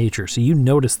that nature. So you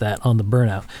notice that on the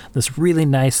Burnout, this really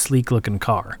nice, sleek looking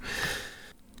car.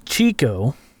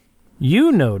 Chico,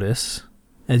 you notice,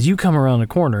 as you come around the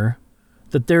corner,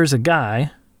 that there's a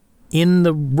guy in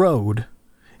the road,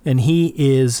 and he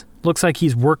looks like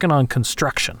he's working on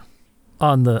construction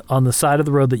on the side of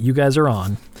the road that you guys are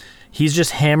on. He's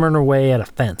just hammering away at a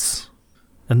fence,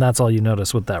 and that's all you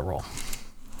notice with that roll.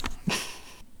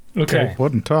 Okay.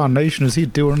 What in tarnation is he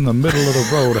doing in the middle of the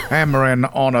road hammering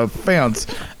on a fence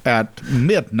at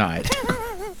midnight?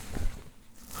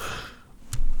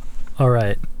 All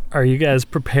right. Are you guys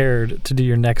prepared to do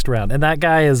your next round? And that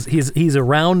guy he's a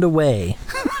round away.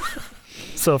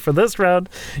 So for this round,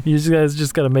 you guys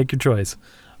just got to make your choice.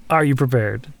 Are you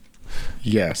prepared?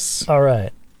 Yes. All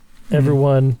right.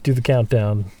 Everyone do the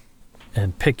countdown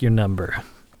and pick your number.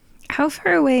 How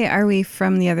far away are we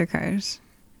from the other cars?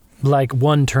 Like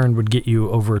one turn would get you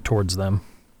over towards them.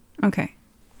 Okay.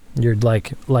 You're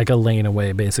like a lane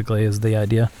away, basically, is the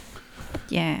idea.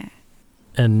 Yeah.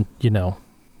 And,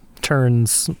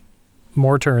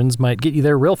 more turns might get you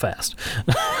there real fast.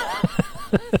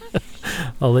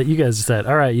 I'll let you guys decide.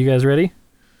 All right, you guys ready?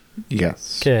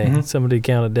 Yes. Okay, Somebody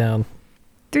count it down.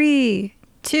 3,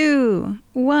 2,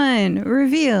 1,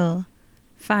 reveal.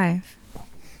 5.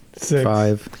 6.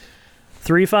 5.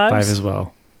 3 5s? 5 as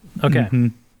well.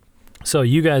 Okay. So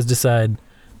you guys decide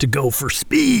to go for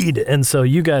speed. And so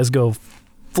you guys go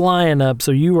flying up.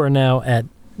 So you are now at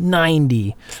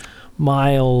 90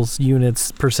 miles,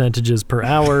 units, percentages per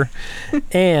hour.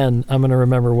 And I'm going to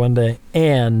remember one day.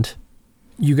 And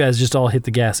you guys just all hit the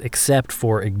gas except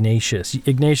for Ignatius.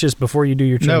 Ignatius, before you do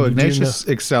your turn. No, Ignatius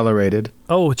accelerated.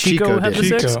 Oh, Chico had the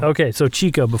 6? Chico. Okay, so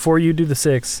Chico, before you do the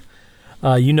 6,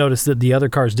 you notice that the other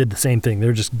cars did the same thing.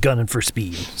 They're just gunning for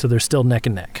speed. So they're still neck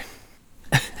and neck.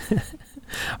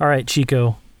 All right,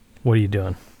 Chico, what are you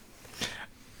doing?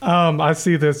 I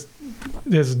see this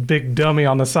big dummy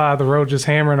on the side of the road just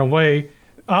hammering away,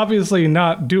 obviously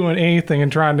not doing anything and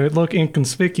trying to look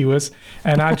inconspicuous.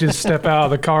 And I just step out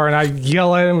of the car and I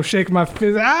yell at him, shaking my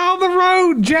fist, "Out of the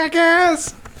road,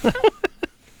 jackass!"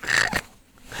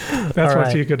 That's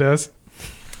what Chico does.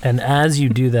 And as you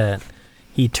do that,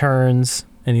 he turns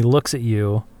and he looks at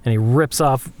you and he rips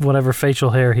off whatever facial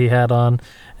hair he had on,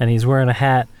 and he's wearing a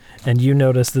hat. And you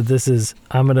notice that this is,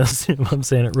 I'm going to assume I'm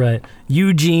saying it right,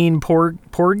 Eugene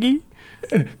Porgy?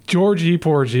 Georgie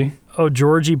Porgy. Oh,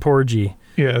 Georgie Porgy.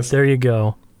 Yes. There you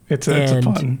go. It's a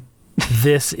pun.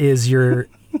 This is your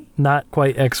not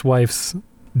quite ex-wife's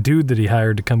dude that he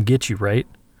hired to come get you, right?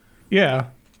 Yeah.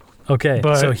 Okay.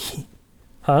 But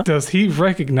so does he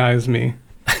recognize me?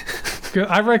 'Cause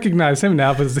I recognize him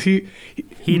now, but he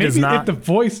does not. The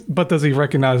voice, but does he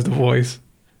recognize the voice?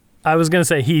 I was going to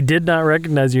say he did not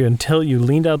recognize you until you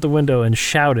leaned out the window and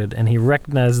shouted, and he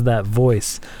recognized that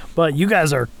voice. But you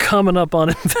guys are coming up on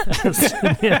him fast.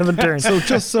 You haven't turned. So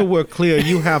just so we're clear,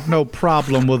 you have no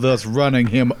problem with us running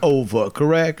him over,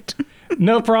 correct?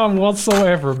 No problem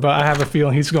whatsoever, but I have a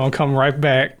feeling he's going to come right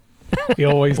back. He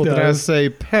always Well, then I does. say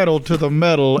pedal to the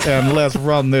metal and let's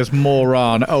run this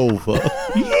moron over.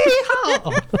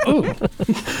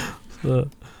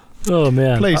 Oh,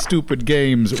 man. Play stupid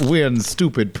games, win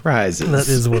stupid prizes. That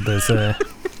is what they say.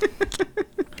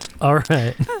 All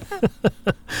right.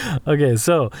 Okay,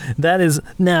 so that is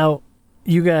now.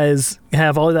 You guys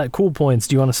have all of that cool points.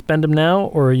 Do you want to spend them now,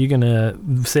 or are you going to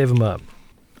save them up?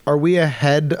 Are we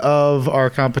ahead of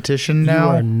our competition now?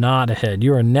 You are not ahead.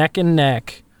 You are neck and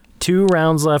neck. 2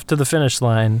 rounds left to the finish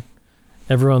line.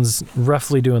 Everyone's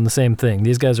roughly doing the same thing.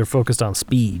 These guys are focused on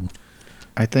speed.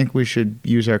 I think we should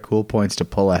use our cool points to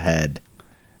pull ahead.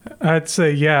 I'd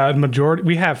say, yeah, a majority.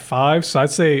 We have 5, so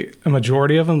I'd say a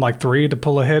majority of them, like 3 to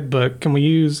pull ahead. But can we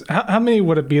use, how many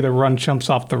would it be to run chumps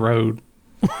off the road?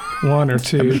 1 or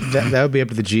 2? I mean, that would be up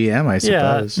to the GM, I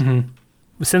suppose. Yeah.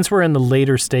 Since we're in the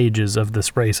later stages of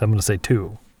this race, I'm going to say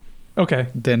 2. Okay.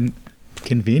 Then,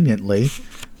 conveniently,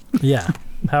 Yeah.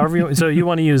 However so you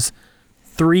want to use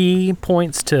 3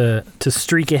 points to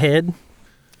streak ahead?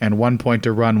 and 1 point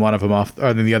to run one of them off,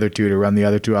 or then the other 2 to run the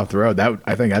other 2 off the road.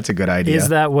 I think that's a good idea. Is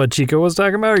that what Chico was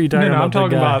talking about? Or are you talking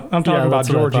about I'm talking about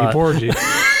Georgie Porgy.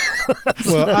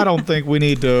 Well, I don't think we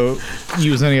need to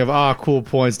use any of our cool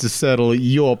points to settle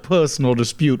your personal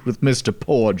dispute with Mr.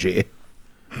 Porgy.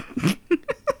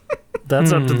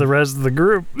 That's up to the rest of the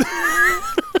group.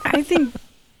 I think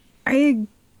I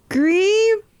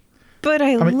agree, but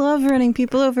I love running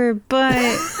people over, but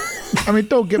I mean,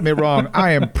 don't get me wrong.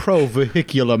 I am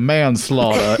pro-vehicular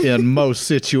manslaughter in most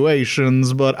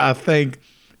situations, but I think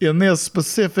in this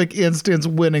specific instance,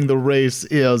 winning the race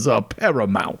is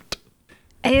paramount.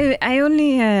 I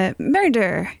only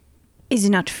murder is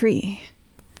not free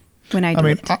when I do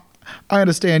it. I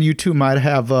understand you two might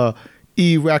have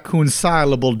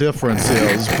irreconcilable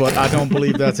differences, but I don't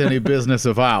believe that's any business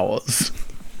of ours.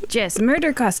 Jess,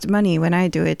 murder costs money when I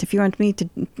do it. If you want me to,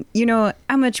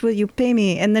 how much will you pay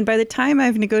me? And then by the time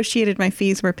I've negotiated my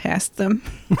fees, we're past them.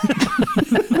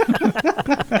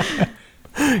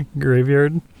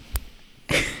 Graveyard.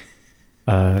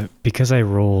 Because I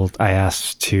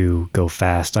asked to go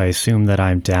fast, I assume that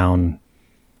I'm down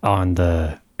on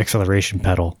the acceleration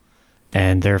pedal,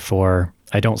 and therefore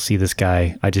I don't see this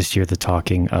guy. I just hear the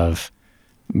talking of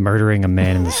murdering a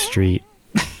man in the street.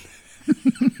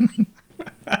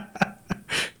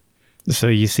 So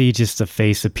you see just a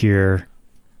face appear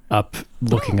up,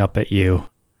 looking up at you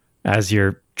as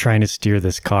you're trying to steer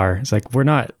this car. It's like,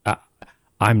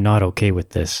 I'm not okay with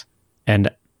this. And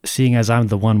seeing as I'm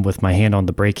the one with my hand on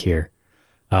the brake here,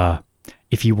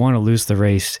 if you want to lose the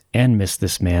race and miss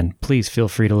this man, please feel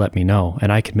free to let me know,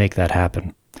 and I can make that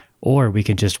happen. Or we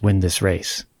can just win this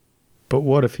race. But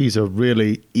what if he's a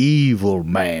really evil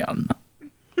man?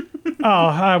 Oh,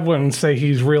 I wouldn't say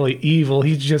he's really evil.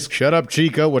 He's just... Shut up,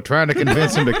 Chico. We're trying to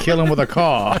convince him to kill him with a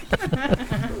car.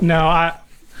 No,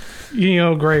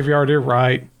 Graveyard, you're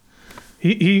right.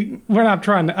 We're not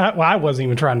trying to... I wasn't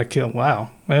even trying to kill him.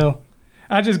 Wow. Well,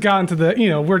 I just got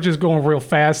into we're just going real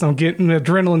fast. I'm getting... The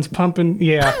adrenaline's pumping.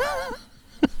 Yeah.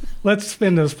 Let's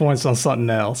spend those points on something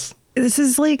else. This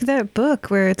is like that book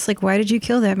where it's like, why did you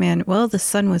kill that man? Well, the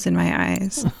sun was in my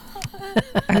eyes.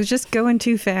 I was just going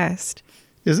too fast.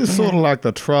 Is this sort of like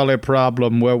the trolley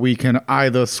problem where we can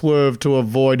either swerve to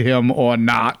avoid him or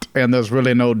not, and there's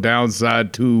really no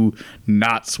downside to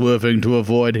not swerving to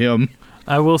avoid him?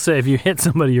 I will say, if you hit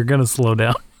somebody, you're going to slow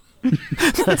down. Then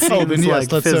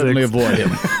yes, let's certainly avoid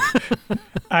him.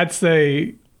 I'd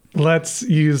say let's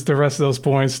use the rest of those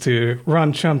points to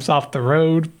run chumps off the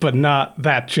road, but not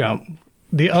that chump.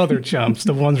 The other chumps,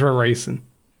 the ones we're racing.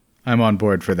 I'm on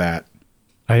board for that.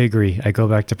 I agree. I go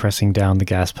back to pressing down the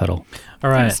gas pedal. All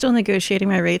right. I'm still negotiating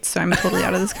my rates, so I'm totally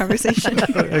out of this conversation.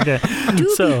 Okay.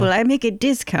 Two people, I make a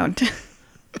discount.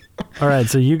 All right,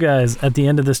 so you guys, at the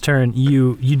end of this turn,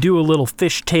 you do a little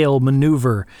fishtail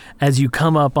maneuver as you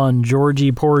come up on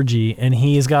Georgie Porgy, and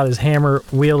he's got his hammer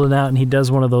wielding out, and he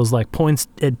does one of those, like, points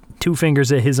at two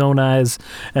fingers at his own eyes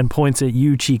and points at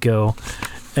you, Chico.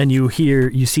 And you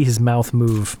see his mouth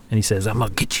move, and he says, "I'm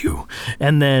gonna get you."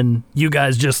 And then you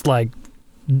guys just, like,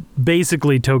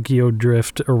 basically Tokyo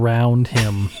drift around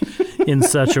him in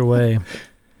such a way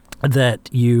that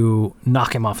you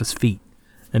knock him off his feet,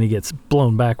 and he gets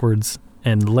blown backwards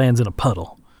and lands in a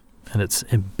puddle, and it's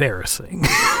embarrassing.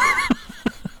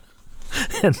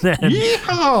 and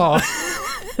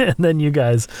then you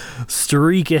guys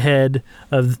streak ahead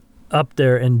up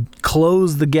there and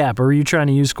close the gap. Or are you trying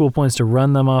to use school points to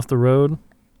run them off the road?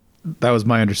 That was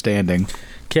my understanding.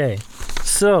 Okay,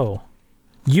 so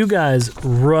you guys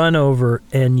run over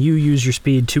and you use your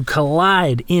speed to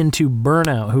collide into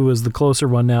Burnout, who is the closer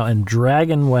one now, and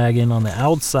Dragon Wagon on the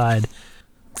outside.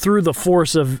 Through the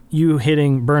force of you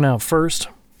hitting Burnout first,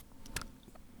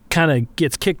 kind of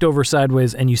gets kicked over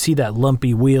sideways, and you see that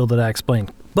lumpy wheel that I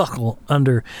explained buckle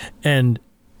under, and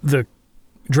the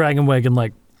Dragon Wagon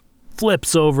like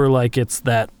flips over like it's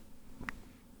that,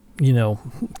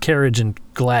 carriage in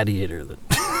Gladiator that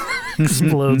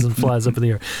explodes and flies up in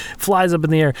the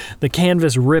air. The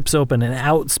canvas rips open and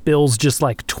out spills just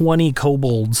like 20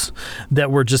 kobolds that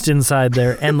were just inside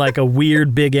there, and like a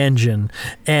weird big engine,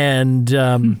 and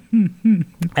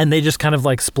they just kind of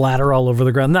like splatter all over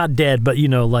the ground. Not dead, but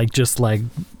just like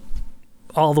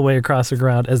all the way across the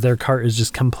ground as their cart is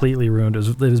just completely ruined.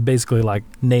 It was basically like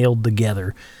nailed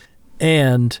together.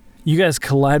 And you guys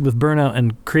collide with Burnout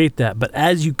and create that. But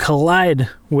as you collide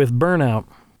with Burnout,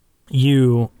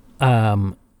 you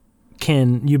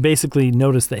basically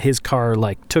notice that his car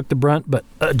like took the brunt but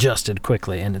adjusted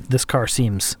quickly, and this car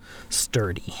seems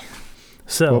sturdy.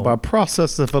 So, well, by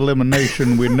process of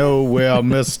elimination, we know where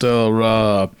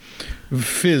Mr.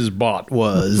 Fizzbot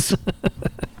was.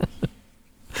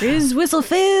 Fizz, whistle,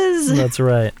 fizz. That's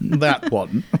right. That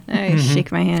one. I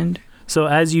shake my hand. So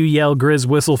as you yell Grizz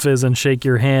Whistle Fizz and shake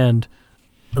your hand,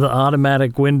 the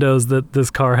automatic windows that this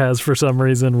car has for some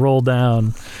reason roll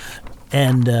down.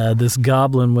 And this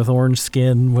goblin with orange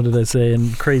skin, what did I say,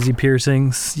 and crazy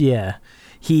piercings? Yeah.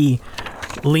 He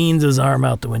leans his arm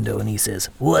out the window and he says,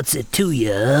 "What's it to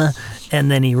ya?" And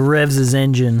then he revs his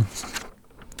engine.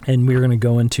 And we're going to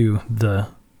go into the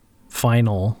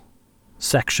final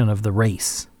section of the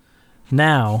race.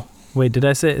 Now, wait, did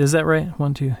I say, is that right?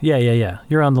 1, 2. Yeah.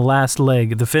 You're on the last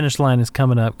leg. The finish line is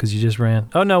coming up because you just ran.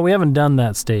 Oh, no, we haven't done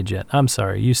that stage yet. I'm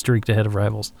sorry. You streaked ahead of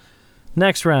rivals.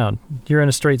 Next round, you're in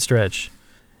a straight stretch.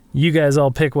 You guys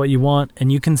all pick what you want,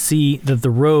 and you can see that the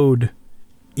road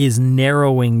is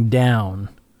narrowing down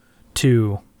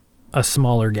to a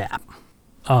smaller gap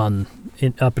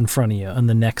up in front of you on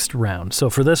the next round. So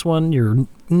for this one, you're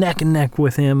neck and neck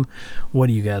with him. What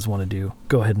do you guys want to do?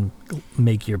 Go ahead and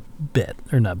make your bet.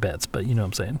 Or not bets, but you know what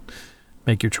I'm saying.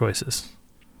 Make your choices.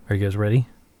 Are you guys ready?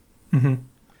 Mm-hmm.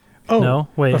 Oh, No?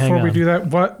 Wait, hang before we on. do that,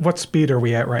 what speed are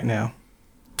we at right now?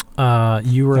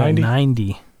 You were 90? at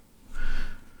 90.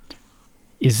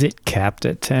 Is it capped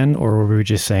at 10, or were we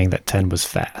just saying that 10 was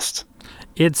fast?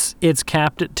 It's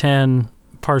capped at 10.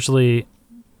 Partially,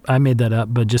 I made that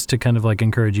up, but just to kind of like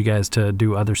encourage you guys to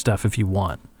do other stuff if you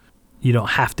want. You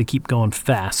don't have to keep going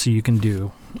fast, so you can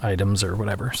do items or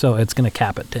whatever. So it's going to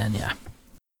cap at 10, yeah.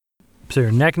 So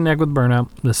you're neck and neck with Burnout.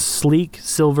 The sleek,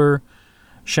 silver,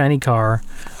 shiny car.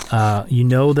 You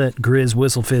know that Grizz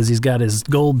Whistlefizz, he's got his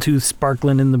gold tooth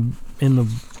sparkling in the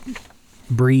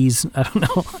breeze. I don't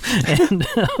know.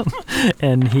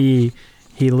 And he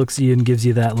looks at you and gives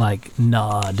you that like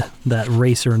nod, that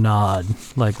racer nod,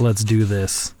 like let's do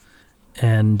this.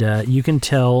 And you can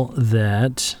tell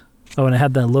that. Oh, and it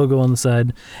had that logo on the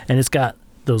side, and it's got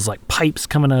those like pipes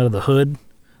coming out of the hood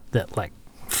that like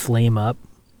flame up.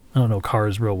 I don't know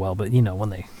cars real well, but you know when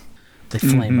they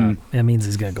flame up, that means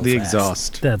he's gonna go The fast.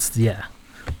 exhaust. That's yeah.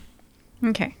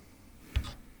 Okay.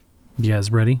 You guys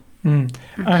ready? I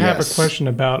have a Yes. question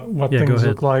about what Yeah, go things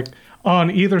ahead. look like. On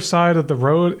either side of the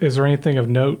road, is there anything of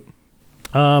note?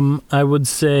 I would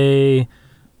say,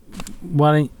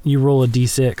 why don't you roll a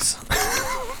d6?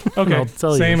 Okay, I'll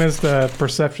tell same you. as the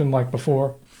perception like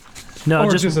before. No,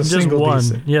 Or just just a single one.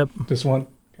 D6. Yep. Just one.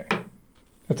 Okay.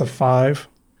 That's a 5.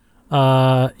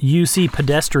 You see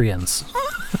pedestrians.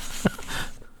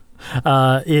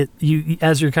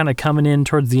 As you're kind of coming in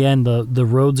towards the end, the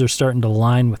roads are starting to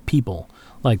line with people,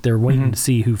 like they're waiting to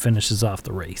see who finishes off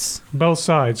the race. Both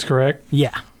sides, correct?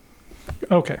 Yeah.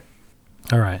 Okay.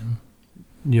 All right.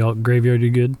 Y'all graveyard, you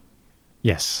good?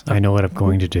 Yes, I know what I'm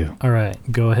going to do. All right.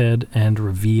 Go ahead and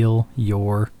reveal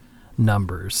your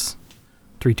numbers.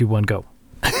 3, 2, 1, go.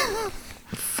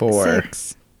 4.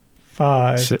 6.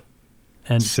 5.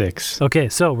 And 6. okay,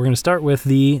 so we're going to start with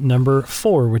the number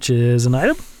 4, which is an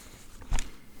item.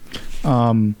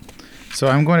 So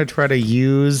I'm going to try to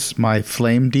use my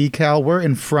flame decal. We're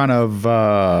in front of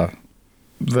the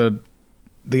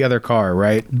other car,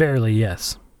 right? Barely,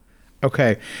 yes.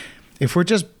 Okay. If we're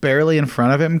just barely in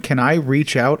front of him, can I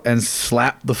reach out and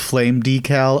slap the flame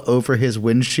decal over his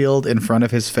windshield in front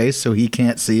of his face so he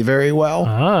can't see very well?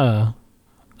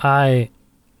 I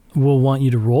will want you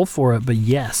to roll for it, but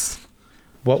yes.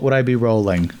 What would I be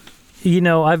rolling? You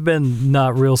know, I've been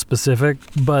not real specific,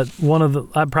 but one of the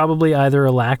probably either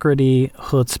alacrity,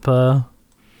 chutzpah.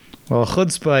 Well,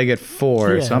 chutzpah I get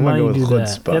 4, so I'm why gonna go don't with you do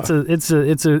that?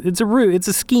 chutzpah. It's a route. It's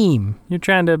a scheme. You're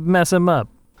trying to mess him up.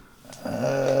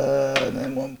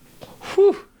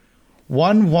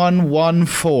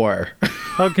 1114.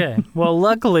 Okay. Well,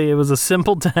 luckily it was a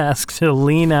simple task to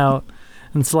lean out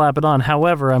and slap it on.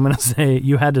 However, I'm going to say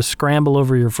you had to scramble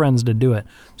over your friends to do it.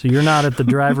 So you're not at the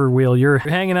driver wheel. You're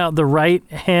hanging out the right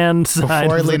hand side.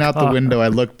 Before I of the lean out the car. window, I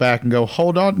look back and go,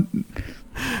 hold on.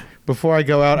 Before I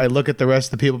go out, I look at the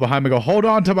rest of the people behind me and go, hold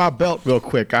on to my belt real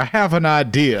quick. I have an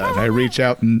idea. And I reach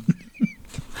out and...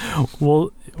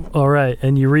 Well, all right.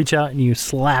 And you reach out and you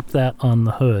slap that on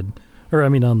the hood. Or, I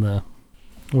mean, on the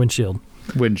windshield.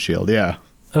 windshield, yeah.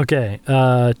 Okay.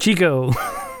 Chico,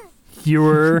 you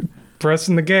were...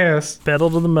 Pressing the gas pedal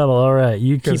to the metal. All right.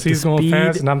 You keep because the he's going speed,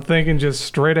 fast, and I'm thinking just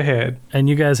straight ahead. and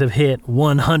you guys have hit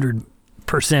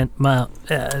 100% mile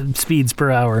speeds per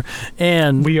hour.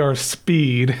 And We are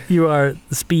speed. you are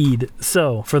speed.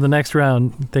 So for the next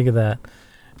round, think of that.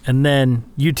 And then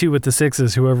you two with the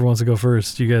sixes, whoever wants to go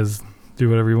first, you guys do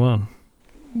whatever you want.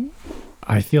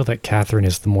 I feel that Catherine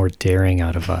is the more daring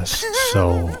out of us,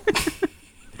 so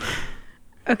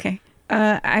Okay.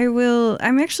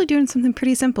 I'm actually doing something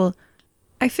pretty simple.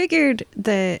 I figured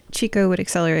that Chico would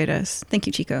accelerate us. Thank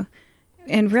you, Chico.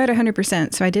 And we're at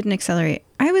 100%, so I didn't accelerate.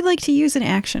 I would like to use an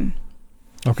action.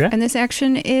 Okay. And this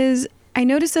action is, I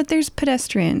noticed that there's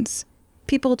pedestrians,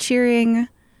 people cheering.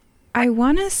 I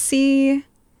want to see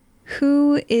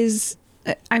who is,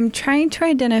 I'm trying to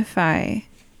identify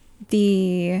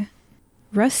the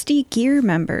Rusty Gear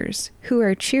members who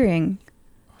are cheering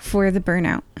for the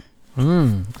burnout.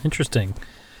 Interesting.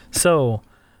 So,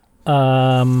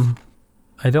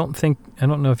 I don't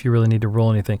know if you really need to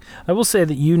roll anything. I will say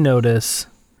that you notice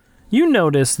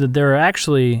that there are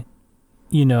actually,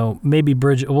 maybe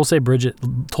we'll say Bridget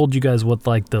told you guys what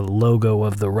like the logo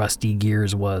of the Rusty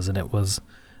Gears was, and it was,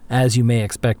 as you may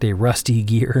expect, a Rusty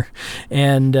Gear.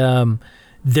 And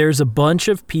there's a bunch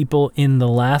of people in the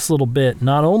last little bit,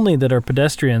 not only that are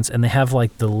pedestrians, and they have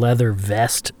like the leather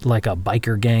vest, like a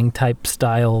biker gang type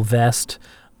style vest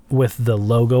with the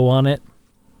logo on it.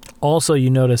 Also,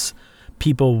 you notice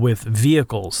people with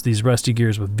vehicles, these Rusty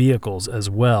Gears with vehicles as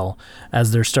well, as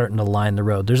they're starting to line the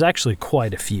road. There's actually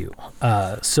quite a few.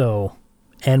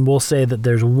 And we'll say that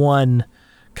there's one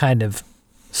kind of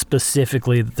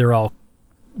specifically they're all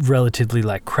relatively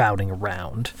like crowding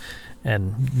around.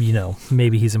 And,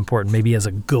 maybe he's important. Maybe he has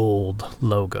a gold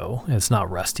logo and it's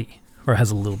not rusty or has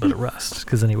a little bit of rust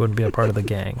because then he wouldn't be a part of the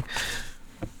gang.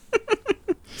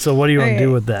 So what do you want to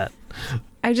do with that?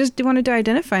 I just wanted to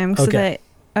identify him so that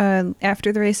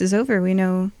after the race is over, we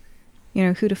know,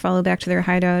 who to follow back to their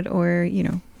hideout or,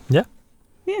 Yeah.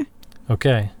 Yeah.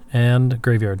 Okay. And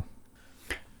Graveyard.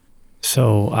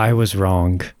 So I was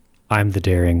wrong. I'm the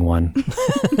daring one.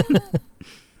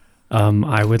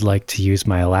 I would like to use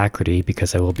my alacrity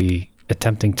because I will be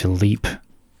attempting to leap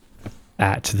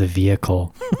at the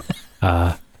vehicle.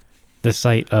 The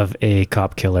sight of a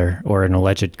cop killer or an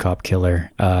alleged cop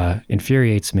killer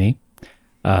infuriates me.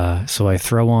 So I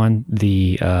throw on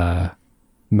the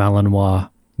Malinois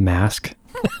mask.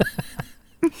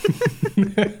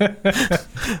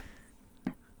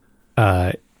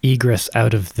 Egress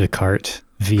out of the cart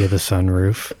via the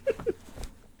sunroof.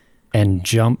 And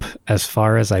jump as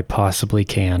far as I possibly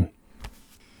can.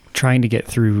 Trying to get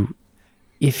through.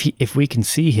 If we can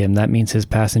see him, that means his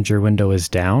passenger window is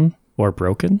down or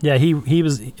broken. Yeah,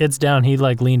 it's down. He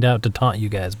like leaned out to taunt you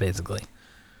guys, basically.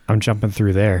 I'm jumping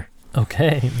through there.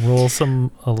 Okay, roll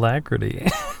some alacrity.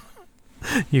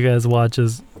 You guys watch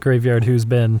as Graveyard, who's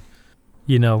been,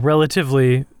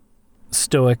 relatively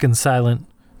stoic and silent,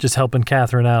 just helping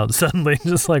Catherine out, suddenly,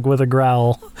 just like with a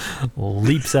growl,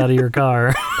 leaps out of your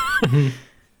car.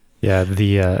 Yeah,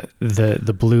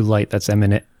 the blue light that's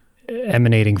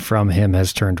emanating from him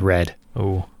has turned red.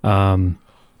 Oh.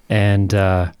 And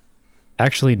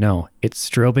actually, no, it's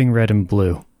strobing red and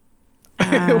blue.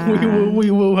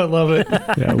 We woo, I love it.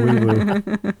 Yeah, we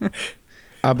woo.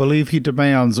 I believe he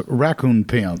demands raccoon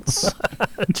pants.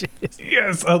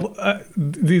 Yes,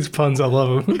 these puns, I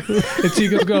love them. And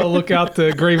Chico's going to look out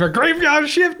the graveyard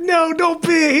shift. No, don't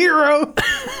be a hero.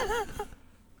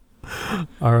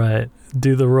 All right,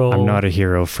 do the roll. I'm not a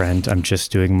hero, friend. I'm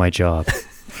just doing my job.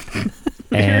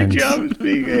 And your job is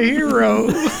being a hero.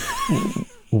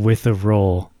 With a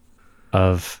roll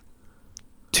of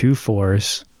 2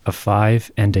 4s, a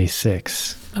 5, and a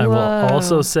 6. I will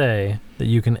also say that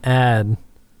you can add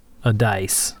a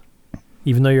dice,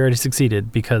 even though you already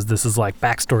succeeded, because this is like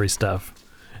backstory stuff,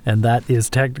 and that is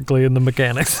technically in the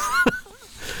mechanics.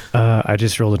 I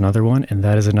just rolled another one, and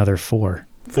that is another 4.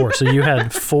 4. So you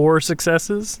had 4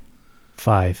 successes?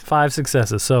 5. 5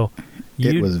 successes. So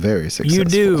It was very successful. You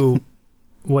do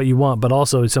what you want, but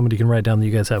also somebody can write down that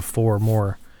you guys have 4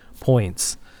 more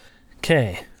points.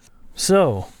 Okay.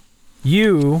 So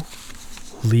you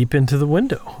leap into the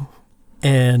window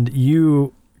and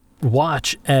you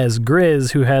watch as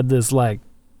Grizz, who had this like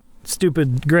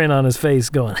stupid grin on his face,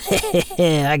 going,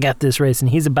 hey, I got this race, and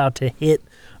he's about to hit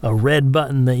a red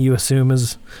button that you assume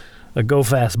is a go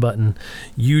fast button.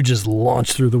 You just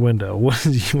launch through the window. What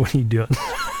are you doing?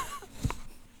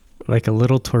 Like a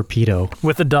little torpedo.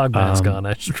 With a dog mask on.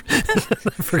 I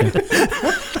forget.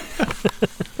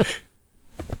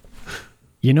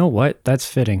 You know what? That's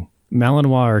fitting.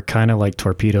 Malinois are kind of like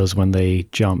torpedoes when they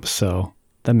jump, so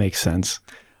that makes sense.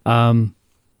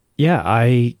 Yeah,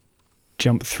 I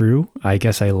jump through. I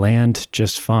guess I land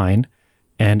just fine,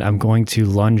 and I'm going to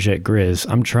lunge at Grizz.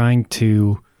 I'm trying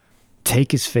to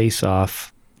take his face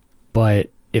off,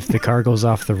 but if the car goes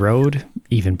off the road,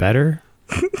 even better.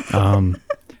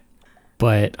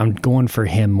 But I'm going for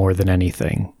him more than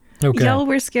anything. Okay. Y'all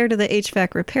were scared of the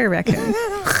HVAC repair raccoon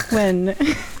when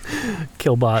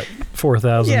Killbot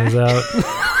 4000 is out.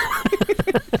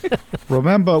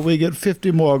 Remember, we get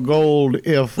 50 more gold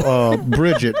if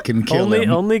Bridget can kill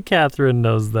him. Only Catherine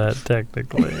knows that,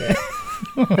 technically.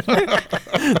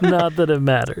 Not that it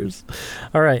matters.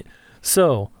 All right.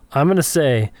 So I'm going to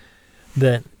say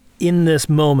that in this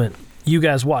moment, you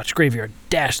guys watch Graveyard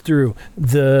dash through.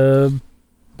 The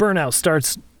burnout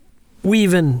starts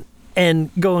weaving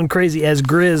and going crazy as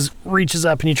Grizz reaches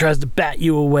up and he tries to bat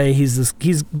you away. He's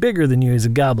bigger than you. He's a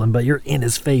goblin, but you're in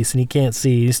his face and he can't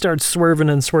see. He starts swerving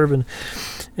and swerving,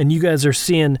 and you guys are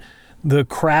seeing the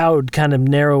crowd kind of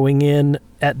narrowing in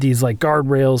at these like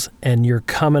guardrails, and you're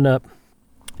coming up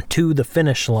to the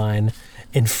finish line.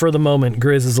 And for the moment,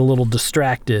 Grizz is a little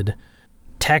distracted.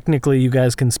 Technically, you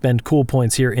guys can spend cool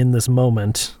points here in this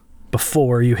moment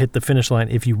before you hit the finish line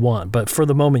if you want. But for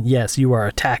the moment, yes, you are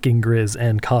attacking Grizz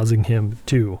and causing him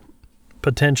to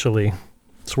potentially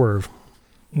swerve.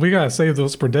 We got to save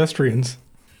those pedestrians.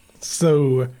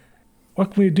 So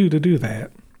what can we do to do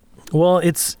that? Well,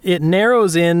 it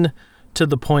narrows in to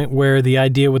the point where the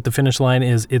idea with the finish line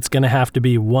is it's going to have to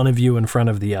be one of you in front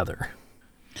of the other.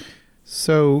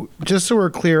 So, just so we're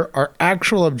clear, our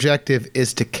actual objective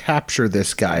is to capture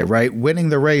this guy, right? Winning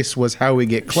the race was how we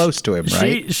get close to him,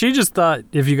 right? She just thought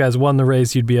if you guys won the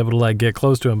race, you'd be able to like get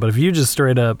close to him. But if you just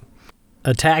straight up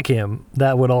attack him,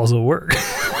 that would also work.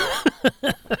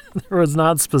 There was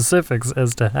not specifics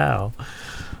as to how.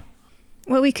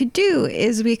 What we could do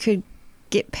is we could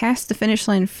get past the finish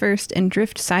line first and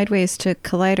drift sideways to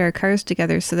collide our cars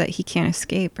together so that he can't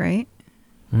escape, right?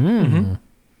 Mm-hmm.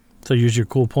 So use your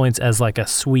cool points as like a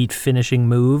sweet finishing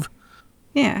move.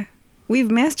 Yeah. We've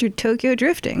mastered Tokyo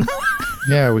drifting.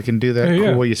 Yeah, we can do that.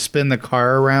 Yeah. Cool. You spin the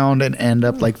car around and end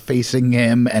up like facing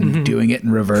him and doing it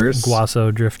in reverse.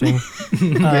 Guaso drifting.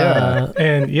 Yeah.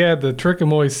 And yeah, the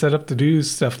Trickamui is set up to do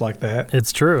stuff like that.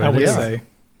 It's true. I would Yeah. say.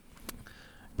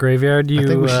 Graveyard, you... I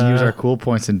think we should use our cool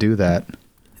points and do that.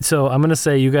 So I'm going to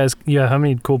say you guys... Yeah, how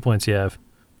many cool points you have?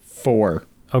 4.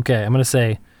 Okay, I'm going to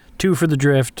say 2 for the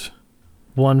drift,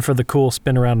 1 for the cool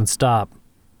spin around and stop.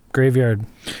 Graveyard.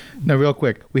 No, real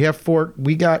quick. We have 4.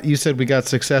 You said we got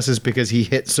successes because he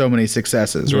hit so many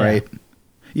successes, Yeah. right?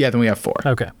 Yeah, then we have 4.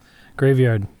 Okay.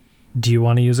 Graveyard, do you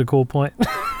want to use a cool point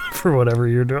for whatever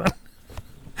you're doing?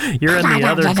 You're in the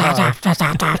other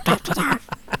car.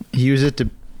 Use it to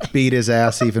beat his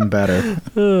ass even better.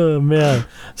 Oh, man.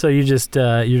 So you're just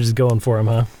going for him,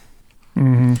 huh?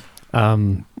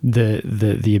 Mm-hmm.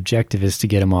 The objective is to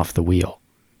get him off the wheel,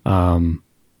 and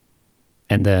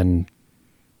then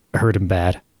hurt him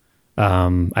bad.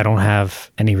 I don't have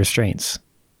any restraints,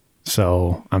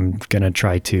 so I'm gonna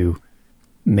try to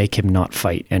make him not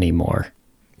fight anymore.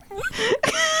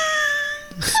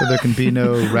 So there can be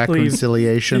no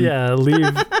reconciliation. Yeah,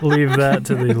 leave that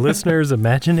to the listener's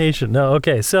imagination. No,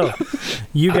 okay. So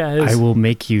you guys... I will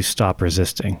make you stop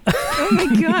resisting. Oh my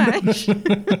gosh.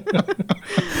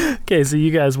 Okay, so you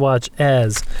guys watch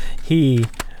as he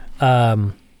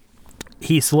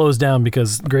slows down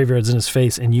because Graveyard's in his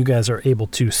face, and you guys are able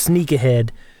to sneak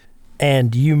ahead,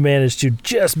 and you manage to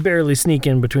just barely sneak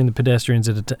in between the pedestrians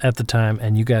at the time,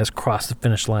 and you guys cross the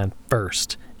finish line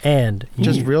first. And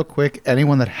Just real quick,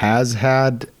 anyone that has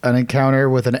had an encounter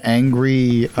with an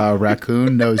angry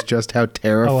raccoon knows just how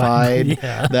terrified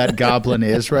yeah. that goblin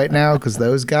is right now, because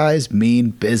those guys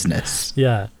mean business.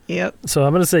 yeah. Yep. So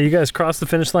I'm going to say you guys cross the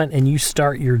finish line, and you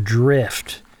start your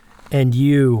drift, and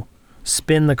you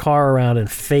spin the car around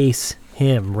and face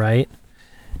him, right?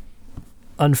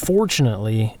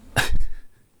 Unfortunately,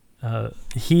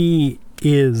 he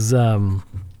is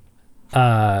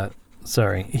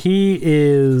he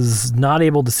is not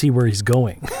able to see where he's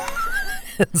going.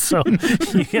 And so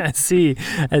you guys see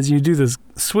as you do this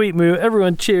sweet move,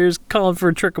 everyone cheers, calling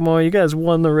for Trickamui. You guys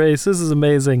won the race. This is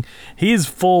amazing. He's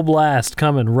full blast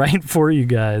coming right for you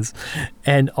guys.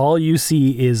 And all you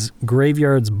see is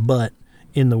Graveyard's butt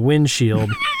in the windshield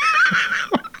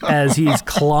as he's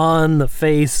clawing the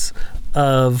face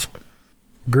of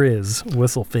Grizz,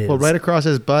 Whistlefizz. Well, right across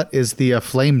his butt is the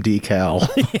flame decal.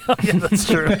 Yeah, that's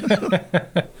true.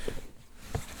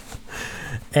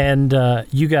 And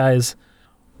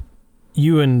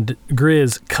you and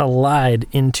Grizz collide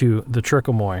into the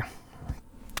Trickamui.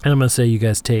 And I'm going to say you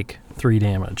guys take 3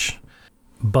 damage.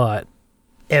 But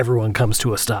everyone comes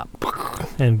to a stop.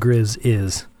 And Grizz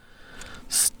is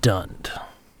stunned.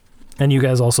 And you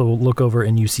guys also look over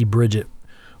and you see Bridget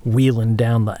wheeling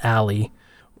down the alley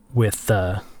with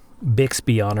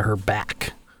Bixby on her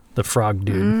back, the frog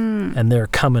dude. And they're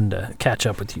coming to catch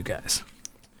up with you guys.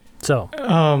 So,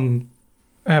 I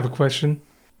have a question.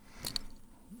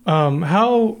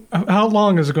 How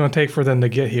long is it going to take for them to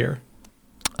get here?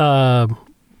 I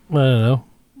don't know,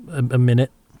 a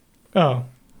minute, Oh,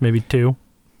 maybe 2.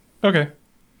 okay.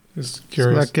 Just So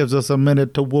curious. that gives us a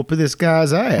minute to whoop this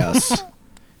guy's ass.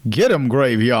 Get him,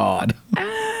 Graveyard.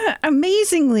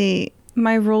 Amazingly,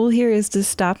 my role here is to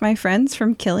stop my friends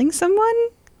from killing someone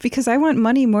because I want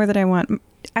money more than I want.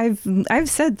 I've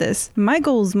said this. My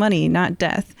goal is money, not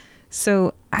death.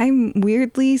 So I'm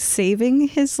weirdly saving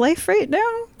his life right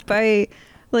now by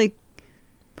like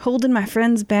holding my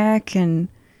friends back and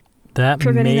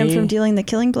preventing them from dealing the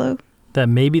killing blow. That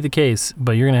may be the case,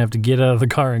 but you're going to have to get out of the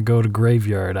car and go to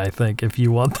Graveyard, I think, if you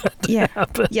want that to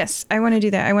happen. Yes, I want to do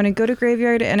that. I want to go to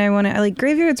Graveyard and I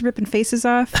Graveyard's ripping faces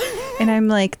off and I'm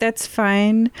like, that's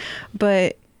fine,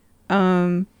 but he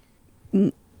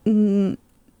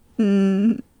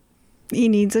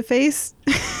needs a face.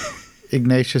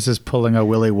 Ignatius is pulling a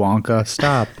Willy Wonka.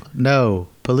 Stop. No.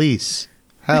 Police.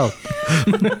 Help.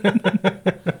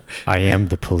 I am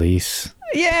the police.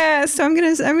 Yeah, so I'm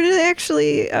gonna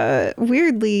actually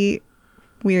weirdly,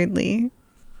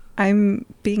 I'm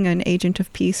being an agent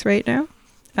of peace right now.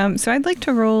 So I'd like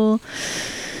to roll.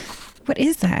 What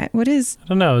is that? What is? I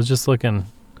don't know. I was just looking.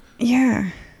 Yeah.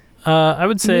 I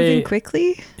would say Moving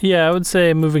quickly? Yeah, I would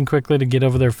say moving quickly to get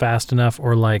over there fast enough,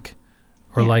 or like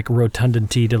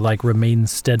rotundity to like remain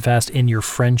steadfast in your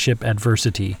friendship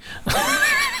adversity.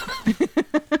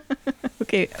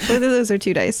 Okay, both of those are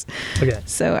 2 dice. Okay.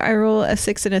 So I roll a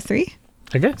 6 and a 3.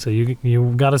 Okay, so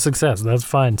you got a success. That's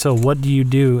fine. So what do you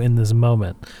do in this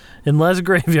moment? Unless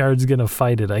Graveyard's gonna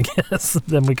fight it, I guess.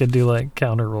 Then we could do like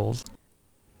counter rolls.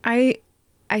 I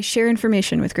share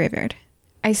information with Graveyard.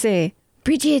 I say,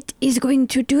 Bridget is going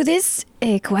to do this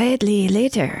quietly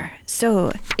later.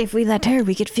 So if we let her,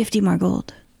 we get 50 more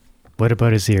gold. What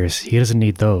about his ears? He doesn't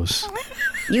need those.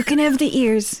 You can have the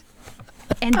ears,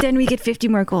 and then we get 50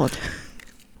 more gold.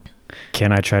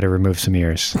 Can I try to remove some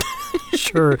ears?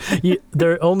 Sure.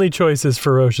 Their only choice is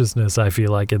ferociousness, I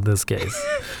feel like, in this case.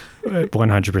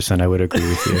 100% I would agree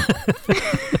with you.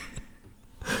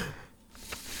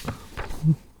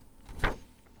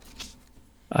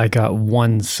 I got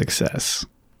 1 success.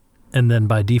 And then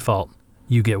by default,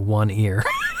 you get 1 ear.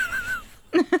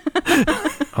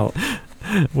 Oh.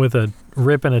 With a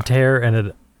rip and a tear and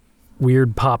a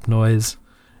weird pop noise.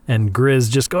 And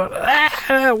Grizz just going,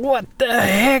 what the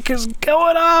heck is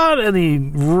going on?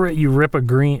 And you rip a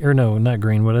green, or no, not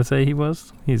green, what did I say he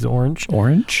was? He's orange.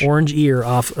 Orange? Orange ear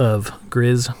off of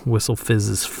Grizz Whistle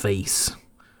Fizz's face.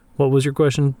 What was your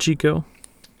question, Chico?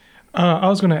 I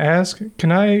was going to ask,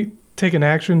 can I take an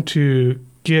action to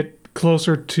get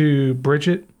closer to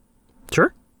Bridget?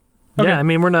 Sure. Okay. Yeah, I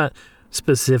mean, we're not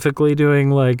specifically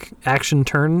doing like action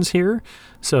turns here.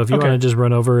 So if you want to just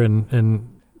run over and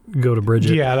go to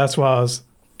Bridget. Yeah, that's what I was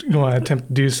going to attempt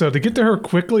to do. So to get to her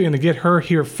quickly and to get her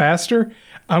here faster,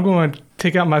 I'm going to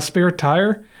take out my spare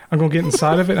tire. I'm going to get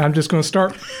inside of it. And I'm just going to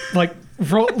start like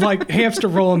hamster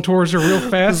rolling towards her real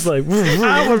fast. Like,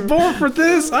 I was born for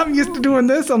this. I'm used to doing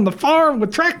this on the farm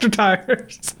with tractor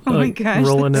tires. Oh my gosh.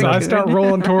 rolling So I start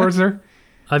rolling towards her.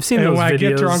 I've seen And those when videos. I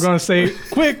get to her, I'm going to say,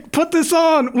 quick, put this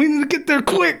on. We need to get there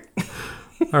quick.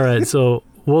 All right, so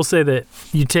we'll say that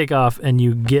you take off and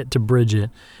you get to Bridget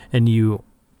and you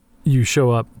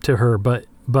show up to her, but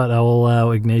I'll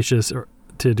allow Ignatius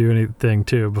to do anything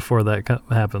too before that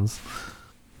happens,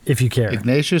 if you care.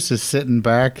 Ignatius is sitting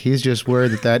back. He's just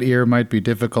worried that ear might be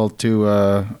difficult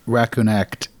to raccoon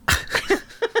act.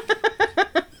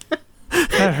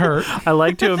 That hurt. I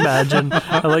like to imagine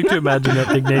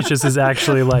that Ignatius is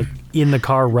actually like in the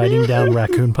car writing down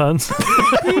raccoon puns.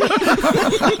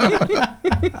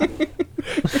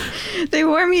 They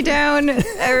wore me down.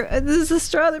 This is the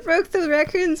straw that broke the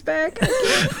raccoon's back.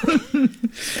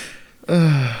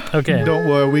 Okay. Don't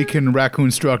worry, we can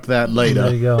raccoon-struct that later.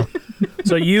 There you go.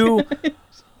 So you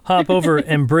hop over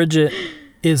and Bridget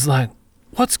is like,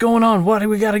 what's going on? What do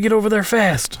we got to get over there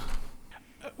fast?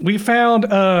 We found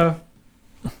Grizz.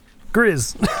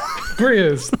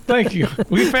 Grizz. Thank you.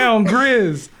 We found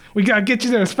Grizz. We got to get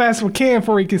you there as fast as we can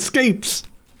before he escapes.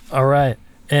 All right.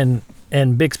 And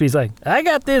Bixby's like, I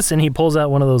got this. And he pulls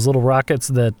out one of those little rockets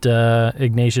that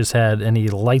Ignatius had, and he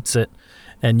lights it.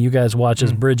 And you guys watch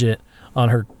as Bridget on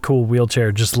her cool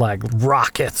wheelchair just like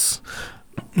rockets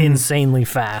insanely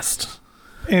fast.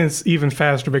 And it's even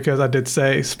faster because I did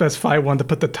say specify one to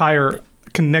put the tire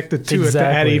connected to it to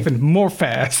add Exactly. even more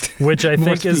fast. Which I More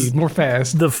think is speed, more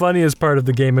fast. the funniest part of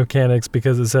the game mechanics,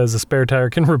 because it says a spare tire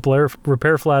can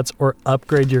repair flats or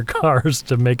upgrade your cars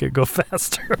to make it go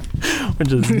faster,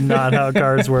 which is not how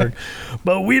cars work.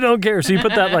 But we don't care. So you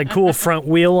put that like cool front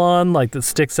wheel on, like that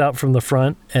sticks out from the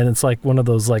front, and it's like one of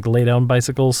those like lay down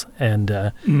bicycles. And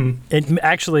it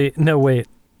actually, no, wait.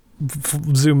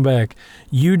 Zoom back.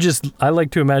 I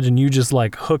like to imagine you just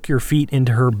like hook your feet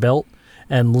into her belt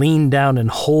and lean down and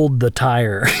hold the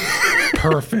tire.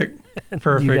 Perfect.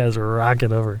 You guys rock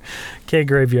it over. Okay,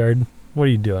 Graveyard, what are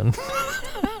you doing?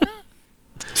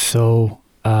 So,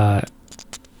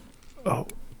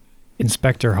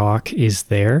 Inspector Hawk is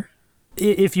there.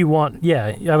 If you want,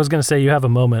 yeah, I was going to say you have a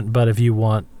moment, but if you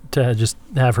want to just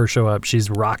have her show up,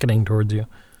 she's rocketing towards you.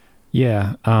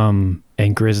 Yeah, and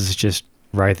Grizz is just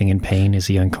writhing in pain. Is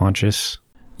he unconscious?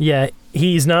 Yeah,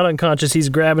 he's not unconscious. He's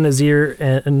grabbing his ear,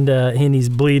 and he's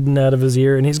bleeding out of his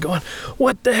ear, and he's going,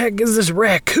 what the heck is this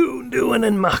raccoon doing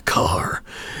in my car?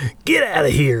 Get out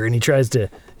of here. And he tries to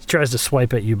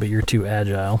swipe at you, but you're too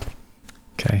agile.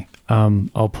 Okay.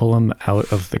 I'll pull him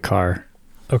out of the car.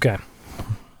 Okay.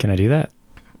 Can I do that?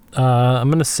 I'm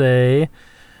going to say,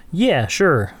 yeah,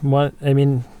 sure.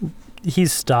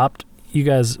 He's stopped. You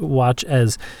guys watch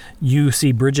as you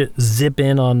see Bridget zip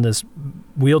in on this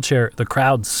wheelchair. The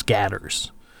crowd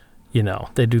scatters.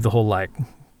 They do the whole like,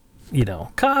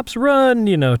 cops run,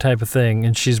 type of thing.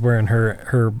 And she's wearing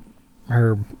her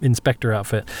her inspector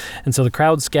outfit. And so the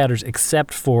crowd scatters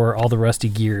except for all the rusty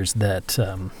gears that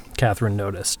Catherine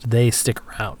noticed. They stick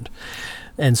around.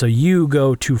 And so you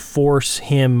go to force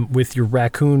him with your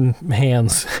raccoon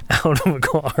hands out of a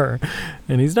car.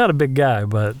 And he's not a big guy,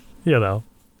 but,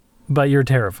 but you're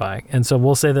terrifying. And so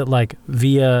we'll say that, like,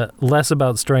 via less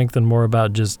about strength and more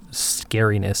about just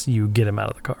scariness, you get him out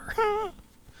of the car.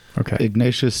 Okay.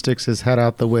 Ignatius sticks his head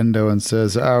out the window and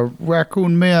says,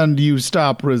 Raccoon man, you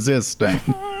stop resisting.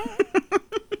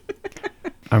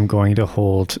 I'm going to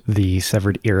hold the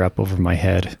severed ear up over my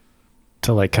head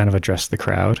to, like, kind of address the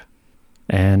crowd.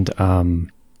 And I'm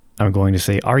going to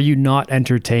say, are you not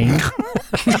entertained?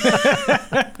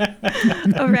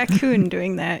 A raccoon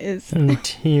doing that is...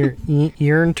 Ear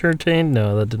entertained?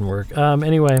 No, that didn't work.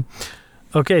 Anyway,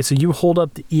 okay, so you hold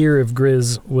up the ear of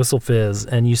Grizz Whistlefizz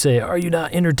and you say, are you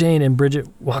not entertained? And Bridget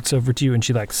walks over to you and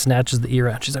she, like, snatches the ear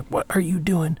out. She's like, what are you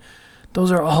doing? Those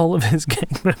are all of his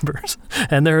gang members.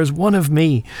 And there is one of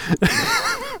me.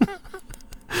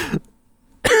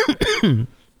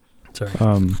 Sorry.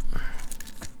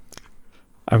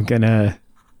 I'm going to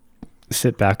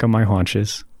sit back on my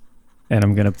haunches and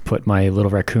I'm going to put my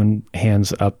little raccoon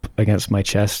hands up against my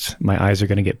chest. My eyes are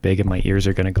going to get big and my ears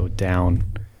are going to go down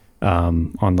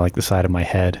on, like, the side of my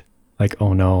head. Like,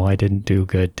 oh no, I didn't do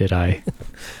good, did I?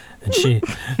 And she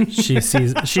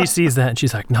sees that and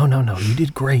she's like, no, you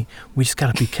did great. We just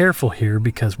got to be careful here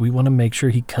because we want to make sure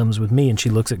he comes with me. And she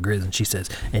looks at Grizz and she says,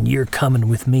 and you're coming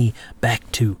with me back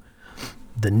to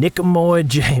the Niqamui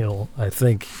jail, I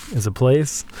think, is a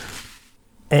place.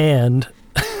 And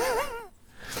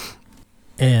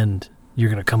you're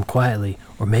going to come quietly,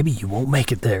 or maybe you won't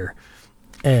make it there.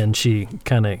 And she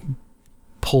kind of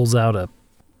pulls out a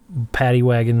paddy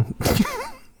wagon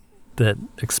that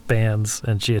expands,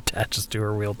 and she attaches to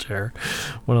her wheelchair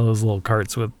one of those little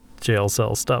carts with jail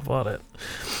cell stuff on it.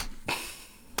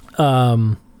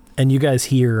 And you guys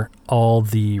hear all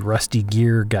the rusty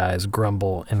gear guys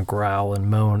grumble and growl and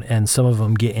moan, and some of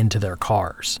them get into their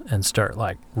cars and start,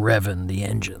 like, revving the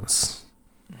engines.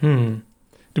 Do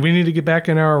we need to get back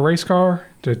in our race car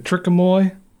to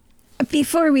Trickamui?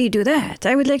 Before we do that,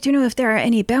 I would like to know if there are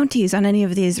any bounties on any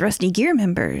of these rusty gear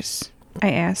members,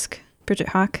 I ask Bridget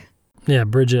Hawk. Yeah,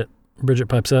 Bridget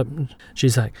pipes up.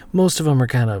 She's like, most of them are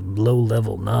kind of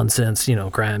low-level nonsense,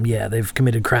 crime. Yeah, they've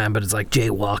committed crime, but it's like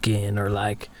jaywalking or,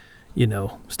 like,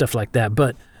 stuff like that.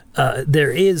 But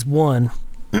there is one,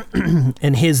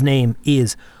 and his name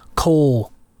is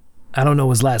Cole. I don't know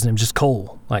his last name, just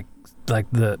Cole,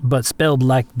 but spelled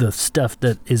like the stuff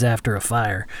that is after a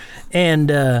fire.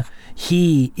 And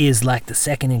he is like the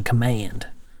second in command.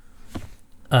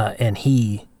 And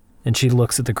she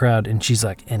looks at the crowd and she's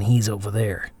like, and he's over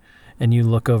there. And you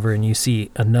look over and you see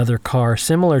another car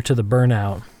similar to the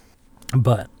Burnout,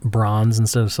 but bronze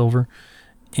instead of silver.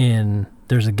 And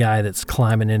there's a guy that's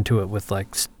climbing into it with,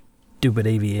 like, stupid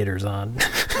aviators on.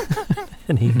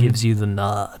 And he gives you the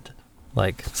nod,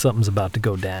 like something's about to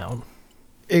go down.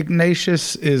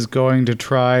 Ignatius is going to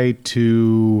try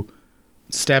to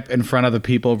step in front of the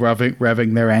people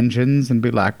revving their engines and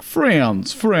be like,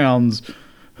 friends,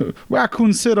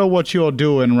 consider what you're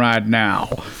doing right now.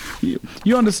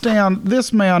 You understand,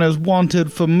 this man is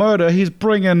wanted for murder. He's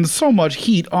bringing so much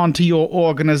heat onto your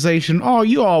organization. All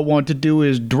you all want to do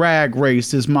is drag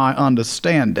race, is my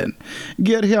understanding.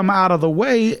 Get him out of the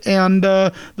way, and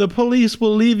the police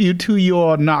will leave you to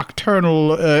your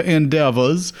nocturnal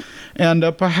endeavors. And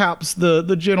perhaps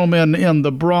the gentleman in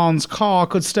the bronze car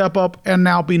could step up and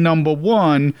now be number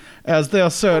one, as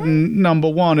their certain number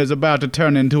one is about to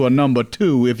turn into a number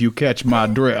two, if you catch my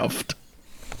drift.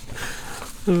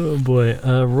 Oh boy,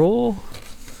 roll,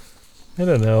 I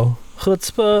don't know,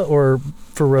 chutzpah or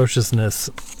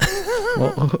ferociousness?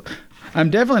 Well,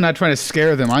 I'm definitely not trying to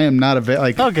scare them. I am not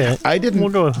okay. I didn't we'll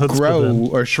go with chutzpah grow then.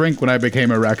 or shrink when I became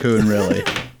a raccoon, really.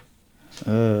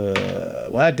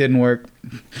 Well, that didn't work.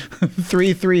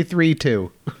 3-3-3-2.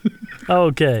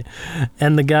 Okay.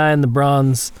 And the guy in the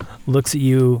bronze looks at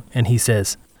you and he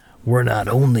says, we're not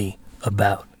only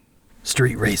about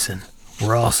street racing,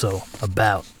 we're also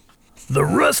about the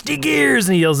rusty gears.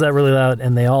 And he yells that really loud,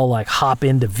 and they all, like, hop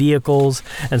into vehicles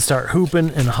and start hooping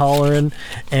and hollering.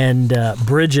 And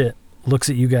Bridget looks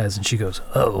at you guys and she goes,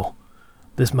 oh,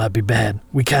 this might be bad.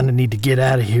 We kind of need to get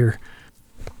out of here.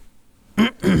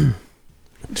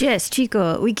 Jess,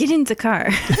 Chico, we get in the car.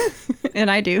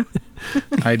 And I do.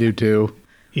 I do too.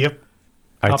 Yep.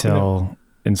 I tell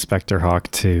Inspector Hawk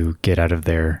to get out of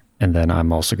there, and then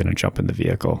I'm also going to jump in the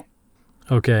vehicle.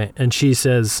 Okay. And she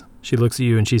says, she looks at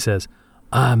you and she says,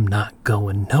 I'm not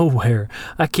going nowhere.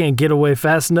 I can't get away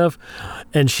fast enough.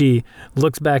 And she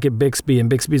looks back at Bixby, and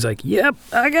Bixby's like, yep,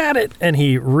 I got it. And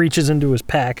he reaches into his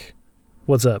pack.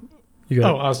 What's up? You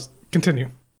got Continue.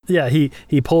 Yeah,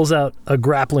 he pulls out a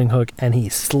grappling hook, and he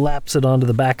slaps it onto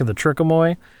the back of the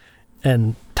Trickamui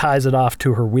and ties it off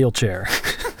to her wheelchair.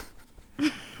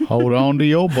 Hold on to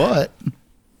your butt.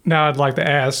 Now I'd like to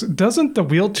ask, doesn't the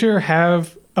wheelchair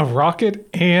have a rocket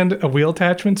and a wheel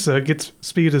attachment so it gets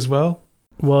speed as well?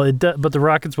 Well, it does, but the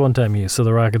rocket's one-time use, so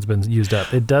the rocket's been used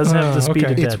up. It does have the speed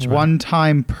attachment. It's one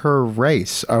time per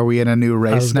race. Are we in a new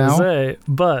race now? I was gonna say,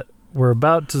 but we're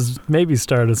about to maybe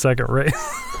start a second race.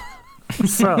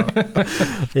 So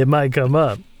it might come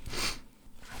up.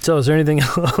 So is there anything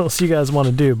else you guys want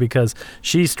to do? Because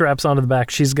she straps onto the back.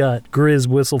 She's got Grizz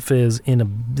Whistle Fizz in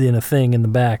a thing in the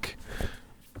back.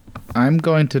 I'm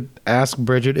going to ask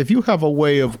Bridget, if you have a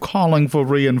way of calling for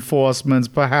reinforcements,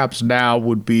 perhaps now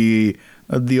would be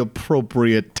the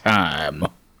appropriate time.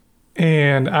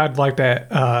 And I'd like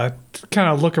to kind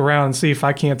of look around and see if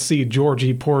I can't see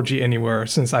Georgie Porgy anywhere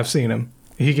since I've seen him.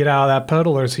 Did he get out of that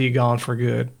puddle, or is he gone for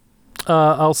good?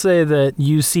 I'll say that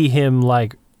you see him,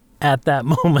 like, at that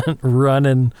moment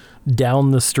running down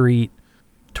the street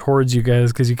towards you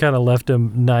guys, because you kind of left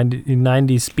him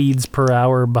 90 speeds per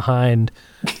hour behind.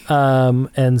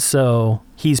 And so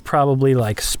he's probably,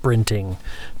 like, sprinting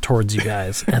towards you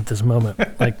guys at this moment,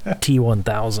 like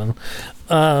T-1000.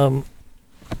 Well,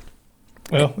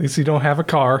 at least you don't have a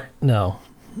car. No.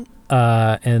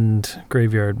 And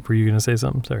Graveyard, were you going to say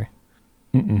something? Sorry.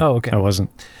 Mm-mm, Oh, okay. I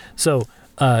wasn't. So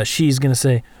she's going to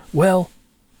say, well,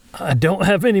 I don't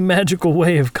have any magical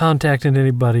way of contacting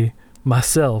anybody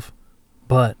myself,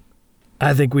 but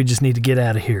I think we just need to get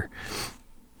out of here.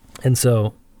 And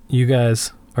so you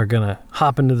guys are going to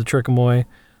hop into the Trickamui,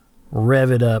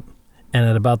 rev it up, and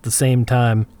at about the same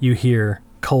time, you hear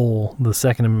Cole, the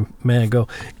second man, go,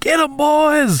 get 'em,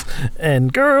 boys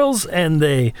and girls, and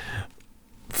they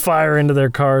fire into their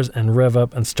cars and rev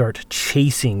up and start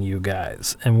chasing you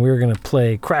guys. And we're going to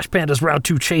play Crash Pandas Round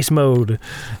 2 chase mode.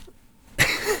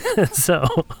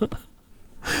 So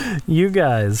you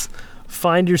guys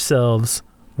find yourselves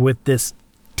with this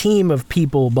team of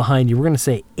people behind you. We're going to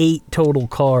say 8 total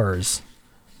cars,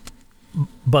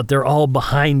 but they're all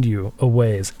behind you a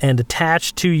ways. And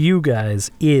attached to you guys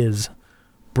is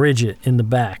Bridget in the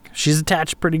back. She's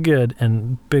attached pretty good,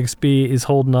 and Bixby is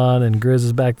holding on, and Grizz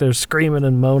is back there screaming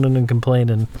and moaning and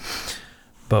complaining.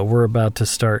 But we're about to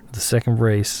start the second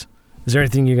race. Is there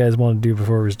anything you guys want to do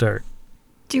before we start?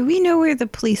 Do we know where the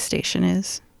police station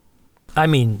is? I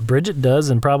mean, Bridget does,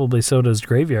 and probably so does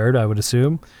Graveyard, I would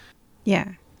assume.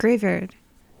 Yeah, Graveyard.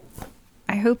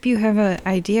 I hope you have an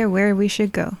idea where we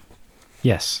should go.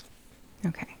 Yes.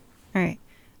 Okay. All right.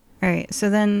 So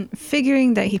then,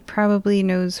 figuring that he probably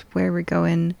knows where we're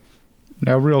going.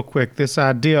 Now, real quick, this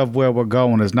idea of where we're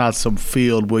going is not some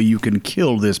field where you can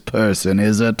kill this person,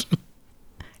 is it?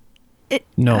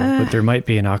 No, but there might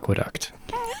be an aqueduct.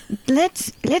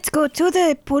 Let's go to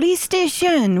the police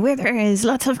station where there is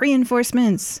lots of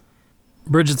reinforcements.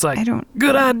 Bridget's like,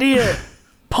 good idea.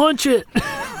 Punch it.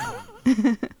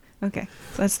 Okay,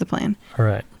 so that's the plan. All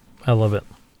right. I love it.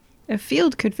 A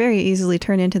field could very easily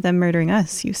turn into them murdering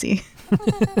us, you see.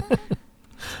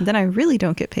 Then I really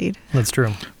don't get paid. That's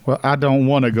true. Well, I don't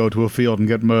want to go to a field and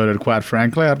get murdered, quite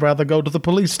frankly. I'd rather go to the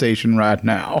police station right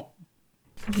now.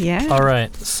 Yeah. All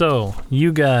right. So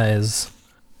you guys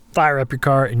fire up your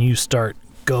car and you start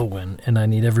going. And I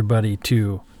need everybody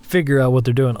to figure out what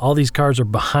they're doing. All these cars are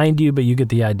behind you, but you get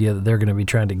the idea that they're going to be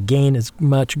trying to gain as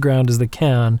much ground as they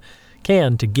can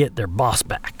to get their boss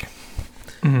back.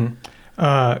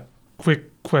 Mm-hmm.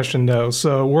 Quick question, though.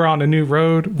 So we're on a new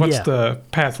road. What's the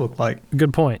path look like?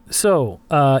 Good point. So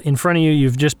in front of you,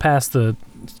 you've just passed the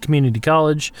community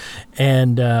college,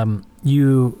 and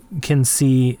you can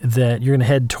see that you're going to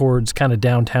head towards kind of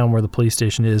downtown where the police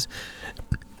station is.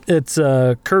 It's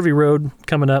a curvy road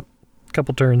coming up, a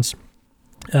couple turns,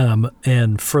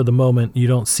 and for the moment, you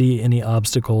don't see any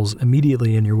obstacles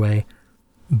immediately in your way.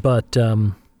 But,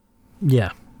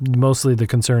 mostly the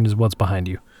concern is what's behind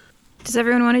you. Does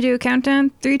everyone want to do a countdown?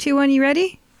 3, 2, 1, you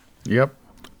ready? Yep.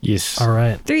 Yes. All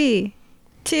right. 3,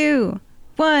 2,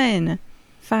 1,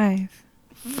 5.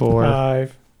 4.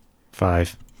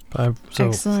 5. So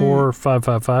Excellent. 4, 5,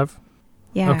 5, 5.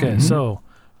 Yeah. Okay, so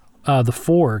the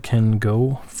 4 can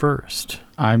go first.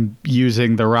 I'm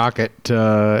using the rocket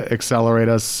to accelerate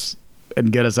us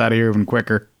and get us out of here even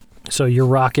quicker. So your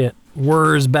rocket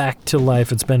whirs back to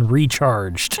life. It's been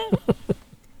recharged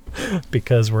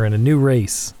because we're in a new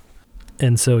race.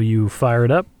 And so you fire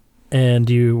it up, and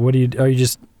are you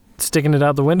just sticking it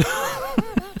out the window?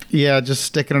 Yeah, just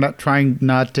sticking it up, trying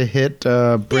not to hit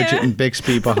Bridget and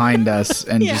Bixby behind us,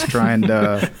 and just trying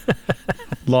to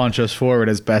launch us forward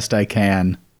as best I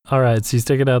can. All right, so you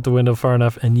stick it out the window far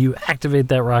enough, and you activate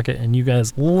that rocket, and you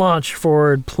guys launch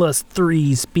forward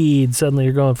 +3 speed. Suddenly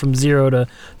you're going from 0 to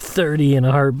 30 in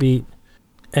a heartbeat.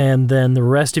 And then the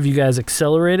rest of you guys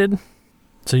accelerated.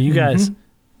 So you guys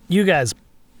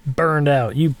burned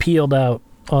out. You peeled out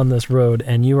on this road,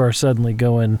 and you are suddenly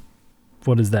going,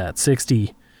 what is that,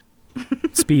 60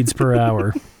 speeds per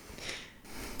hour.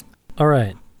 All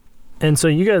right. And so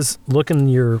you guys look in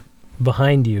your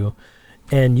behind you,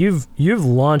 and you've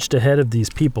launched ahead of these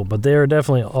people, but they are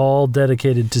definitely all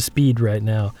dedicated to speed right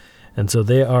now. And so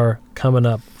they are coming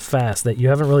up fast. That you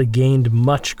haven't really gained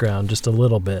much ground, just a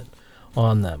little bit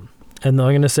on them. And I'm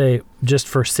going to say, just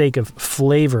for sake of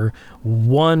flavor,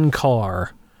 one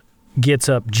car gets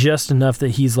up just enough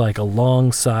that he's like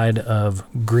alongside of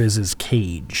Grizz's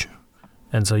cage.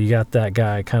 And so you got that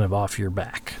guy kind of off your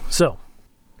back. So,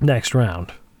 next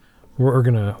round, we're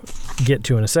going to get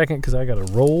to in a second because I got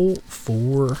to roll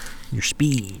for your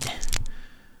speed.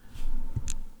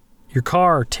 Your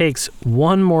car takes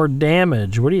 1 more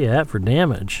damage. What are you at for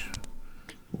damage?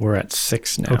 We're at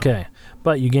 6 now. Okay,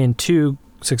 but you gain 2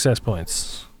 success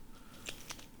points.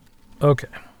 Okay.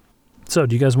 So,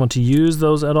 do you guys want to use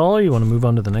those at all, or you want to move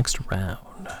on to the next round?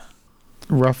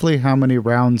 Roughly how many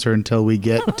rounds are until we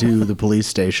get to the police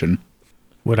station?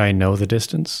 Would I know the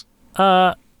distance?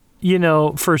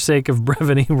 For sake of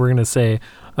brevity, we're going to say,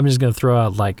 I'm just going to throw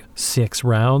out like 6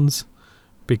 rounds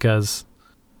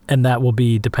and that will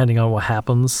be depending on what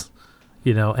happens,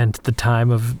 and the time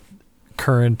of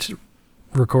current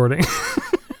recording.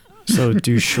 So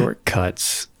do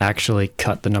shortcuts actually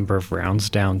cut the number of rounds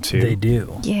down too? They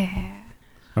do. Yeah.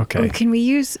 Okay. Oh, can we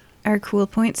use our cool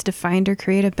points to find or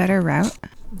create a better route?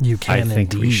 You can I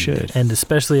think indeed. we should. And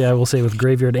especially, I will say, with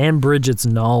Graveyard and Bridget's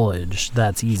knowledge,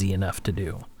 that's easy enough to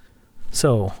do.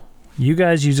 So, you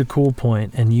guys use a cool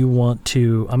point, and you want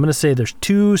to... I'm going to say there's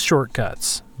 2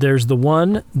 shortcuts. There's the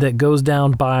one that goes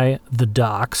down by the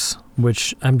docks,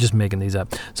 which I'm just making these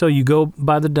up. So, you go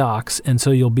by the docks, and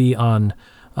so you'll be on...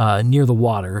 near the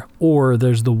water, or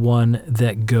there's the one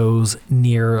that goes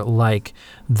near, like,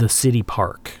 the city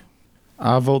park.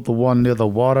 I vote the one near the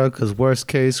water, because worst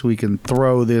case, we can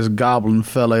throw this goblin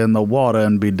fella in the water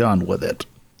and be done with it.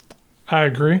 I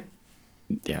agree.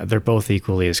 Yeah, they're both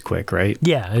equally as quick, right?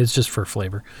 Yeah, it's just for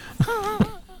flavor.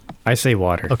 I say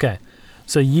water. Okay,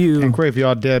 so you... And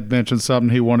Graveyard Dead mentioned something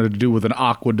he wanted to do with an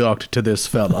aqueduct to this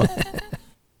fella.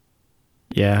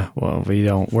 Yeah, well,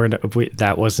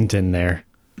 that wasn't in there.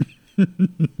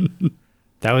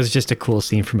 That was just a cool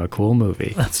scene from a cool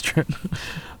movie. That's true.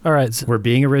 All right. So, we're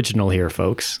being original here,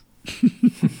 folks.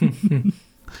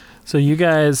 so you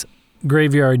guys,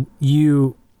 Graveyard,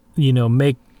 you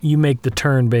make the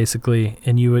turn basically,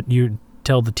 and you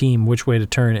tell the team which way to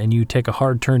turn, and you take a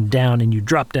hard turn down, and you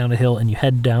drop down a hill, and you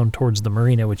head down towards the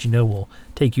marina, which will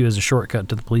take you as a shortcut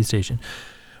to the police station.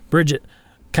 Bridget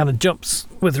kind of jumps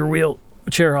with her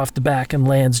wheelchair off the back and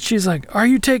lands. She's like, "Are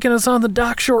you taking us on the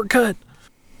dock shortcut?"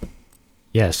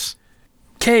 Yes.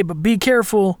 Okay, but be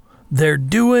careful. They're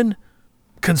doing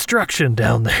construction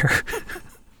down there.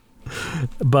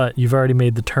 But you've already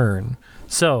made the turn.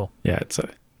 So, yeah, it's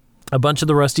a bunch of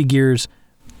the rusty gears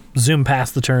zoom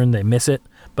past the turn. They miss it,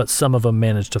 but some of them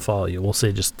manage to follow you. We'll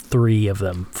say just 3 of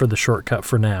them for the shortcut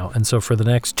for now. And so for the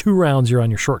next 2 rounds, you're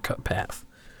on your shortcut path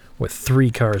with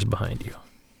 3 cars behind you.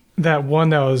 That one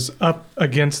that was up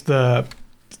against the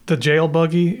jail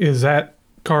buggy, is that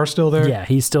car still there? Yeah,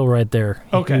 he's still right there.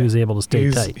 Okay. He was able to stay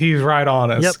tight. He's right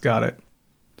on us. Yep. Got it.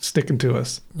 Sticking to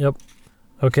us. Yep.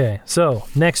 Okay, so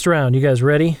next round, you guys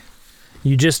ready?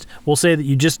 We'll say that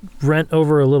you just went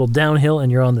over a little downhill,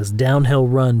 and you're on this downhill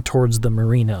run towards the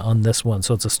marina on this one.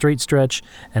 So it's a straight stretch,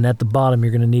 and at the bottom,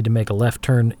 you're going to need to make a left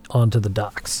turn onto the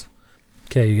docks.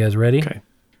 Okay, you guys ready? okay.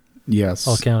 Yes.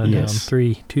 I'll count it down. Yes.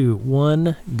 3, 2,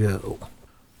 1, go.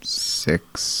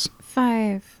 6.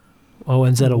 5. Oh,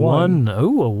 and is that a 1?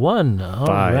 Oh, a 1. All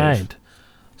 5. right.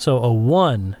 So a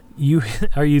 1.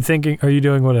 Are you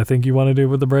doing what I think you want to do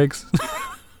with the brakes?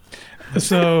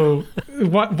 So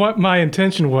what my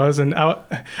intention was, and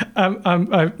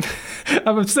I'm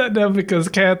upset now because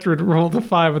Catherine rolled a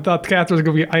 5. I thought Catherine was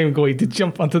going to be, I am going to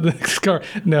jump onto the next car.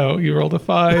 No, you rolled a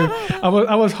 5.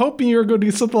 I was hoping you were going to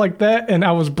do something like that, and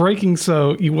I was braking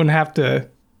so you wouldn't have to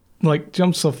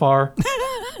jump so far.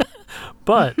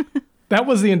 But that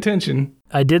was the intention.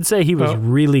 I did say he was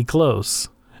really close,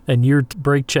 and you're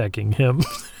brake checking him.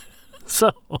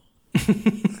 So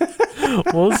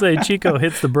We'll say Chico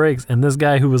hits the brakes, and this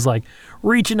guy who was like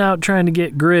reaching out trying to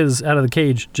get Grizz out of the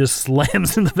cage just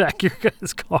slams in the back of your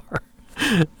guy's car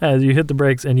as you hit the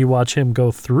brakes, and you watch him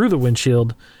go through the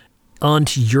windshield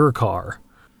onto your car.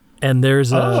 And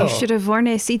there's You should have worn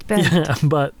a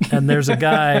seatbelt. and there's a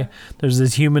guy, there's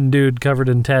this human dude covered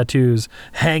in tattoos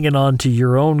hanging on to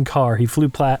your own car. He flew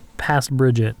past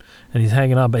Bridget, and he's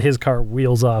hanging on, but his car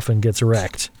wheels off and gets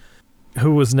wrecked.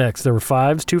 Who was next? There were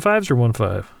 5s, 2 5s, or 1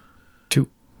 5? 2.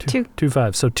 2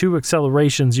 5s. So 2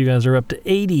 accelerations. You guys are up to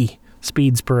 80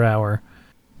 speeds per hour.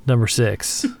 Number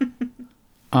 6.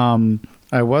 I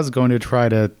was going to try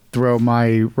to throw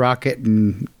my rocket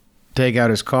and take out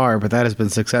his car, but that has been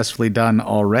successfully done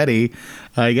already.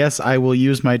 I guess I will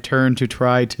use my turn to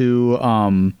try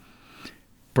to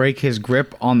break his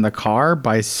grip on the car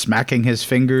by smacking his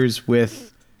fingers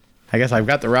with... I guess I've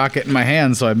got the rocket in my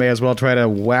hand, so I may as well try to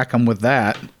whack him with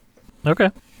that.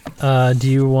 Okay. Do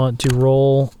you want to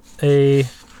roll a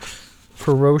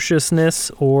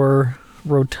ferociousness or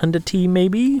rotundity,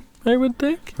 maybe, I would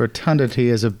think? Rotundity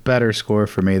is a better score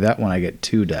for me. That one I get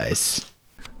 2 dice.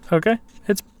 Okay.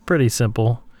 It's pretty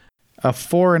simple. A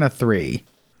 4 and a 3.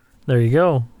 There you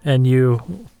go. And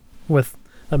you, with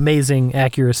amazing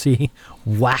accuracy,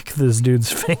 whack this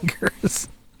dude's fingers.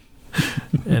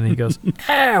 And he goes,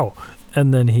 ow!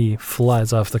 And then he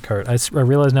flies off the cart. I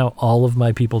realize now all of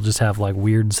my people just have like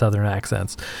weird southern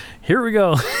accents. Here we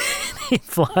go. He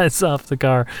flies off the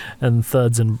car and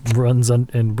thuds and runs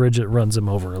and Bridget runs him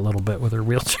over a little bit with her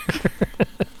wheelchair.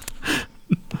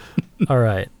 All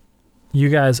right. You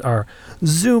guys are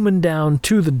zooming down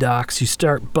to the docks. You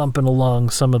start bumping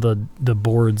along some of the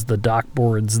boards, the dock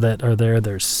boards that are there.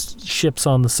 There's ships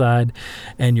on the side,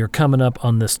 and you're coming up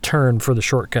on this turn for the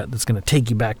shortcut that's going to take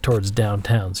you back towards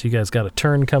downtown. So you guys got a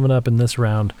turn coming up in this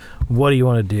round. What do you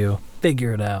want to do?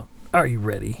 Figure it out. Are you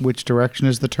ready? Which direction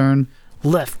is the turn?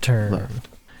 Left turn. Left.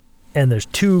 And there's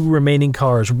 2 remaining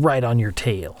cars right on your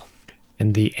tail.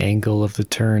 And the angle of the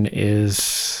turn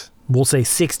is... We'll say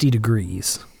 60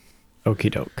 degrees.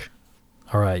 Okie doke.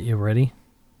 All right, you ready?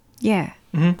 Yeah.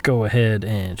 Go ahead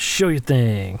and show your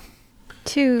thing.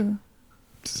 2.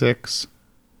 6.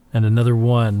 And another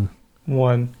 1.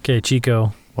 1. Okay,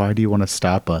 Chico, Why do you want to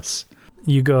stop us?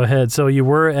 you go ahead. So you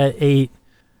were at 8,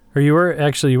 or you would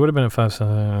have been at 5.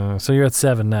 So you're at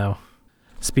 7 now.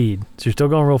 Speed. So you're still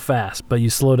going real fast, but you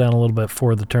slow down a little bit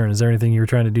for the turn. Is there anything you were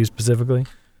trying to do specifically?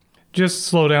 Just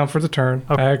slow down for the turn.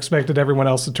 Okay. I expected everyone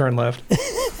else to turn left.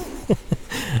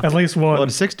 At least one. Well, at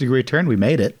a 6-degree turn, we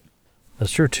made it.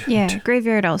 That's true, too. Yeah,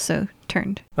 Graveyard also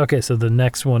turned. Okay, so the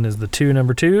next one is the 2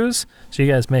 number 2s. So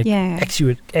you guys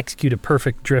execute a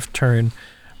perfect drift turn.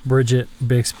 Bridget,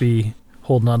 Bixby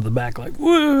holding on to the back like,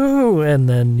 woo! And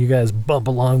then you guys bump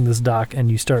along this dock and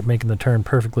you start making the turn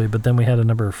perfectly. But then we had a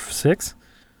number 6.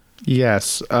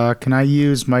 Yes. Can I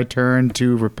use my turn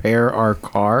to repair our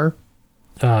car?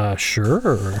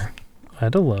 Sure.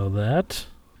 I'd allow that.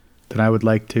 Then I would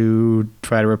like to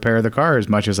try to repair the car as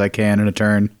much as I can in a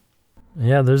turn.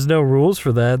 Yeah, there's no rules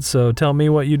for that, so tell me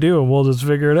what you do and we'll just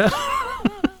figure it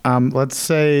out. Let's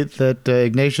say that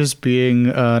Ignatius, being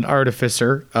an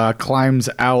artificer, climbs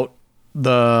out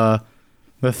the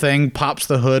thing, pops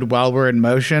the hood while we're in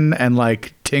motion, and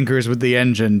like tinkers with the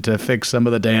engine to fix some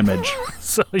of the damage.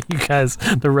 So you guys,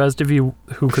 the rest of you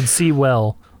who could see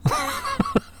well,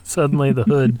 suddenly the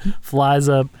hood flies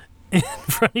up in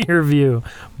front of your view,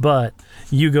 but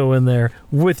you go in there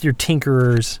with your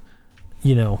tinkerer's,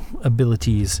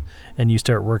 abilities, and you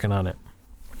start working on it.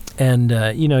 And,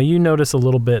 you notice a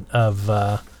little bit of,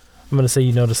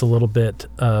 you notice a little bit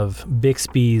of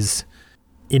Bixby's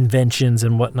inventions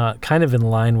and whatnot, kind of in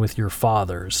line with your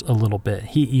father's a little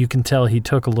bit. You can tell he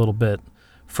took a little bit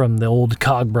from the old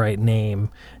Cogbright name,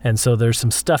 and so there's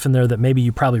some stuff in there that maybe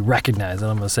you probably recognize,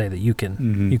 and I'm going to say that you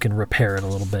can repair it a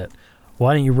little bit.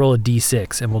 Why don't you roll a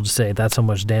d6, and we'll just say that's how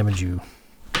much damage you...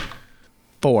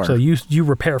 4. So you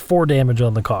repair 4 damage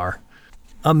on the car.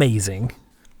 Amazing.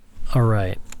 All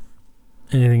right.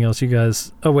 Anything else you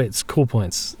guys... Oh, wait, it's cool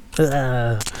points.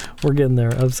 We're getting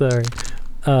there. I'm sorry.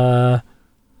 I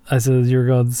said you were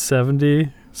going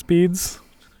 70 speeds?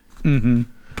 Mm-hmm.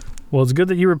 Well, it's good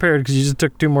that you repaired because you just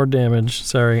took 2 more damage.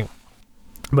 Sorry.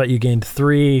 But you gained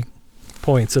 3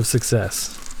 points of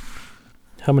success.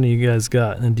 How many you guys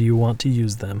got, and do you want to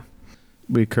use them?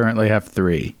 We currently have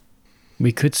 3.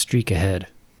 We could streak ahead.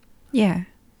 Yeah.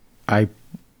 I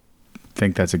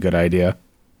think that's a good idea.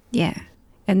 Yeah.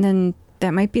 And then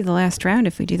that might be the last round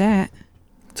if we do that.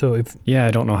 So Yeah,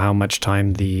 I don't know how much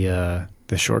time the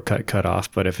shortcut cut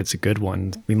off, but if it's a good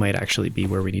one, we might actually be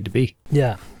where we need to be.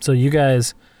 Yeah. So you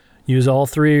guys use all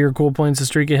 3 of your cool points to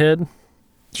streak ahead?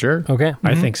 Sure. Okay.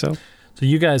 I think so. So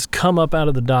you guys come up out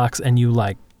of the docks and you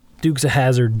like Dukes of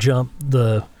Hazzard jump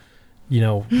the,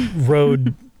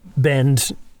 road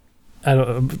bend.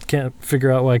 Can't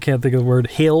figure out why I can't think of the word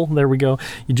hill. There we go.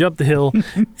 You jump the hill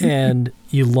and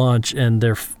you launch, and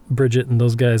Bridget and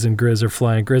those guys and Grizz are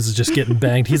flying. Grizz is just getting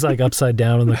banged. He's like upside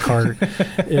down in the cart.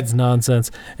 It's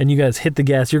nonsense. And you guys hit the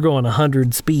gas. You're going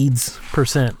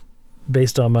 100%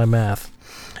 based on my math.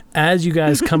 As you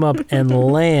guys come up and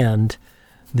land,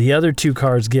 the other two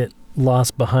cars get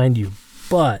lost behind you,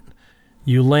 but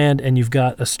you land and you've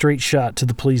got a straight shot to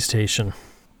the police station.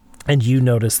 And you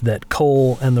notice that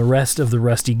Cole and the rest of the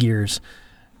Rusty Gears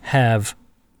have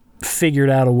figured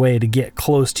out a way to get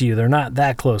close to you. They're not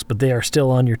that close, but they are still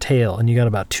on your tail. And you got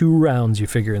about 2 rounds, you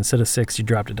figure. Instead of 6, you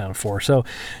dropped it down to 4. So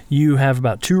you have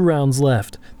about 2 rounds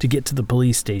left to get to the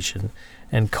police station.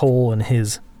 And Cole and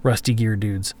his Rusty Gear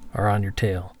dudes are on your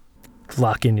tail.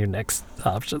 Lock in your next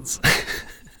options.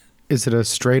 Is it a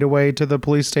straightaway to the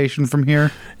police station from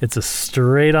here? It's a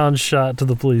straight-on shot to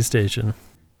the police station.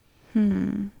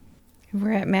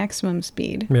 We're at maximum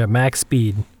speed. Yeah, max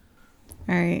speed.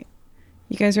 All right.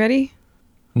 You guys ready?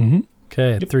 Mm-hmm.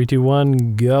 Okay, 3, 2,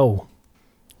 1, go.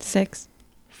 6.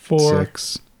 4.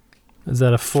 6. Is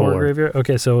that a 4 4. graveyard?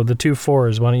 Okay, so the 2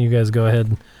 4s, why don't you guys go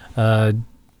ahead?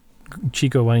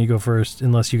 Chico, why don't you go first,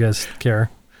 unless you guys care?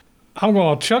 I'm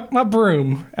going to chuck my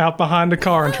broom out behind the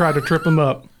car and try to trip him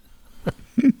up.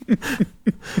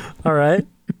 All right.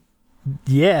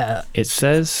 Yeah. It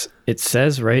says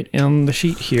right on the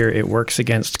sheet here, it works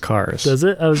against cars. Does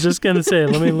it? I was just going to say,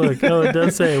 let me look. Oh, it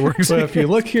does say it works. So if you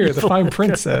look here, the fine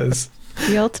print says,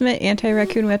 The ultimate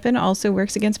anti-raccoon weapon also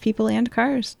works against people and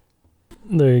cars.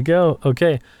 There you go.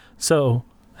 Okay. So,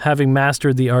 having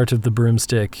mastered the art of the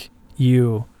broomstick,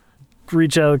 you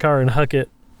reach out of the car and huck it,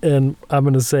 and I'm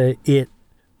going to say it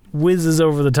whizzes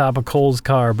over the top of Cole's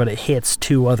car, but it hits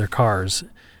 2 other cars.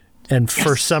 And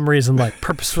for some reason, like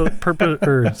perfectly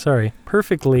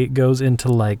goes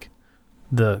into like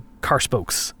the car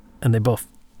spokes, and they both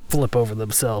flip over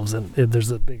themselves, and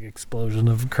there's a big explosion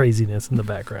of craziness in the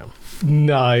background.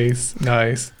 nice.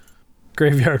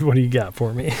 Graveyard, what do you got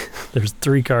for me? There's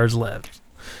 3 cars left.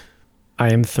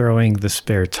 I am throwing the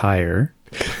spare tire.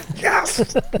 Yes.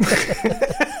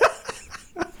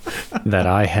 That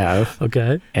I have.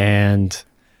 Okay. And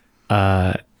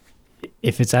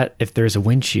if there's a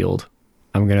windshield,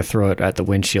 I'm going to throw it at the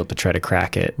windshield to try to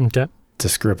crack it, Okay. to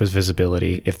screw up his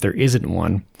visibility. If there isn't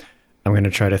one, I'm going to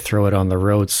try to throw it on the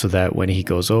road so that when he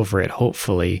goes over it,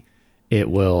 hopefully it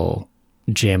will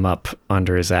jam up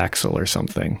under his axle or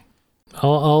something.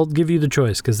 I'll give you the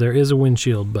choice because there is a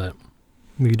windshield, but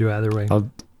we can do either way.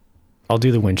 I'll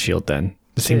do the windshield then.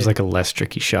 It seems Okay. like a less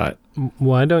tricky shot.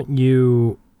 Why don't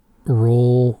you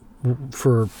roll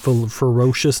for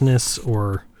ferociousness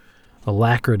or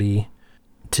alacrity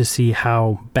to see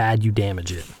how bad you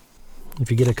damage it? If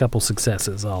you get a couple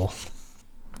successes, I'll...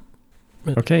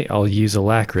 Okay, I'll use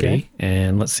alacrity, Okay.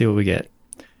 and let's see what we get.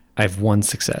 I have 1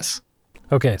 success.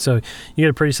 Okay, so you get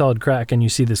a pretty solid crack, and you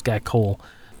see this guy Cole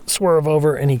swerve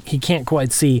over, and he can't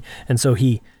quite see, and so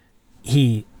he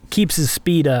keeps his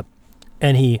speed up,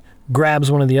 and he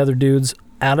grabs one of the other dudes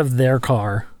out of their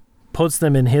car, puts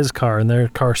them in his car, and their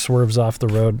car swerves off the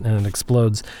road, and it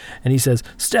explodes. And he says,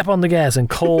 "Step on the gas," and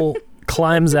Cole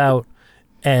climbs out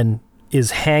and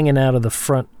is hanging out of the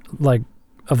front, like,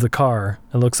 of the car.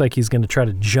 It looks like he's going to try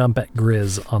to jump at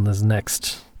Grizz on this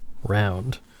next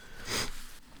round.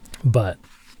 But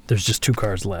there's just 2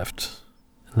 cars left.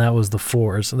 And that was the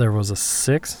 4s. There was a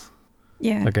 6?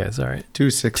 Yeah. Okay, sorry. 2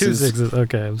 2 6s. 6s.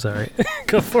 Okay, I'm sorry.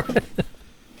 Go for it.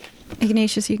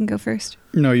 Ignatius, you can go first.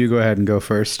 No, you go ahead and go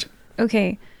first.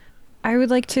 Okay. I would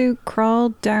like to crawl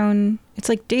down. It's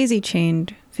like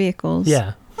daisy-chained vehicles.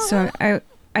 Yeah. So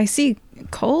I see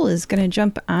Cole is going to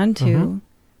jump onto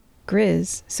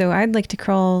Grizz. So I'd like to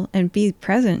crawl and be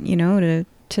present,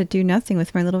 to do nothing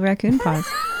with my little raccoon paws.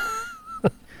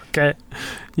 Okay.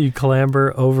 You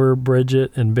clamber over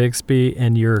Bridget and Bixby,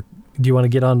 and do you want to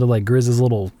get onto like Grizz's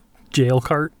little jail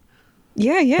cart?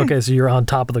 Yeah. Okay, so you're on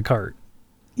top of the cart.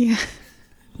 Yeah.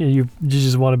 You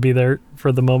just want to be there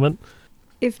for the moment?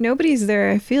 If nobody's there,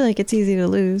 I feel like it's easy to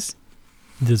lose.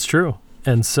 It's true.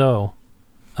 And so,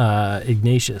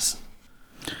 Ignatius.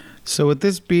 So with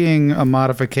this being a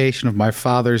modification of my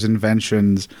father's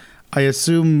inventions, I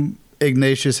assume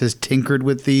Ignatius has tinkered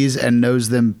with these and knows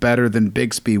them better than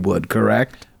Bixby would,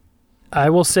 correct? I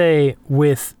will say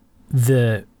with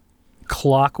the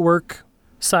clockwork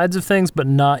sides of things, but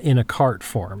not in a cart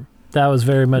form. That was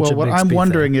very much Well, a what Bixby I'm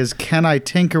wondering thing. is, can I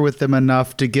tinker with them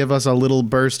enough to give us a little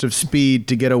burst of speed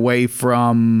to get away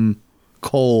from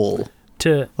Cole?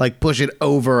 To Like push it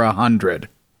over 100?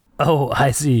 Oh,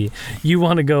 I see. You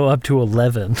want to go up to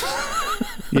 11.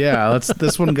 Yeah,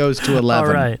 this one goes to 11.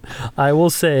 All right. I will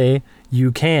say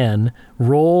you can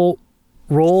roll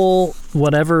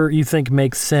whatever you think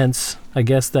makes sense. I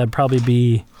guess that'd probably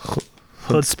be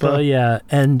chutzpah, yeah.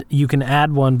 And you can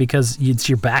add one because it's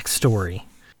your backstory.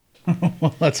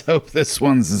 Well, let's hope this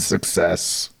one's a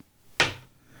success.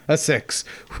 A 6.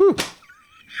 Whew.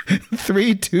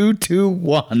 3, 2, 2,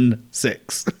 1,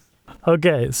 6.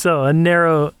 Okay, so a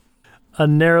narrow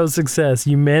success.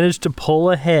 You managed to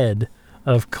pull ahead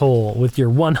of Cole with your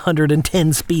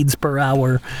 110 speeds per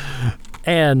hour,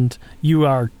 and you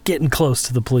are getting close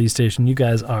to the police station. You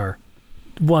guys are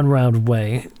one round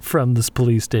away from this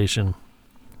police station.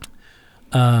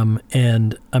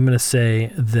 And I'm going to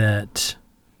say that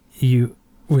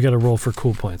we got to roll for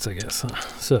cool points, I guess.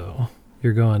 So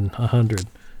you're going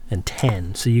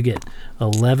 110. So you get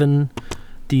 11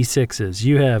 D6s.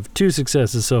 You have 2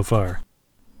 successes so far.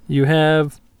 You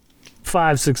have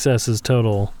 5 successes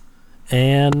total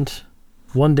and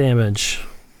 1 damage.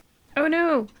 Oh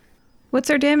no. What's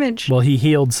our damage? Well, he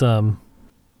healed some.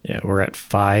 Yeah, we're at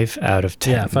 5 out of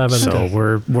 10. Yeah, 5 out of 10.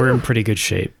 So we're in pretty good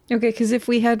shape. Okay, because if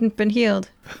we hadn't been healed.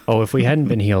 Oh, if we hadn't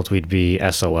been healed, we'd be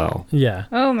SOL. Yeah.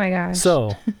 Oh my gosh.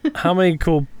 So, how many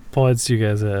cool points do you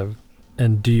guys have?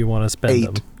 And do you want to spend 8.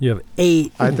 them? You have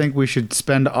 8. I think we should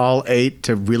spend all 8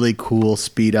 to really cool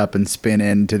speed up and spin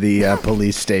into the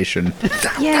police station.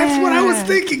 Yeah. That's what I was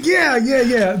thinking. Yeah.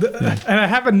 And I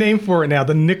have a name for it now,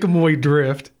 the Niqamui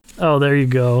Drift. Oh, there you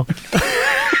go.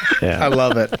 Yeah. I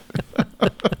love it.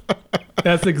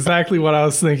 That's exactly what I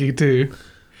was thinking too.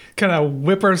 Kind of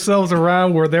whip ourselves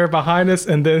around where they're behind us,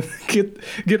 and then get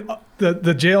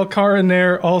the jail car in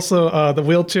there, also the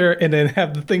wheelchair, and then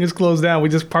have the thing is closed down. We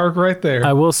just park right there.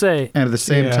 I will say, And at the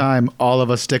same time, all of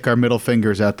us stick our middle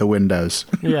fingers out the windows.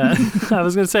 yeah, I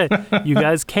was going to say, you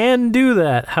guys can do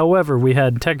that. However, we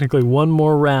had technically one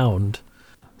more round.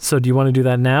 So do you want to do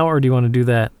that now, or do you want to do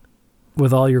that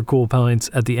with all your cool points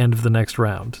at the end of the next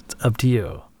round? It's up to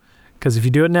you. Because if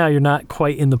you do it now, you're not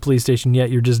quite in the police station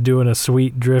yet. You're just doing a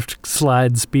sweet drift,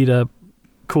 slide, speed up,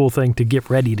 cool thing to get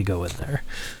ready to go in there.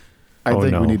 I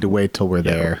think no. we need to wait till we're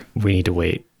there. We need to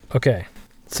wait. Okay.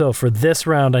 So for this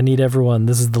round, I need everyone,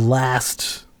 this is the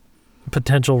last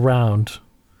potential round.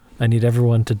 I need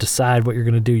everyone to decide what you're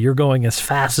going to do. You're going as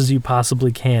fast as you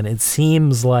possibly can. It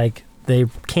seems like they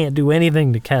can't do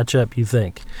anything to catch up, you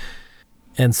think.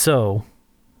 And so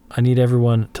I need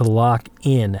everyone to lock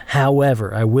in.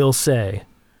 However, I will say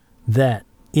that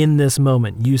in this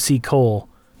moment, you see Cole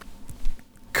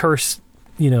curse,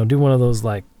 do one of those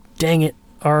like, dang it,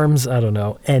 arms, I don't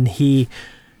know. And he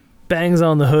bangs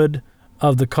on the hood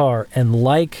of the car. And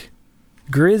like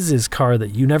Grizz's car that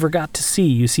you never got to see,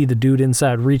 you see the dude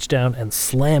inside reach down and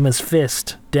slam his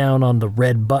fist down on the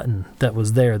red button that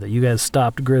was there that you guys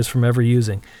stopped Grizz from ever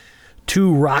using.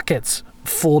 2 rockets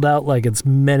fold out like it's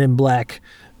Men in Black,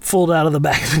 fold out of the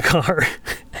back of the car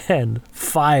and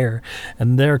fire,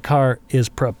 and their car is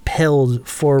propelled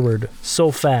forward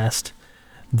so fast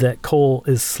that Cole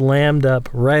is slammed up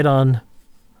right on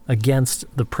against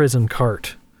the prison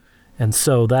cart. And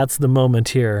so that's the moment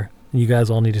here. You guys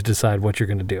all need to decide what you're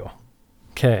going to do.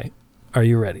 Okay, are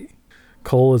you ready?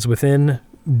 Cole is within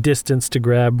distance to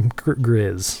grab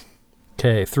Grizz.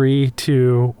 Okay, 3,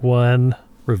 2, 1,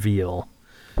 reveal.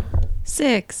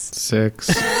 6.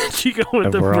 6. Chico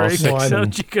with the We're all brakes. six. No,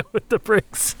 Chico with the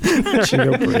brakes.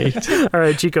 Chico braked. All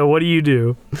right, Chico, what do you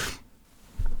do?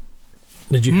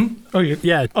 Did you? Oh,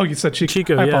 you said Chico.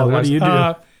 Chico, I yeah, what apologize. do you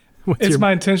do? What's It's your-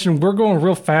 my intention. We're going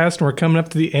real fast, and we're coming up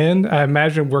to the end. I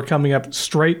imagine we're coming up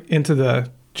straight into the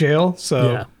jail,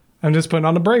 so Yeah. I'm just putting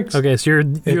on the brakes. Okay, so you're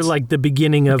It's- like the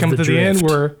beginning of Coming the to drift. the end,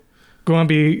 we're going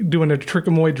to be doing a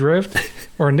Trickamui Drift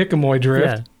or a Niqamui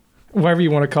Drift, whatever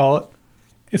you want to call it.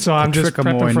 And so I'm just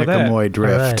prepping for that. Niqamui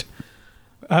Drift.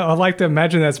 I like to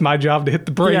imagine that's my job to hit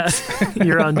the brakes. Yeah,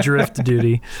 you're on drift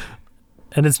duty.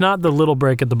 And it's not the little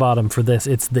brake at the bottom for this.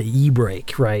 It's the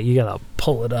e-brake, right? You got to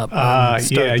pull it up. and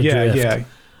start the drift. yeah.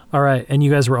 All right. And you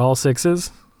guys were all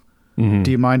 6s? Mhm.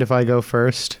 Do you mind if I go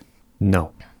first?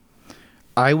 No.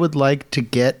 I would like to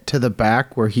get to the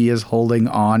back where he is holding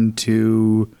on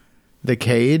to the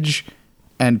cage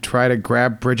and try to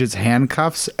grab Bridget's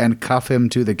handcuffs and cuff him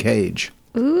to the cage.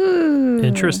 Ooh.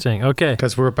 Interesting. Okay.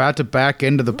 Because we're about to back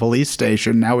into the police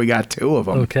station. Now we got 2 of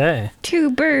them. Okay.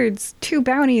 2 birds, 2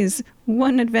 bounties,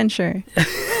 1 adventure.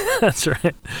 That's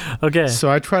right. Okay. So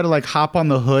I try to like hop on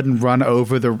the hood and run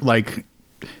over the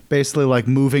basically like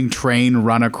moving train,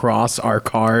 run across our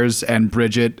cars and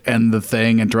Bridget and the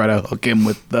thing and try to hook him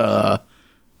with the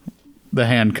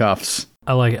handcuffs.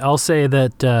 I like it. I'll say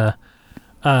that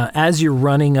as you're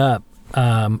running up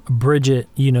Bridget,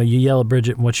 you yell at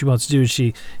Bridget, and what she wants to do is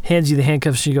she hands you the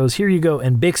handcuffs. She goes, "Here you go."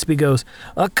 And Bixby goes,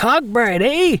 "A Cogbright,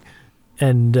 eh?"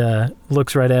 And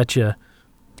looks right at you.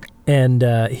 And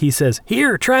he says,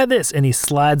 "Here, try this." And he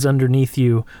slides underneath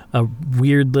you a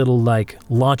weird little,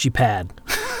 launchy pad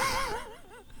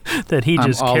that he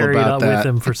just carried out with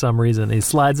him for some reason. He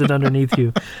slides it underneath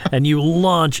you, and you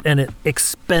launch, and it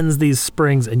expends these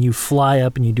springs, and you fly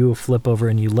up, and you do a flip over,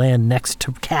 and you land next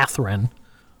to Catherine.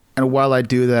 And while I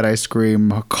do that, I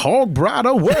scream, "Cogbright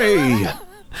away!"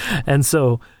 And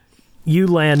so you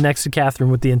land next to Catherine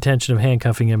with the intention of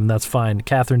handcuffing him, and that's fine.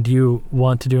 Catherine, do you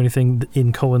want to do anything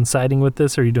in coinciding with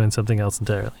this, or are you doing something else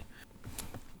entirely?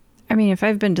 I mean, if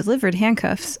I've been delivered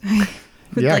handcuffs, I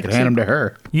would I could hand them to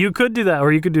her. You could do that,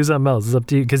 or you could do something else. It's up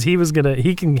to you, because he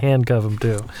can handcuff him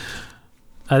too.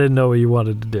 I didn't know what you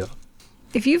wanted to do.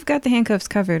 If you've got the handcuffs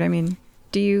covered, I mean,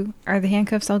 are the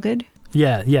handcuffs all good?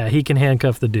 Yeah, he can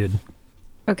handcuff the dude.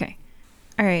 Okay.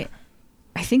 All right.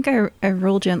 I think I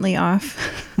roll gently off.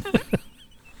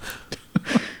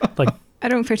 I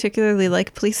don't particularly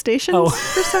like police stations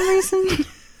for some reason.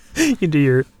 You do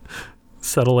your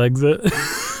subtle exit.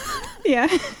 Yeah.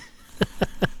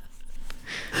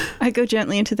 I go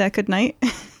gently into that good night.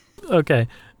 Okay.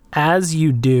 As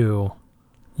you do,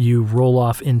 you roll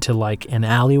off into an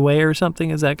alleyway or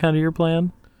something. Is that kind of your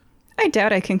plan? I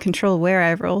doubt I can control where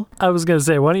I roll. I was going to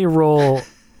say, why don't you roll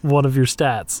one of your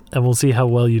stats and we'll see how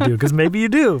well you do, because maybe you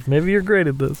do. Maybe you're great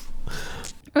at this.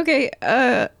 Okay,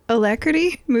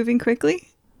 alacrity, moving quickly.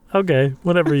 Okay,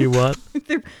 whatever you want.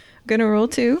 They're gonna roll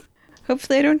 2.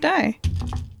 Hopefully I don't die.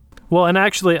 Well, and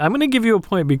actually, I'm going to give you a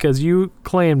point because you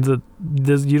claimed that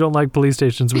you don't like police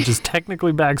stations, which is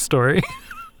technically backstory.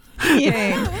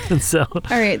 Yay. And so, all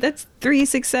right, that's 3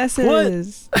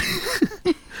 successes.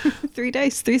 What? 3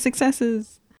 dice, 3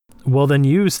 successes. Well, then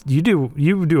you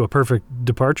do a perfect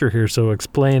departure here, so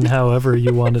explain however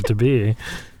you want it to be.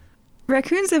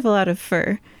 Raccoons have a lot of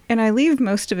fur, and I leave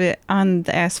most of it on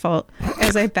the asphalt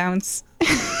as I bounce.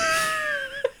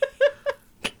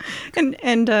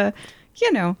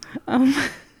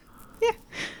 yeah.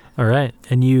 All right,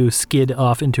 and you skid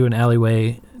off into an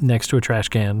alleyway next to a trash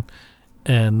can,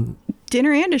 and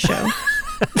dinner and a show.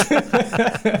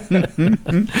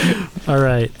 All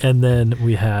right, and then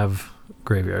we have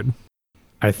graveyard.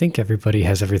 I think everybody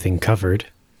has everything covered,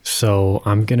 so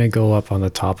I'm gonna go up on the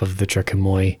top of the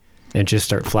Trickamui and just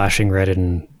start flashing red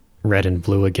and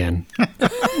blue again.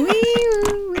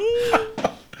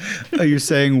 Are you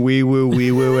saying wee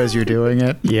woo as you're doing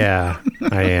it? Yeah,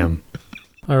 I am.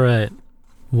 All right,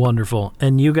 wonderful.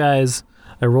 And you guys,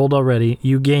 I rolled already.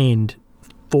 You gained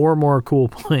 4 more cool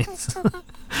points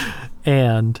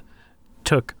and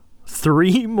took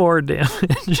 3 more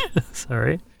damage.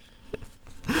 Sorry.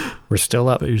 We're still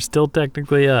up. But you're still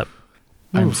technically up.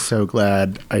 I'm so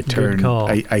glad I turned.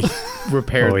 I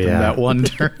repaired them that one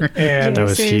turn. And that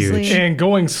was seriously. huge. And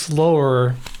going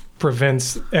slower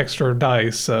prevents extra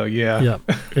dice, so yeah. Yep,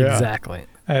 exactly.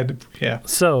 Yeah.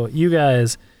 So you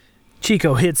guys,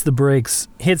 Chico hits the brakes,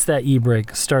 hits that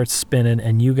e-brake, starts spinning,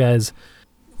 and you guys,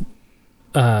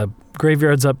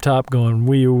 Graveyard's up top going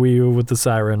wee-oo with the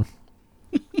siren.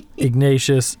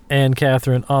 Ignatius and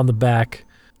Catherine on the back.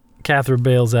 Catherine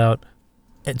bails out.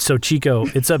 And so Chico,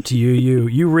 it's up to you.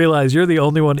 You realize you're the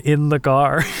only one in the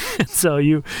car. So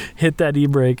you hit that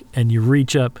e-brake and you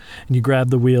reach up and you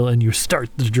grab the wheel and you start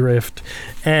the drift.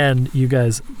 And you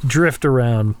guys drift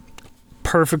around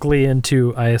perfectly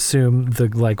into, I assume,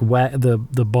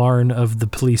 the barn of the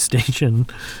police station.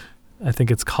 I think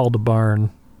it's called a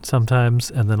barn sometimes,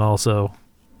 and then also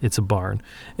it's a barn.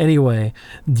 Anyway,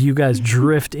 you guys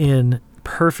drift in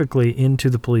perfectly into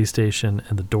the police station,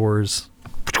 and the doors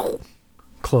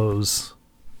close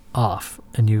off,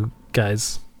 and you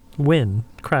guys win.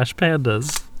 Crash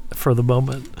Pandas for the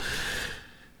moment.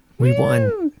 We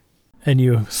won. And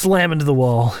you slam into the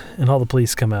wall, and all the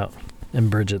police come out, and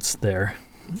Bridget's there,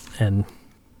 and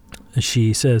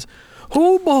she says,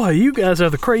 "Oh boy, you guys are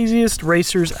the craziest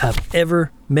racers I've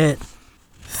ever met.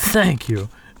 Thank you."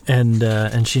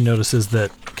 And she notices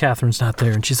that Catherine's not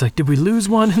there, and she's like, "Did we lose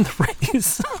one in the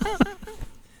race?"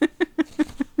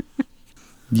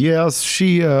 Yes,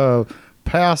 she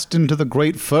passed into the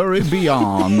great furry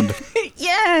beyond.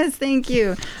 Yes, thank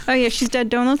you. Oh yeah, she's dead.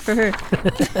 Don't look for her.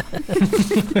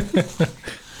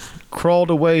 Crawled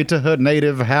away to her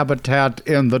native habitat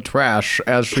in the trash,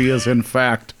 as she is in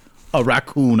fact a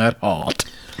raccoon at heart.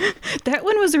 That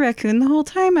one was a raccoon the whole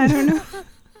time? I don't know.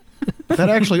 That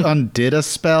actually undid a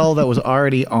spell that was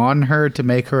already on her to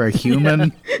make her a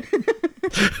human.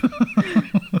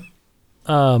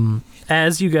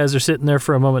 As you guys are sitting there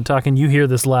for a moment talking, you hear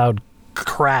this loud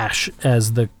crash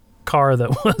as the car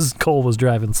that Cole was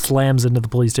driving slams into the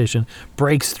police station,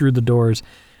 breaks through the doors,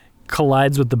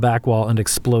 collides with the back wall, and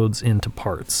explodes into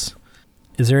parts.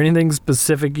 Is there anything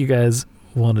specific you guys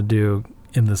want to do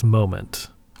in this moment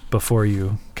before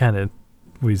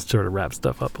we sort of wrap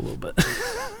stuff up a little bit?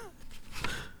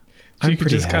 Chico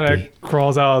just kind of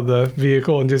crawls out of the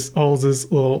vehicle and just holds his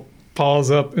little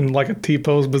paws up in like a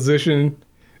T-pose position.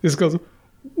 Just goes,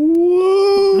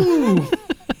 woo!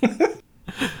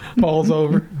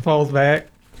 falls back.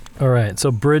 All right,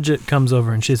 so Bridget comes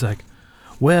over and she's like,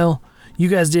 well, you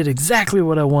guys did exactly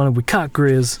what I wanted. We caught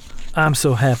Grizz. I'm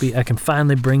so happy I can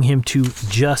finally bring him to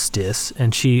justice.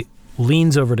 And she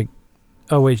leans over to...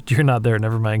 Oh, wait, you're not there.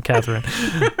 Never mind, Catherine.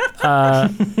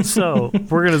 So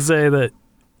we're going to say that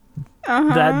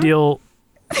that deal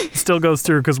still goes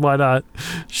through because why not?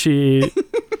 She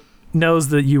knows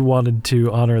that you wanted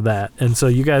to honor that. And so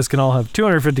you guys can all have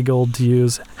 250 gold to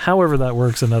use, however that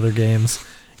works in other games,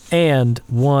 and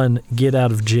 1 get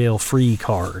out of jail free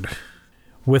card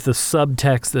with a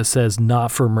subtext that says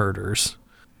not for murders.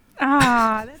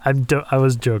 I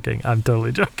was joking. I'm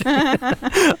totally joking.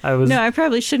 No, I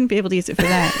probably shouldn't be able to use it for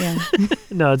that. Yeah.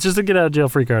 No, it's just a get out of jail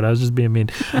free card. I was just being mean.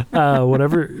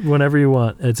 Whenever you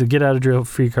want. It's a get out of jail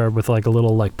free card with like a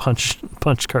little like punch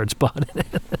card spot in it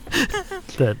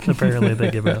that apparently they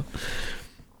give out.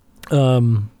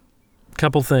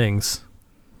 Couple things.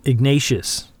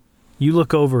 Ignatius, you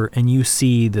look over and you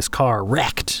see this car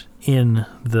wrecked in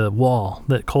the wall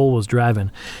that Cole was driving.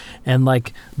 And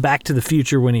like Back to the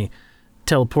Future when he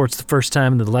teleports the first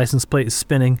time and the license plate is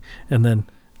spinning and then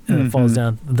it falls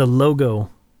down. The logo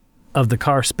of the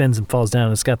car spins and falls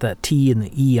down. It's got that T and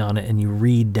the E on it, and you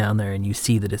read down there and you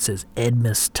see that it says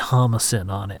Edmus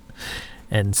Thomason on it.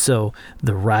 And so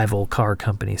the rival car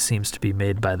company seems to be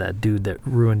made by that dude that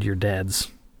ruined your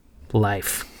dad's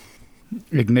life.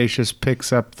 Ignatius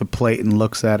picks up the plate and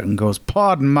looks at it and goes,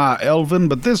 pardon my Elvin,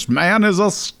 but this man is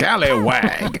a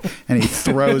scallywag. And he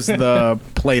throws the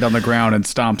plate on the ground and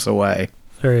stomps away.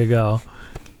 There you go.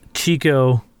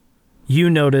 Chico, you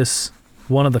notice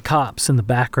one of the cops in the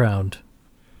background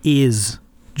is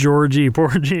Georgie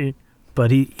Porgy,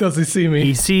 but does he see me?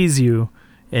 He sees you,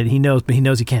 and he knows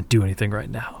he can't do anything right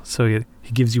now. So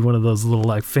he gives you one of those little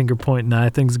like finger pointing eye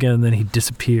things again, and then he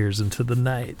disappears into the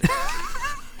night.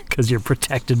 Because you're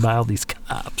protected by all these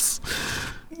cops.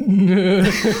 I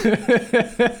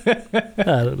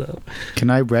don't know. Can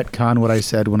I retcon what I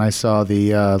said when I saw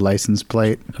the license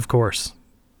plate? Of course.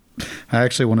 I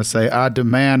actually want to say, I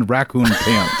demand raccoon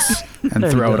pants and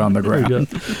throw it on the ground.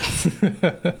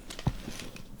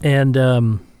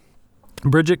 And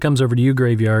Bridget comes over to you,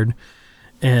 Graveyard,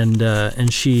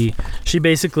 and she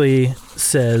basically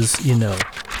says,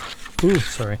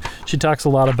 she talks a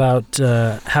lot about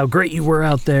how great you were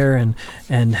out there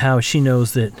and how she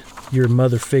knows that your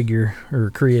mother figure or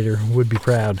creator would be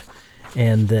proud,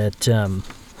 and that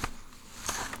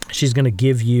she's going to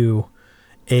give you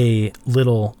a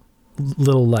little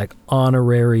like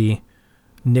honorary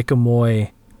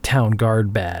Niqamui town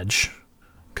guard badge,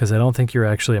 because I don't think you're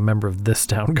actually a member of this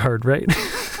town guard, right?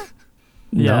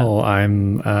 No,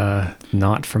 I'm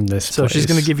not from this place. So she's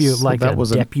going to give you like a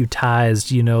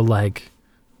deputized,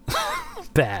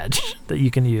 badge that you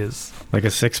can use. Like a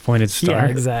 6-pointed star? Yeah,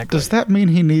 exactly. Does that mean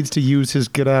he needs to use his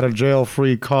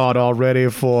get-out-of-jail-free card already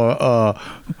for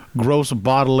gross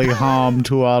bodily harm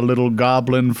to our little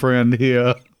goblin friend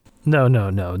here?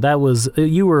 No. That was...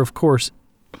 you were, of course,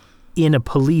 in a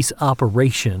police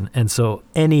operation, and so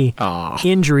any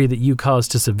injury that you cause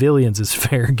to civilians is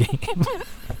fair game.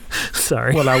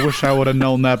 Sorry. Well, I wish I would have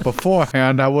known that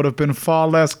beforehand. I would have been far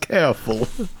less careful.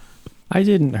 I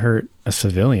didn't hurt a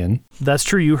civilian. That's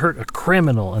true. You hurt a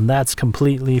criminal, and that's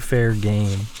completely fair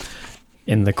game.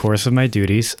 In the course of my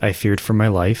duties, I feared for my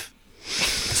life.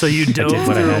 So you dove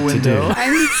through a window.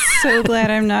 I'm so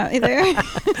glad I'm not there.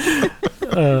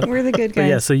 We're the good guys.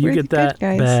 Yeah, so you get that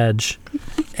badge,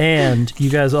 and you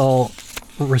guys all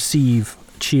receive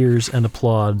cheers and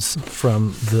applause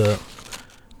from the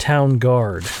town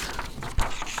guard.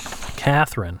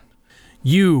 Catherine,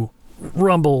 you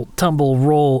rumble, tumble,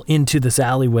 roll into this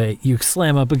alleyway. You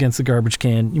slam up against the garbage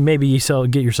can. Maybe you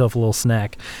get yourself a little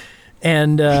snack.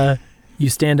 And you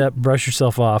stand up, brush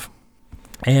yourself off,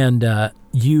 and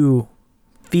you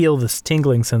feel this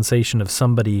tingling sensation of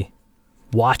somebody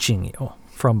watching you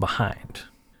from behind.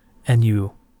 And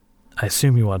I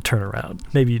assume you want to turn around.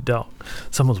 Maybe you don't.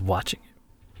 Someone's watching you.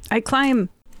 I climb.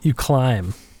 You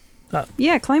climb.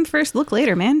 Yeah, climb first, look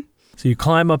later, man. So you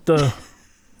climb up the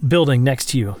building next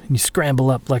to you, and you scramble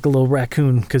up like a little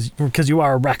raccoon, because you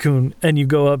are a raccoon, and you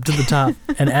go up to the top.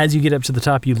 And as you get up to the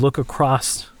top, you look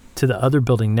across to the other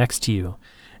building next to you,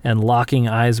 and locking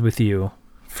eyes with you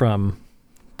from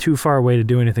too far away to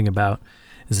do anything about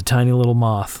is a tiny little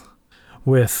moth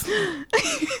with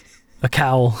a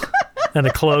cowl and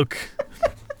a cloak.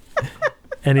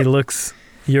 And he looks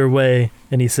your way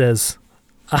and he says,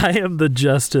 I am the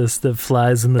justice that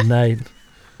flies in the night.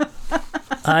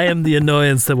 I am the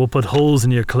annoyance that will put holes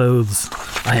in your clothes.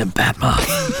 I am Batman.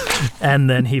 And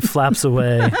then he flaps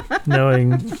away,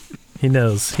 knowing he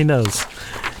knows.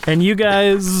 And you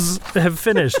guys have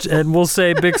finished. And we'll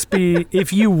say, Bixby,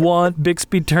 if you want,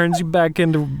 Bixby turns you back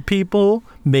into people.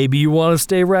 Maybe you want to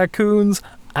stay raccoons.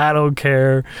 I don't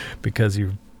care, because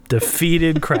you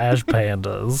defeated Crash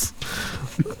Pandas.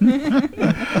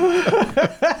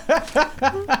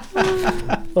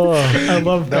 I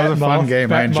love That was a fun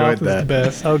game. I enjoyed Batmoth is that. the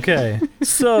best. Okay,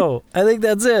 so I think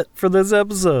that's it for this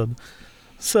episode.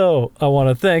 So I want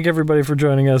to thank everybody for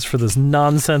joining us for this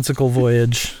nonsensical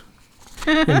voyage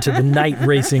into the night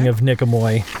racing of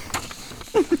Niqamui.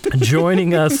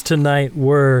 Joining us tonight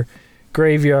were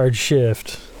Graveyard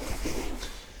Shift,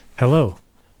 Hello.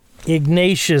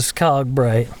 Ignatius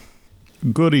Cogbright,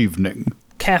 Good evening.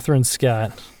 Catherine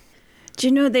Scott, Do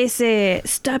you know they say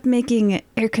stop making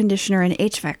air conditioner and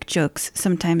HVAC jokes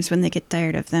sometimes when they get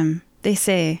tired of them? They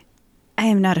say, I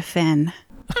am not a fan.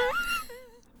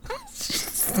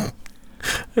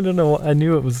 I don't know. I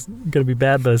knew it was going to be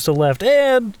bad, but I still laughed.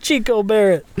 And Chico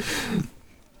Barrett.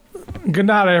 Good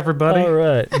night, everybody. All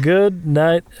right. Good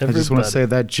night, everybody. I just want to say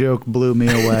that joke blew me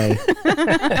away.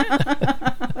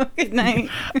 Good night.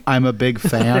 I'm a big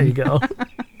fan. There you go.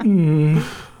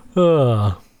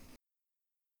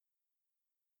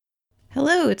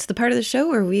 Hello, it's the part of the show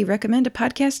where we recommend a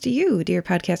podcast to you, dear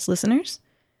podcast listeners.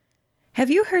 Have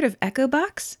you heard of Echo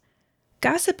Box?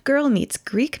 Gossip Girl meets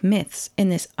Greek myths in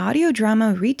this audio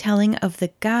drama retelling of the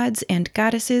gods and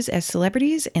goddesses as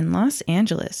celebrities in Los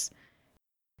Angeles.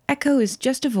 Echo is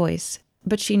just a voice,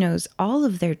 but she knows all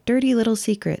of their dirty little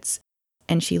secrets,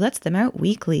 and she lets them out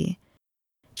weekly.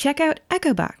 Check out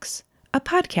Echo Box, a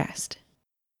podcast.